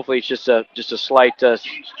 and hopefully it's just a slight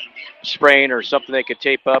sprain or something they could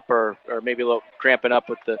tape up, or maybe a little cramping up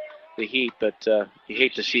with the heat. But you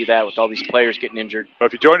hate to see that with all these players getting injured. But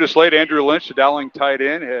if you joined us late, Andrew Lynch, the Dowling tight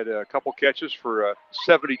end, had a couple catches for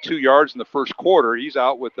 72 yards in the first quarter. He's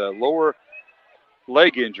out with a lower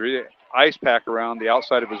leg injury, ice pack around the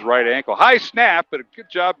outside of his right ankle. High snap, but a good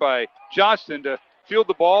job by Johnston to field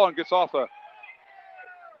the ball and gets off a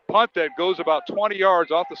punt that goes about 20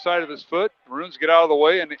 yards off the side of his foot. Maroons get out of the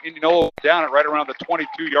way, and Indianola down it right around the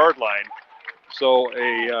 22-yard line. So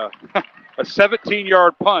a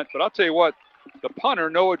 17-yard punt. But I'll tell you what, the punter,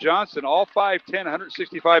 Noah Johnson, all 5'10",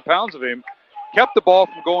 165 pounds of him, kept the ball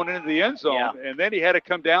from going into the end zone, and then he had to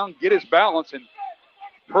come down, get his balance, and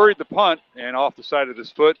hurried the punt, and off the side of his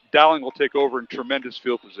foot. Dowling will take over in tremendous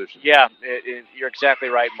field position. Yeah, you're exactly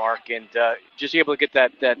right, Mark. And just able to get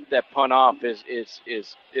that punt off is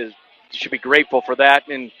should be grateful for that.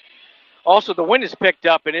 And also the wind is picked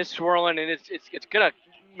up and it's swirling, and it's gonna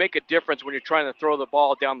make a difference when you're trying to throw the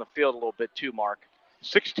ball down the field a little bit too, Mark.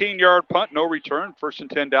 16-yard punt, no return. 1st and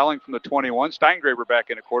 10 Dowling from the 21. Steingraber back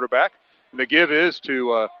in at quarterback. And the give is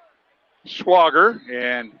to Schwager,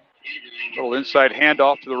 and a little inside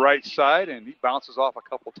handoff to the right side, and he bounces off a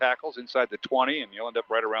couple tackles inside the 20, and he'll end up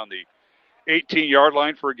right around the 18-yard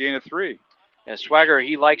line for a gain of 3. And Swagger,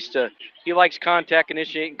 he likes contact,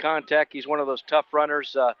 initiating contact. He's one of those tough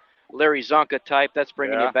runners, Larry Zonka type. That's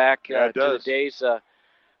bringing you back to the days.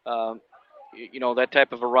 That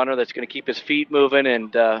type of a runner that's going to keep his feet moving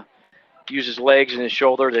and use his legs and his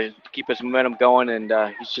shoulder to keep his momentum going. And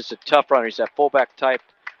he's just a tough runner. He's that fullback type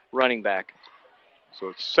running back. So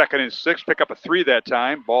it's 2nd and 6. Pick up a 3 that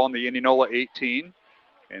time. Ball in the Indianola 18.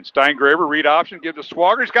 And Steingraber, read option, give to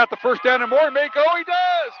Swagger. He's got the first down and more. May go. He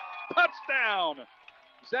does. Touchdown.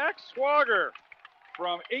 Zach Swagger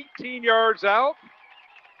from 18 yards out.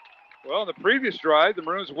 Well, in the previous drive, the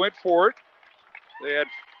Maroons went for it. They had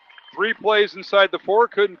 3 plays inside the 4.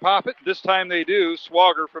 Couldn't pop it. This time they do.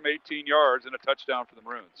 Swagger from 18 yards and a touchdown for the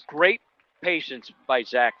Maroons. Great patience by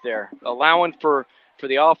Zach there. Allowing for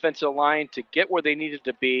the offensive line to get where they needed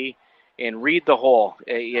to be and read the hole.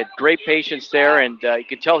 He had great patience there, and you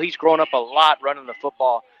can tell he's grown up a lot running the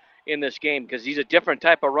football in this game, because he's a different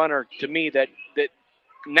type of runner to me that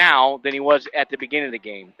now than he was at the beginning of the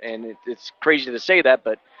game. And it's crazy to say that,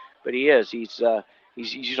 but he is. He's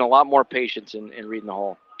using a lot more patience in reading the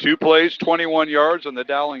hole. 2 plays, 21 yards on the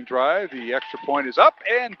Dowling drive. The extra point is up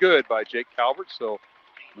and good by Jake Calvert. So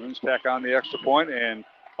Maroons tack on the extra point, and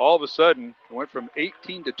all of a sudden, it went from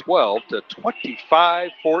 18-12 to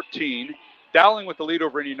 25-14. Dowling with the lead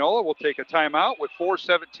over Indianola will take a timeout with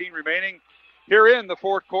 4:17 remaining here in the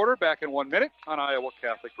 4th quarter. Back in 1 minute on Iowa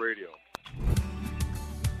Catholic Radio.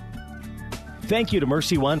 Thank you to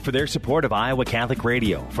Mercy One for their support of Iowa Catholic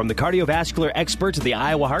Radio. From the cardiovascular experts at the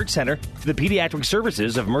Iowa Heart Center to the pediatric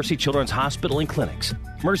services of Mercy Children's Hospital and Clinics,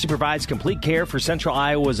 Mercy provides complete care for Central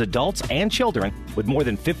Iowa's adults and children with more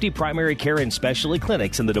than 50 primary care and specialty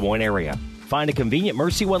clinics in the Des Moines area. Find a convenient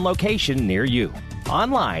Mercy One location near you.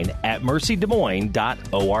 Online at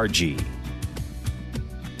mercydesmoines.org.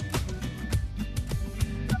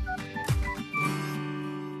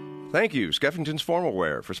 Thank you, Skeffington's Formal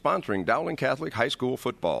Wear, for sponsoring Dowling Catholic High School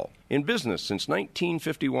football. In business since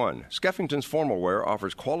 1951, Skeffington's Formal Wear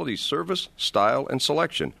offers quality service, style, and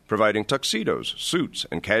selection, providing tuxedos, suits,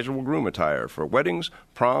 and casual groom attire for weddings,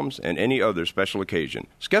 proms, and any other special occasion.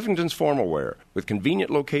 Skeffington's Formal Wear, with convenient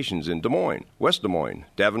locations in Des Moines, West Des Moines,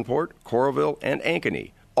 Davenport, Coralville, and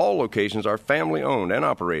Ankeny. All locations are family-owned and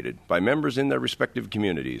operated by members in their respective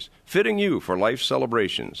communities, fitting you for life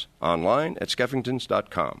celebrations. Online at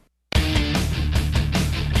skeffingtons.com.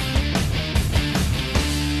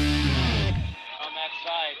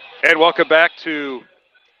 And welcome back to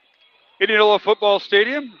Indianola Football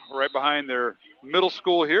Stadium, right behind their middle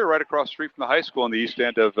school here, right across the street from the high school on the east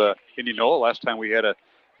end of Indianola. Last time we had a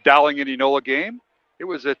Dowling-Indianola game, it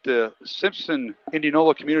was at the Simpson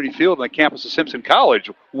Indianola Community Field on the campus of Simpson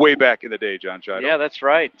College way back in the day, John Chido. Yeah, that's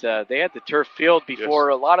right. They had the turf field before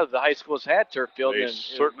a lot of the high schools had turf field. They and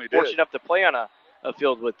certainly did. Fortunate enough to play on a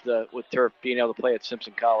field with turf, being able to play at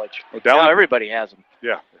Simpson College. Well, Dowling, now everybody has them.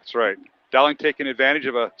 Yeah, that's right. Dowling taking advantage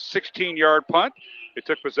of a 16-yard punt. They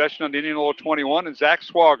took possession on the Indianola 21, and Zach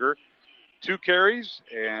Swagger, 2 carries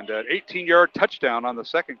and an 18-yard touchdown on the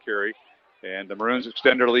second carry. And the Maroons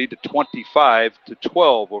extend their lead to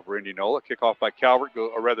 25-12 over Indianola. Kickoff by Calvert,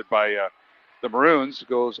 by the Maroons,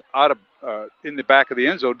 goes out of in the back of the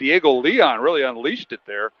end zone. Diego Leon really unleashed it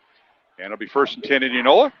there. And it'll be 1st and 10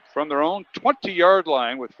 Indianola from their own 20-yard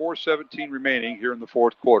line with 4:17 remaining here in the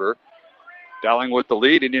 4th quarter. Dowling with the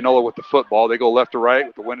lead, Indianola with the football. They go left to right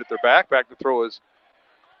with the wind at their back. Back to throw is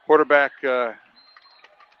quarterback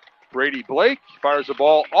Brady Blake. Fires the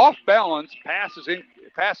ball off balance. Passes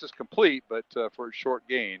complete, but for a short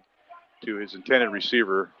gain to his intended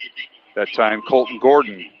receiver. That time, Colton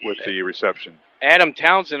Gordon with the reception. Adam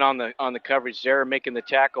Townsend on the coverage there, making the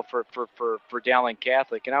tackle for Dowling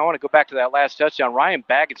Catholic. And I want to go back to that last touchdown. Ryan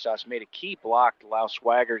Baggenstoss made a key block to allow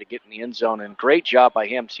Swagger to get in the end zone, and great job by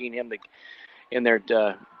him, seeing him to in there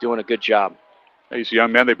doing a good job. He's a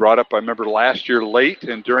young man they brought up, I remember, last year late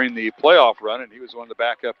and during the playoff run, and he was one of the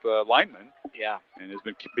backup linemen. Yeah. And has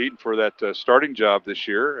been competing for that starting job this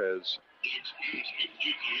year.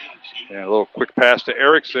 And a little quick pass to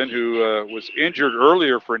Erickson, who was injured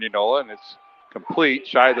earlier for Indianola, and it's complete,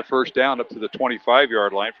 shy of the first down up to the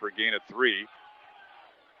 25-yard line for a gain of 3.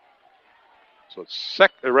 So it's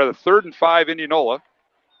 3rd and 5 Indianola.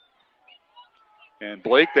 And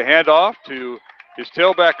Blake, the handoff to his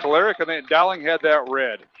tailback, Kolarek, and then Dowling had that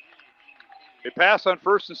read. They pass on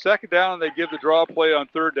 1st and 2nd down, and they give the draw play on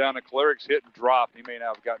 3rd down, and Kolarek's hit and dropped. He may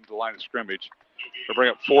not have gotten to the line of scrimmage. They'll bring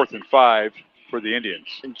up 4th and 5 for the Indians.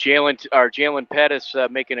 And Jalen Pettis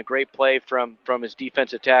making a great play from his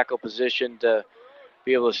defensive tackle position to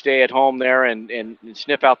be able to stay at home there and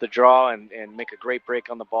sniff out the draw and make a great break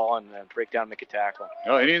on the ball and break down and make a tackle.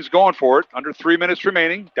 Well, Indians going for it. Under 3 minutes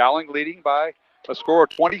remaining. Dowling leading by a score of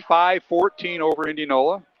 25-14 over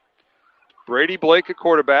Indianola. Brady Blake at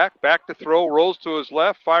quarterback. Back to throw. Rolls to his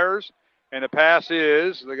left. Fires. And the pass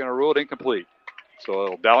they're going to rule it incomplete.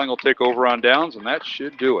 So Dowling will take over on downs, and that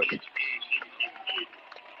should do it.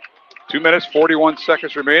 2 minutes, 41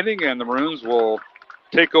 seconds remaining, and the Maroons will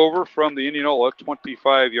take over from the Indianola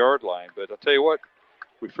 25-yard line. But I'll tell you what,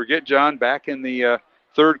 we forget, John, back in the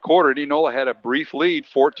third quarter, Indianola had a brief lead,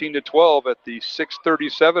 14-12 at the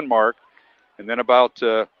 6:37 mark. And then about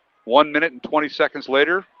 1 minute and 20 seconds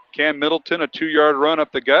later, Cam Middleton, a 2-yard run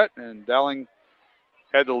up the gut, and Dowling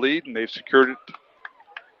had the lead, and they've secured it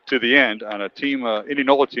to the end on a team,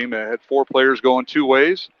 Indianola team that had 4 players going 2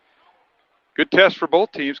 ways. Good test for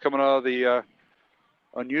both teams coming out of the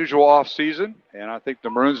unusual off season, and I think the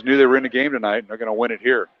Maroons knew they were in the game tonight, and they're going to win it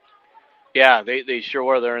here. Yeah, they sure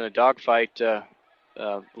were. They're in a dogfight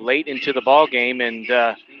late into the ball game, and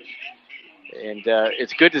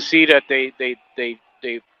it's good to see that they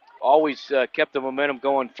always kept the momentum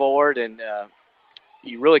going forward, and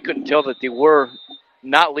you really couldn't tell that they were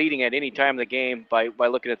not leading at any time in the game by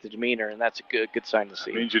looking at the demeanor, and that's a good sign to see.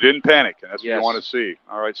 It means you didn't panic, and that's what you want to see.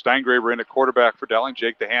 All right, Steingraber in at quarterback for Dowling.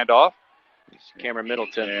 Jake the handoff. Cameron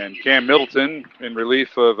Middleton. And Cam Middleton, in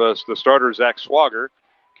relief of the starter, Zach Swager,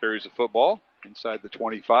 carries the football inside the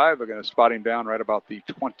 25. They're going to spot him down right about the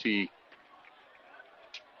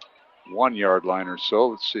 21-yard line or so.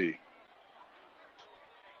 Let's see.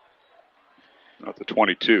 Not the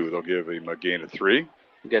 22. They'll give him a gain of 3.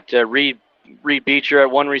 We got Reed Beecher at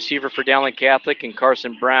one receiver for Dowling Catholic and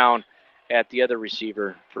Carson Brown at the other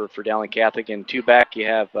receiver for Dowling Catholic. And 2 back, you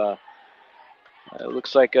have, it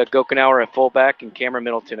looks like Gokenauer at fullback and Cameron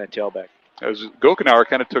Middleton at tailback. As Gokenauer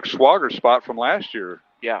kind of took Swager's spot from last year.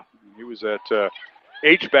 Yeah. He was at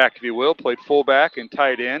H-back, if you will, played fullback and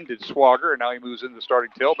tight end, did Swager, and now he moves into the starting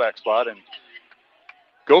tailback spot. And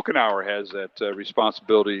Gokenauer has that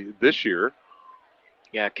responsibility this year.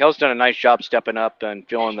 Yeah, Kel's done a nice job stepping up and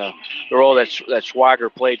filling the role that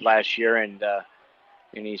Swager played last year, and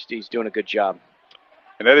he's doing a good job.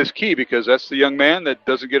 And that is key because that's the young man that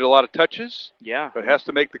doesn't get a lot of touches. Yeah, but has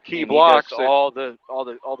to make the key and blocks. He does all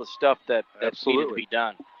the stuff that needed to be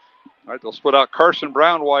done. All right, they'll split out Carson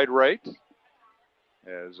Brown wide right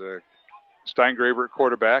as Steingraber at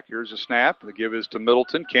quarterback. Here's a snap. The give is to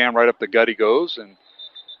Middleton. Cam right up the gut he goes and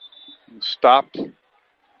stopped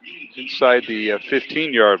inside the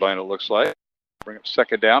 15-yard line, it looks like. Bring up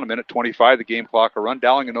 2nd down, 1:25, the game clock will run.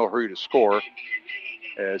 Dowling in no hurry to score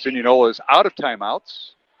as Indianola is out of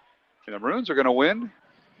timeouts. And the Maroons are going to win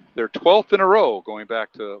their 12th in a row going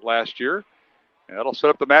back to last year. And that'll set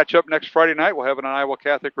up the matchup next Friday night. We'll have it on Iowa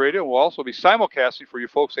Catholic Radio. We'll also be simulcasting for you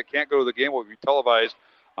folks that can't go to the game. We'll be televised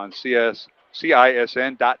on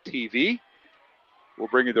CISN.TV. We'll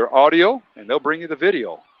bring you their audio, and they'll bring you the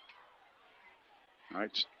video. All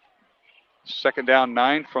right, 2nd down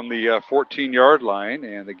 9 from the 14-yard line,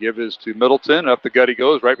 and the give is to Middleton. Up the gut he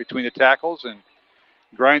goes, right between the tackles, and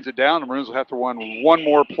grinds it down. The Maroons will have to run one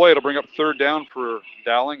more play. It'll bring up 3rd down for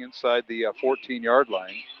Dowling inside the 14-yard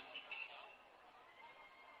line.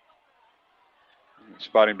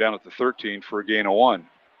 Spot him down at the 13 for a gain of 1.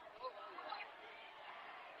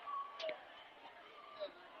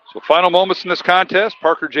 So final moments in this contest.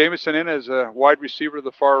 Parker Jamison in as a wide receiver to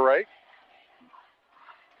the far right.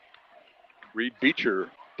 Reed Beecher,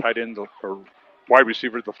 tight end or wide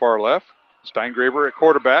receiver to the far left. Steingraber at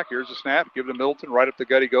quarterback. Here's the snap. Give it to Middleton. Right up the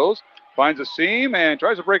gut he goes. Finds a seam and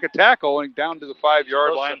tries to break a tackle and down to the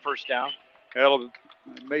 5-yard line. First down. It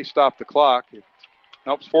may stop the clock.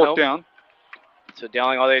 Nope, 4th down. So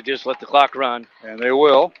Dowling, all they do is let the clock run. And they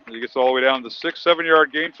will. He gets all the way down to the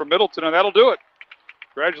 6-7-yard gain from Middleton, and that'll do it.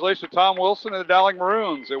 Congratulations to Tom Wilson and the Dowling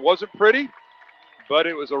Maroons. It wasn't pretty, but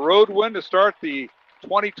it was a road win to start the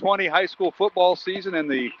 2020 high school football season, and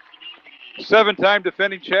the 7-time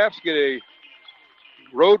defending champs get a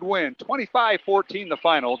road win, 25-14 the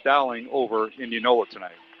final, Dowling over Indianola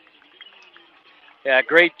tonight. Yeah,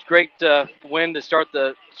 great win to start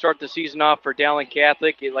the season off for Dowling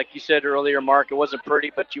Catholic. Like you said earlier, Mark, it wasn't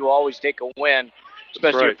pretty, but you always take a win,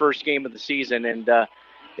 especially your first game of the season. And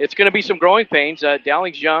it's going to be some growing pains.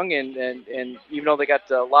 Dowling's young, and even though they got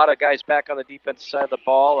a lot of guys back on the defensive side of the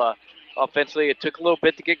ball, offensively it took a little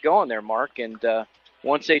bit to get going there, Mark. And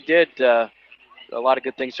once they did, a lot of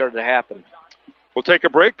good things started to happen. We'll take a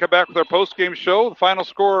break, come back with our post-game show. The final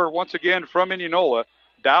score, once again, from Indianola,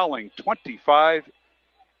 Dowling 25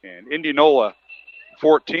 and Indianola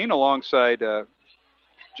 14. Alongside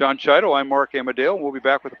John Chido, I'm Mark Amadale. We'll be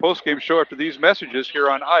back with the post-game show after these messages here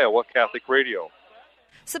on Iowa Catholic Radio.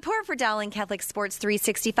 Support for Dowling Catholic Sports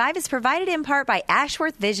 365 is provided in part by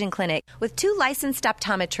Ashworth Vision Clinic with 2 licensed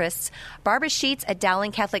optometrists, Barbara Sheets, a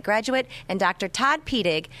Dowling Catholic graduate, and Dr. Todd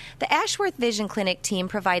Pedig. The Ashworth Vision Clinic team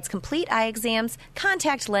provides complete eye exams,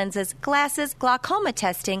 contact lenses, glasses, glaucoma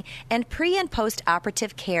testing, and pre- and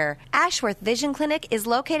post-operative care. Ashworth Vision Clinic is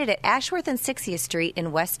located at Ashworth and 60th Street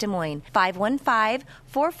in West Des Moines.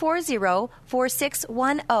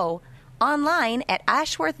 515-440-4610. Online at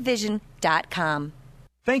ashworthvision.com.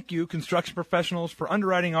 Thank you, construction professionals, for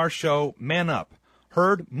underwriting our show, Man Up,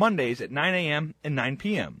 heard Mondays at 9 a.m. and 9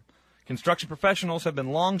 p.m. Construction professionals have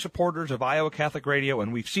been long supporters of Iowa Catholic Radio,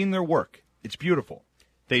 and we've seen their work. It's beautiful.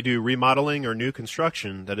 They do remodeling or new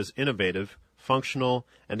construction that is innovative, functional,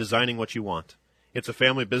 and designing what you want. It's a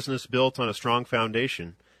family business built on a strong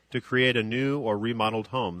foundation to create a new or remodeled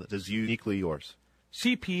home that is uniquely yours.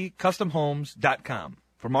 CPCustomHomes.com.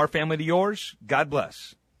 From our family to yours, God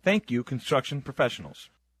bless. Thank you, construction professionals.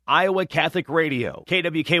 Iowa Catholic Radio,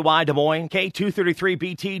 KWKY Des Moines,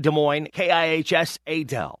 K233BT Des Moines, KIHS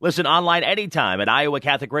Adel. Listen online anytime at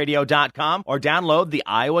iowacatholicradio.com or download the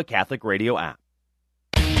Iowa Catholic Radio app.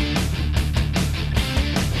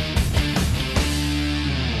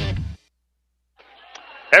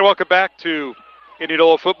 Hey, welcome back to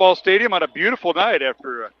Indianola Football Stadium on a beautiful night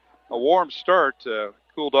after a warm start.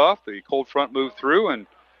 Cooled off, the cold front moved through, and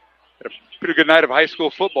had a pretty good night of high school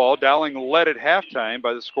football. Dowling led at halftime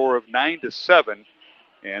by the score of 9-7,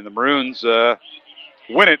 and the Maroons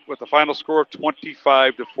win it with the final score of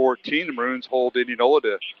 25-14. The Maroons hold Indianola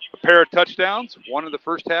to a pair of touchdowns, one in the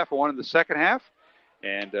first half and one in the second half.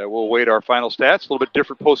 And we'll wait our final stats. A little bit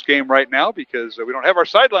different post-game right now because we don't have our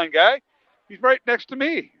sideline guy. He's right next to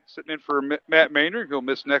me, sitting in for Matt Maynard. He'll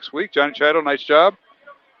miss next week. Johnny Chido, nice job.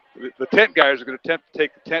 The tent guys are going to attempt to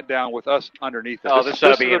take the tent down with us underneath it. Oh, this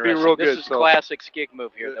will be real good. This is so. Classic Skig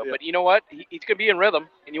move here, though. Yeah. But you know what? He's going to be in rhythm,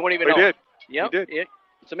 and you won't even know. He did. Yep. He did.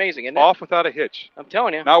 It's amazing, isn't it? Off without a hitch. I'm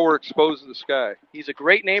telling you. Now we're exposed to the sky. He's a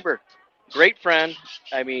great neighbor, great friend.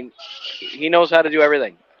 I mean, he knows how to do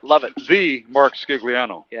everything. Love it. The Mark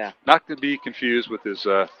Scigliano. Yeah. Not to be confused with his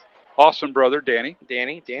awesome brother, Danny.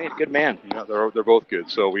 Danny's a good man. Yeah, they're both good.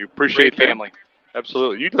 So we appreciate great family.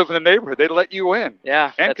 Absolutely. You live in the neighborhood. They let you in.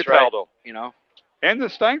 Yeah, and that's Cataldo. Right. You know. And the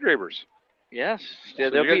Steingravers. Yes. So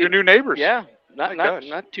you got your new neighbors. Yeah.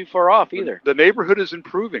 Not too far off either. The neighborhood is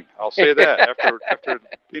improving. I'll say that after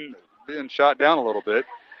being shot down a little bit.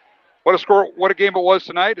 What a game it was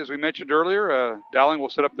tonight. As we mentioned earlier, Dowling will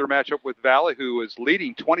set up their matchup with Valley, who is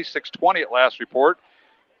leading 26-20 at last report.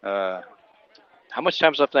 How much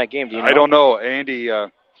time's left in that game? Do you know? I don't know. Andy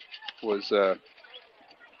was.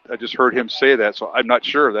 I just heard him say that, so I'm not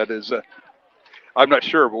sure. I'm not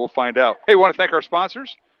sure, but we'll find out. Hey, we want to thank our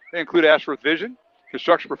sponsors. They include Ashworth Vision,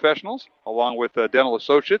 Construction Professionals, along with Dental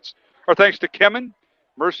Associates. Our thanks to Kemen,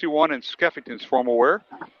 Mercy One, and Skeffington's Formal Wear.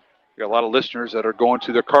 We got a lot of listeners that are going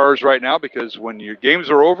to their cars right now because when your games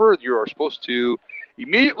are over, you are supposed to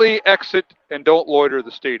immediately exit and don't loiter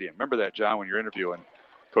the stadium. Remember that, John, when you're interviewing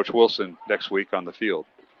Coach Wilson next week on the field.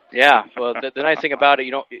 Yeah, well, the nice thing about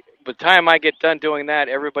it, by the time I get done doing that,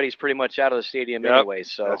 everybody's pretty much out of the stadium anyway.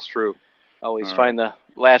 So that's true. Always find the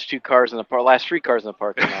last 3 cars in the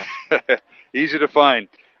parking lot. Easy to find.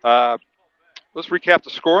 Let's recap the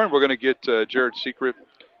scoring. We're going to get Jared Secret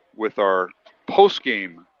with our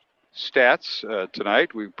post-game stats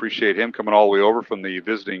tonight. We appreciate him coming all the way over from the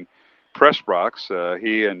visiting press box.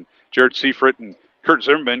 He and Jared Seifert and Kurt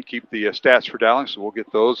Zimmerman keep the stats for Dowling, so we'll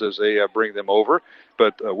get those as they bring them over.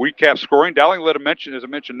 But recap scoring. Dowling led, as I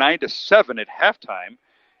mentioned, 9-7 at halftime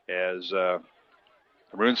as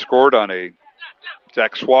Maroons scored on a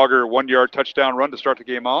Zach Swager 1-yard touchdown run to start the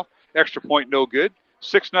game off. Extra point, no good.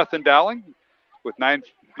 6-0 Dowling with 9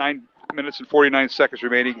 minutes and 49 seconds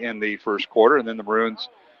remaining in the first quarter. And then the Maroons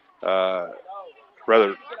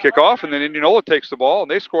kick off, and then Indianola takes the ball,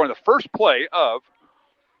 and they score on the first play of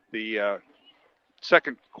the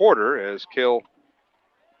second quarter as Cale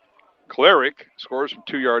Klarick scores from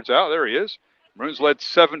 2 yards out. There he is. Maroons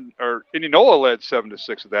Indianola led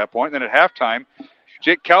 7-6 at that point. And then at halftime,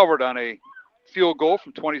 Jake Calvert on a field goal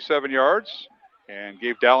from 27 yards and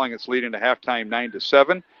gave Dowling its lead into halftime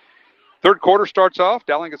 9-7. Third quarter starts off.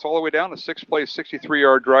 Dowling gets all the way down. A 6-play,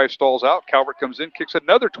 63-yard drive stalls out. Calvert comes in, kicks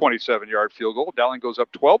another 27-yard field goal. Dowling goes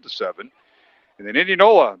up 12-7. And then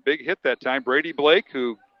Indianola, big hit that time. Brady Blake,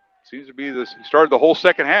 who seems to be he started the whole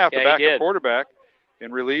second half, the backup quarterback,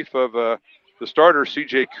 in relief of the starter,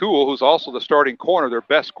 C.J. Kuhl, who's also the starting corner, their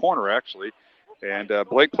best corner, actually. And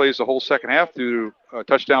Blake plays the whole second half through a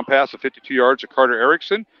touchdown pass of 52 yards to Carter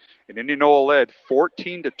Erickson. And Indianola led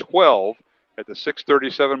 14-12 at the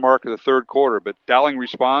 6:37 mark of the third quarter. But Dowling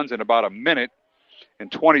responds in about a minute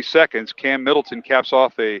and 20 seconds. Cam Middleton caps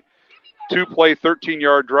off a 2-play,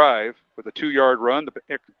 13-yard drive with a 2-yard run.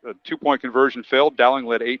 The 2-point conversion failed. Dowling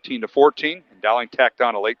led 18-14. And Dowling tacked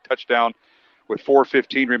on a late touchdown with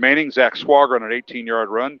 4:15 remaining. Zach Swager on an 18-yard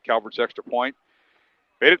run. Calvert's extra point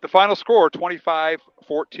made it the final score,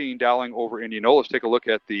 25-14, Dowling over Indianola. Let's take a look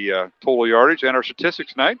at the total yardage and our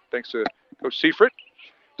statistics tonight, thanks to Coach Seifert.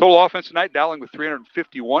 Total offense tonight, Dowling with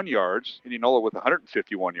 351 yards, Indianola with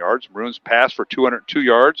 151 yards. Maroons passed for 202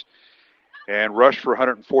 yards and rushed for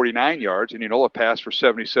 149 yards. Indianola passed for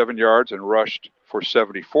 77 yards and rushed for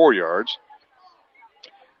 74 yards.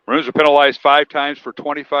 Maroons were penalized 5 times for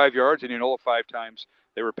 25 yards. Indianola 5 times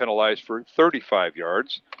they were penalized for 35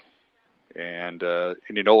 yards. And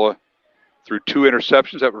Indianola threw 2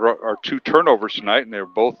 interceptions that are 2 turnovers tonight, and they were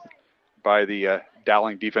both by the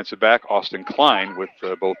Dowling defensive back, Austin Klein, with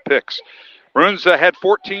both picks. Maroons had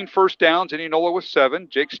 14 first downs. Indianola with 7.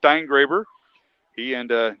 Jake Steingraber, he and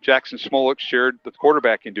Jackson Smolik shared the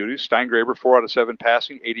quarterbacking duties. Steingraber, 4 out of 7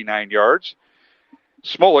 passing, 89 yards.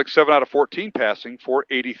 Smolik, 7 out of 14 passing for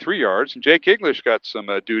 83 yards. And Jake English got some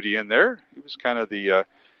duty in there. He was kind of the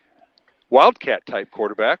Wildcat-type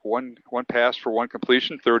quarterback. One pass for 1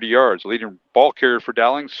 completion, 30 yards. Leading ball carrier for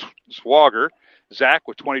Dowling, Swager. Zach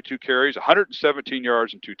with 22 carries, 117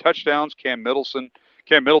 yards and 2 touchdowns. Cam Middleton,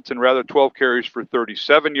 12 carries for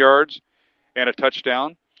 37 yards and a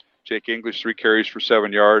touchdown. Jake English, 3 carries for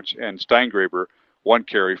 7 yards. And Steingraber, 1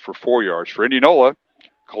 carry for 4 yards. For Indianola,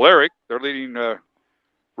 Klarick, their leading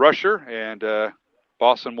rusher, and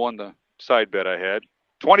Boston won the side bet I had.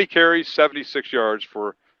 20 carries, 76 yards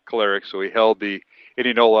for Klarick, so he held the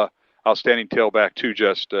Indianola outstanding tailback to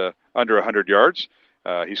just under 100 yards.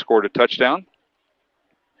 He scored a touchdown.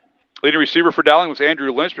 Leading receiver for Dowling was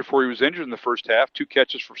Andrew Lynch before he was injured in the first half. 2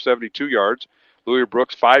 catches for 72 yards. Louis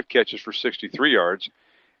Brooks, 5 catches for 63 yards.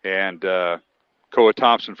 And Koa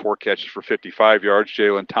Thompson, 4 catches for 55 yards.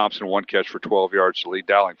 Jalen Thompson, 1 catch for 12 yards to lead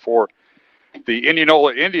Dowling 4. The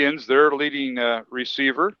Indianola Indians, their leading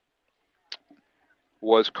receiver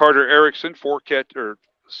was Carter Erickson,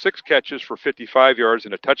 6 catches for 55 yards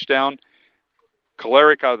and a touchdown.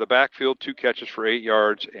 Klarick out of the backfield, 2 catches for 8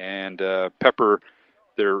 yards. And Pepper,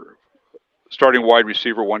 their starting wide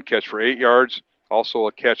receiver, 1 catch for 8 yards. Also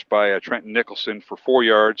a catch by Trenton Nicholson for 4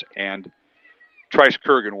 yards. And Trice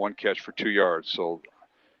Kurgan, 1 catch for 2 yards. So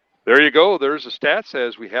there you go. There's the stats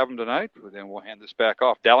as we have them tonight. Then we'll hand this back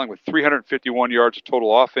off. Dowling with 351 yards of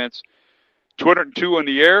total offense, 202 in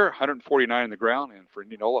the air, 149 in the ground. And for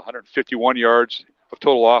Indianola, 151 yards of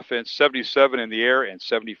total offense, 77 in the air, and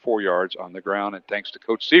 74 yards on the ground. And thanks to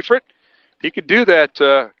Coach Seifert, he could do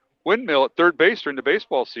that windmill at third base during the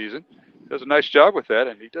baseball season. Does a nice job with that,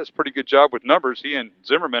 and he does a pretty good job with numbers. He and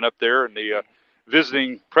Zimmerman up there in the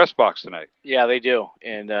visiting press box tonight. Yeah, they do.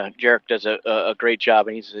 And Jarek does a great job,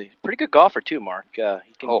 and he's a pretty good golfer too, Mark. He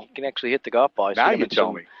can actually hit the golf ball. Now you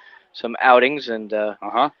tell me. Some outings, and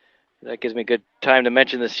that gives me a good time to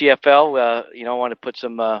mention the CFL. I want to put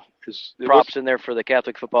some props in there for the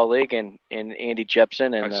Catholic Football League and Andy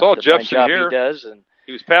Jepson. And I saw the Jepson job here. He does. And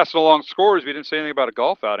he was passing along scores. We didn't say anything about a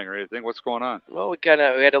golf outing or anything. What's going on? Well, we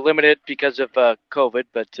had to limit it because of COVID,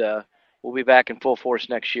 but we'll be back in full force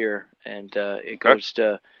next year. And it goes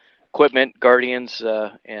to equipment, guardians,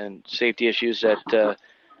 and safety issues that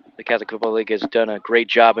the Catholic Football League has done a great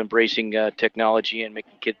job embracing technology and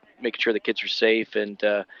making sure the kids are safe. And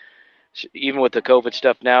even with the COVID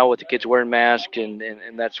stuff now, with the kids wearing masks and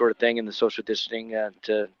that sort of thing, and the social distancing,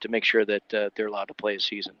 to make sure that they're allowed to play a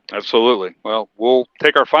season. Absolutely. Well, we'll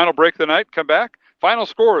take our final break of the night, come back. Final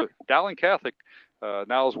score, Dowling Catholic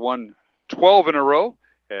now has won 12 in a row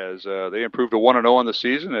as they improved to 1-0 on the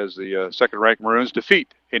season as the second-ranked Maroons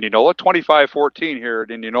defeat Indianola 25-14 here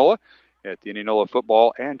at Indianola at the Indianola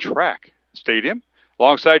Football and Track Stadium.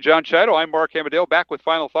 Alongside John Chido, I'm Mark Amadale, back with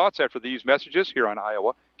final thoughts after these messages here on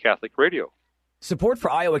Iowa Catholic Radio. Support for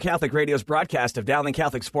Iowa Catholic Radio's broadcast of Dowling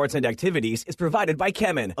Catholic sports and activities is provided by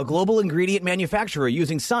Kemin, a global ingredient manufacturer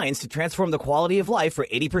using science to transform the quality of life for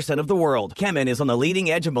 80% of the world. Kemin is on the leading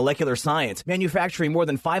edge of molecular science, manufacturing more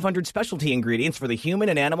than 500 specialty ingredients for the human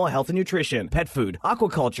and animal health and nutrition, pet food,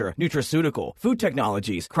 aquaculture, nutraceutical, food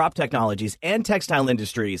technologies, crop technologies, and textile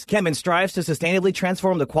industries. Kemin strives to sustainably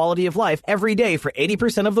transform the quality of life every day for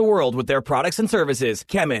 80% of the world with their products and services.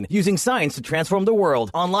 Kemin, using science to transform the world.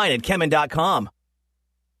 Online at kemin.com.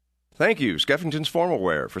 Thank you, Skeffington's Formal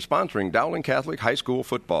Wear, for sponsoring Dowling Catholic High School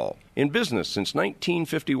football. In business since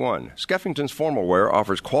 1951, Skeffington's Formal Wear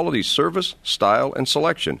offers quality service, style, and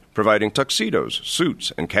selection, providing tuxedos,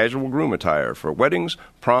 suits, and casual groom attire for weddings,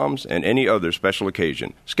 proms, and any other special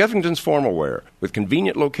occasion. Skeffington's Formal Wear, with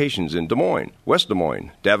convenient locations in Des Moines, West Des Moines,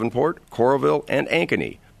 Davenport, Coralville, and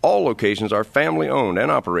Ankeny. All locations are family-owned and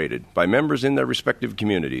operated by members in their respective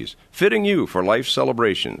communities, fitting you for life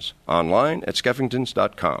celebrations. Online at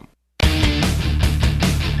skeffingtons.com.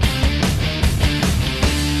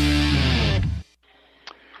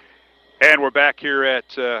 And we're back here at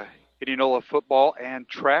Indianola Football and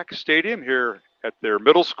Track Stadium here at their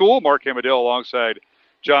middle school. Mark Hamadale alongside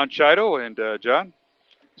John Chido. And John,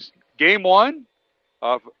 game one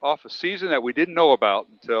off a season that we didn't know about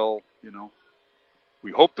until,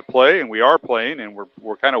 we hope to play, and we are playing, and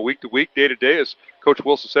we're kind of week to week, day to day, as Coach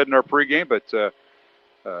Wilson said in our pregame. But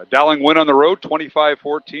Dowling win on the road,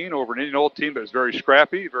 25-14 over an Indianola team that was very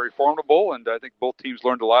scrappy, very formidable, and I think both teams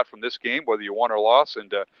learned a lot from this game, whether you won or lost.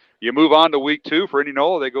 And you move on to week two for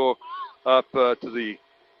Indianola. They go up to the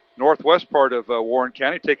northwest part of Warren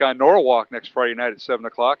County, take on Norwalk next Friday night at 7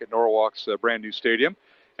 o'clock at Norwalk's brand new stadium.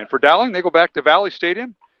 And for Dowling, they go back to Valley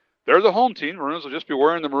Stadium. They're the home team. Maroons will just be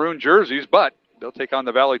wearing the maroon jerseys, but they'll take on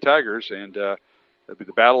the Valley Tigers, and it'll be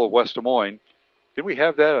the Battle of West Des Moines. Didn't we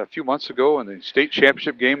have that a few months ago in the state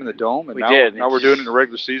championship game in the Dome? And we did. Now we're doing it in the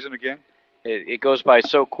regular season again? It goes by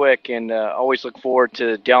so quick, and always look forward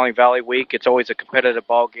to Dowling Valley Week. It's always a competitive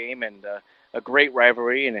ball game and a great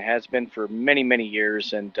rivalry, and it has been for many, many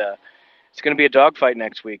years. And it's going to be a dogfight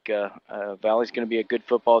next week. Valley's going to be a good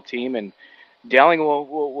football team, and Dowling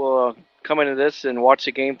will come into this and watch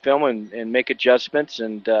the game film and make adjustments,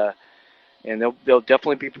 and they'll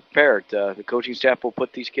definitely be prepared. The coaching staff will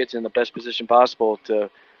put these kids in the best position possible to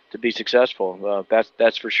be successful.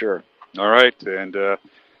 That's for sure. All right, and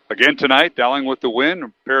again tonight, Dowling with the win.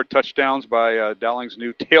 A pair of touchdowns by Dowling's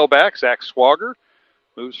new tailback, Zach Swager,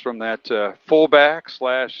 moves from that fullback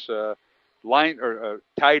slash line or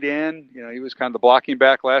tight end. He was kind of the blocking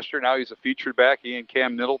back last year. Now he's a featured back. He and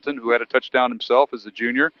Cam Middleton, who had a touchdown himself as a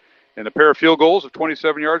junior. And a pair of field goals of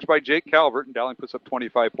 27 yards by Jake Calvert. And Dowling puts up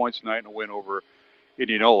 25 points tonight in a win over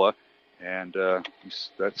Indianola. And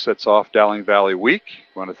that sets off Dowling Valley Week.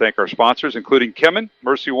 We want to thank our sponsors, including Kemin,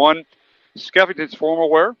 Mercy One, Skeffington's Formal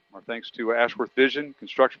Wear. Our thanks to Ashworth Vision,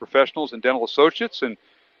 Construction Professionals, and Dental Associates. And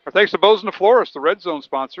our thanks to Bozen the Florist, the Red Zone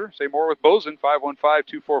sponsor. Say more with Bozen,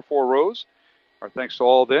 515-244-ROSE. Our thanks to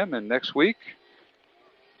all of them. And next week,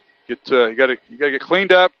 you got to get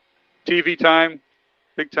cleaned up, TV time.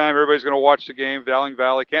 Big time. Everybody's going to watch the game. Dowling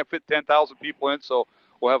Valley can't fit 10,000 people in, so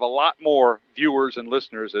we'll have a lot more viewers and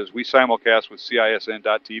listeners as we simulcast with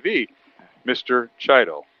CISN.TV. Mr.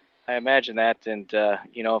 Chido. I imagine that, and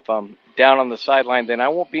if I'm down on the sideline, then I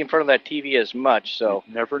won't be in front of that TV as much. So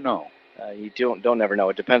you never know. You don't never know.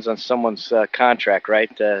 It depends on someone's contract,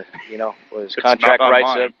 right? Was contract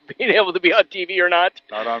rights being able to be on TV or not?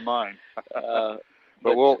 Not on mine.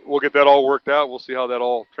 But we'll get that all worked out. We'll see how that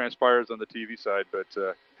all transpires on the TV side. But,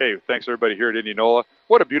 hey, thanks, everybody here at Indianola.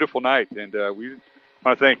 What a beautiful night. And we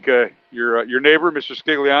want to thank your neighbor, Mr.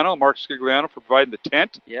 Scigliano, Mark Scigliano, for providing the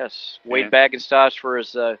tent. Yes. Wade Baggenstosh for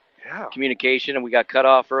his communication. And we got cut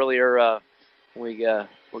off earlier. We're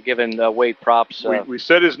giving Wade props. We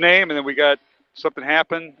said his name, and then we got something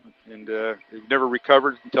happened, and it never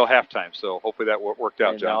recovered until halftime. So hopefully that worked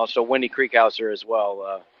out, and John. Also Wendy Creekhouser as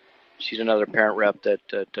well. She's another parent rep that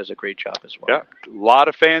does a great job as well. Yeah, a lot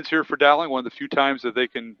of fans here for Dowling. One of the few times that they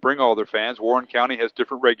can bring all their fans. Warren County has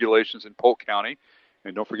different regulations than Polk County.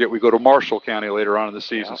 And don't forget, we go to Marshall County later on in the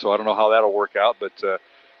season, so I don't know how that'll work out. But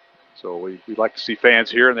so we'd like to see fans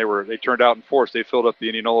here, and they turned out in force. They filled up the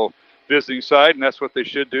Indianola visiting side, and that's what they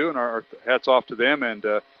should do, and our hats off to them. And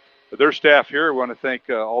their staff here, we want to thank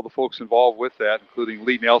all the folks involved with that, including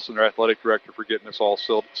Lee Nelson, their athletic director, for getting us all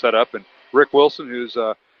set up, and Rick Wilson, who's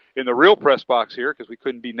in the real press box here because we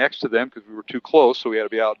couldn't be next to them because we were too close, so we had to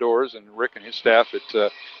be outdoors, and Rick and his staff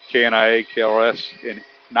at KNIA, KLRS in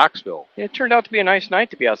Knoxville. Yeah, it turned out to be a nice night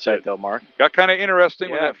to be outside, though, Mark. Got kind of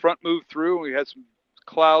interesting when that front moved through. We had some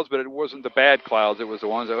clouds, but it wasn't the bad clouds. It was the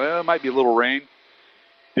ones that, it might be a little rain.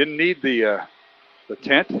 Didn't need the the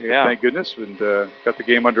tent. Yeah. Thank goodness, and got the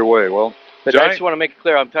game underway. Well, But Johnny, I just want to make it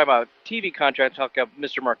clear, I'm talking about TV contract, talking about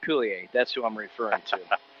Mr. Marcoulier. That's who I'm referring to.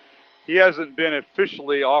 he hasn't been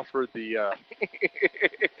officially offered the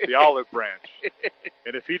olive branch,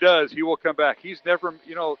 and if he does, he will come back. He's never,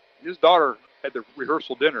 his daughter had the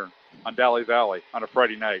rehearsal dinner on Valley Valley on a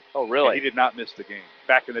Friday night. Oh, really? And he did not miss the game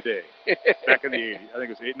back in the day, back in the 80s. I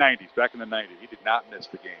think it was 90s. Back in the 90s, he did not miss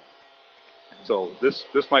the game. So this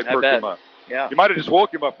might perk him up. Yeah. You might have just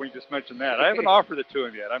woke him up when you just mentioned that. I haven't offered it to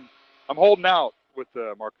him yet. I'm holding out with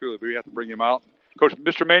Marcoulier, but we have to bring him out. Coach,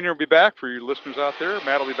 Mr. Manion will be back for you listeners out there.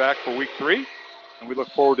 Matt will be back for week 3, and we look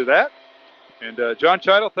forward to that. And John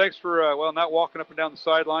Chido, thanks for not walking up and down the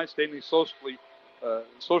sidelines, staying socially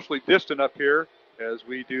distant up here as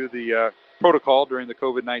we do the protocol during the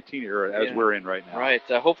COVID-19 era as we're in right now. Right.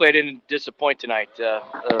 Hopefully I didn't disappoint tonight.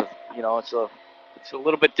 It's a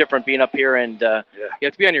little bit different being up here, and you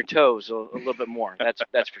have to be on your toes a little bit more.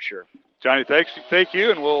 That's for sure. Johnny, thank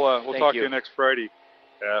you, and we'll talk to you next Friday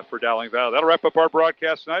for Dowling Valley. That'll wrap up our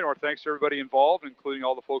broadcast tonight. Our thanks to everybody involved, including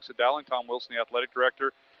all the folks at Dowling, Tom Wilson, the athletic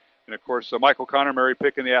director, and of course Michael Connor, Mary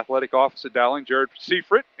Pick in the athletic office at Dowling, Jared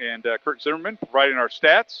Seifert, and Kurt Zimmerman providing our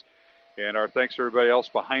stats. And our thanks to everybody else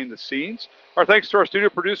behind the scenes. Our thanks to our studio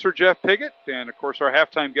producer, Jeff Piggott. And, of course, our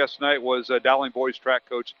halftime guest tonight was Dowling boys track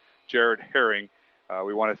coach Jared Herring.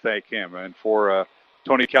 We want to thank him. And for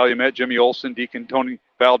Tony Calumet, Jimmy Olson, Deacon Tony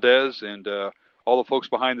Valdez, and all the folks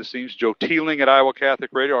behind the scenes, Joe Teeling at Iowa Catholic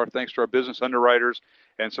Radio. Our thanks to our business underwriters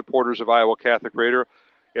and supporters of Iowa Catholic Radio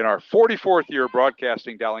in our 44th year of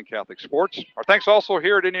broadcasting Dowling Catholic Sports. Our thanks also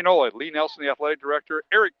here at Indianola, Lee Nelson, the athletic director,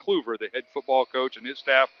 Eric Kluver, the head football coach, and his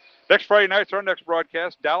staff. Next Friday night's our next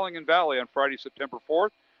broadcast, Dowling and Valley on Friday, September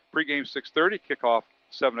 4th. Pregame 6:30, kickoff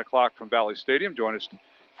 7 o'clock from Valley Stadium. Join us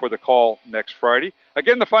for the call next Friday.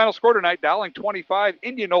 Again, the final score tonight, Dowling 25,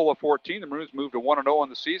 Indianola 14. The Maroons moved to 1-0 on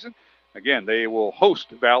the season. Again, they will host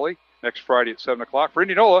Valley next Friday at 7 o'clock. For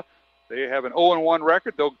Indianola, they have an 0-1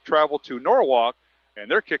 record. They'll travel to Norwalk, and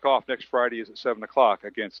their kickoff next Friday is at 7 o'clock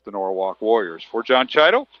against the Norwalk Warriors. For John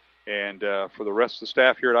Chido, and for the rest of the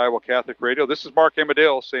staff here at Iowa Catholic Radio, this is Mark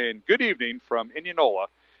Amadale saying good evening from Indianola.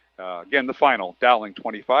 Again, the final, Dowling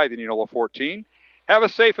 25, Indianola 14. Have a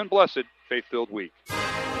safe and blessed, faith-filled week.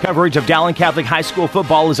 Coverage of Dowling Catholic High School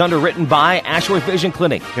football is underwritten by Ashworth Vision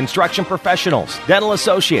Clinic, Construction Professionals, Dental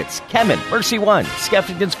Associates, Kemin, Mercy One,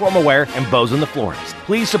 Skeffington's Formal Wear, and Bozen the Florist.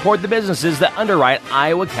 Please support the businesses that underwrite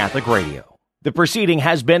Iowa Catholic Radio. The proceeding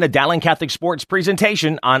has been a Dowling Catholic Sports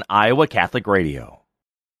presentation on Iowa Catholic Radio.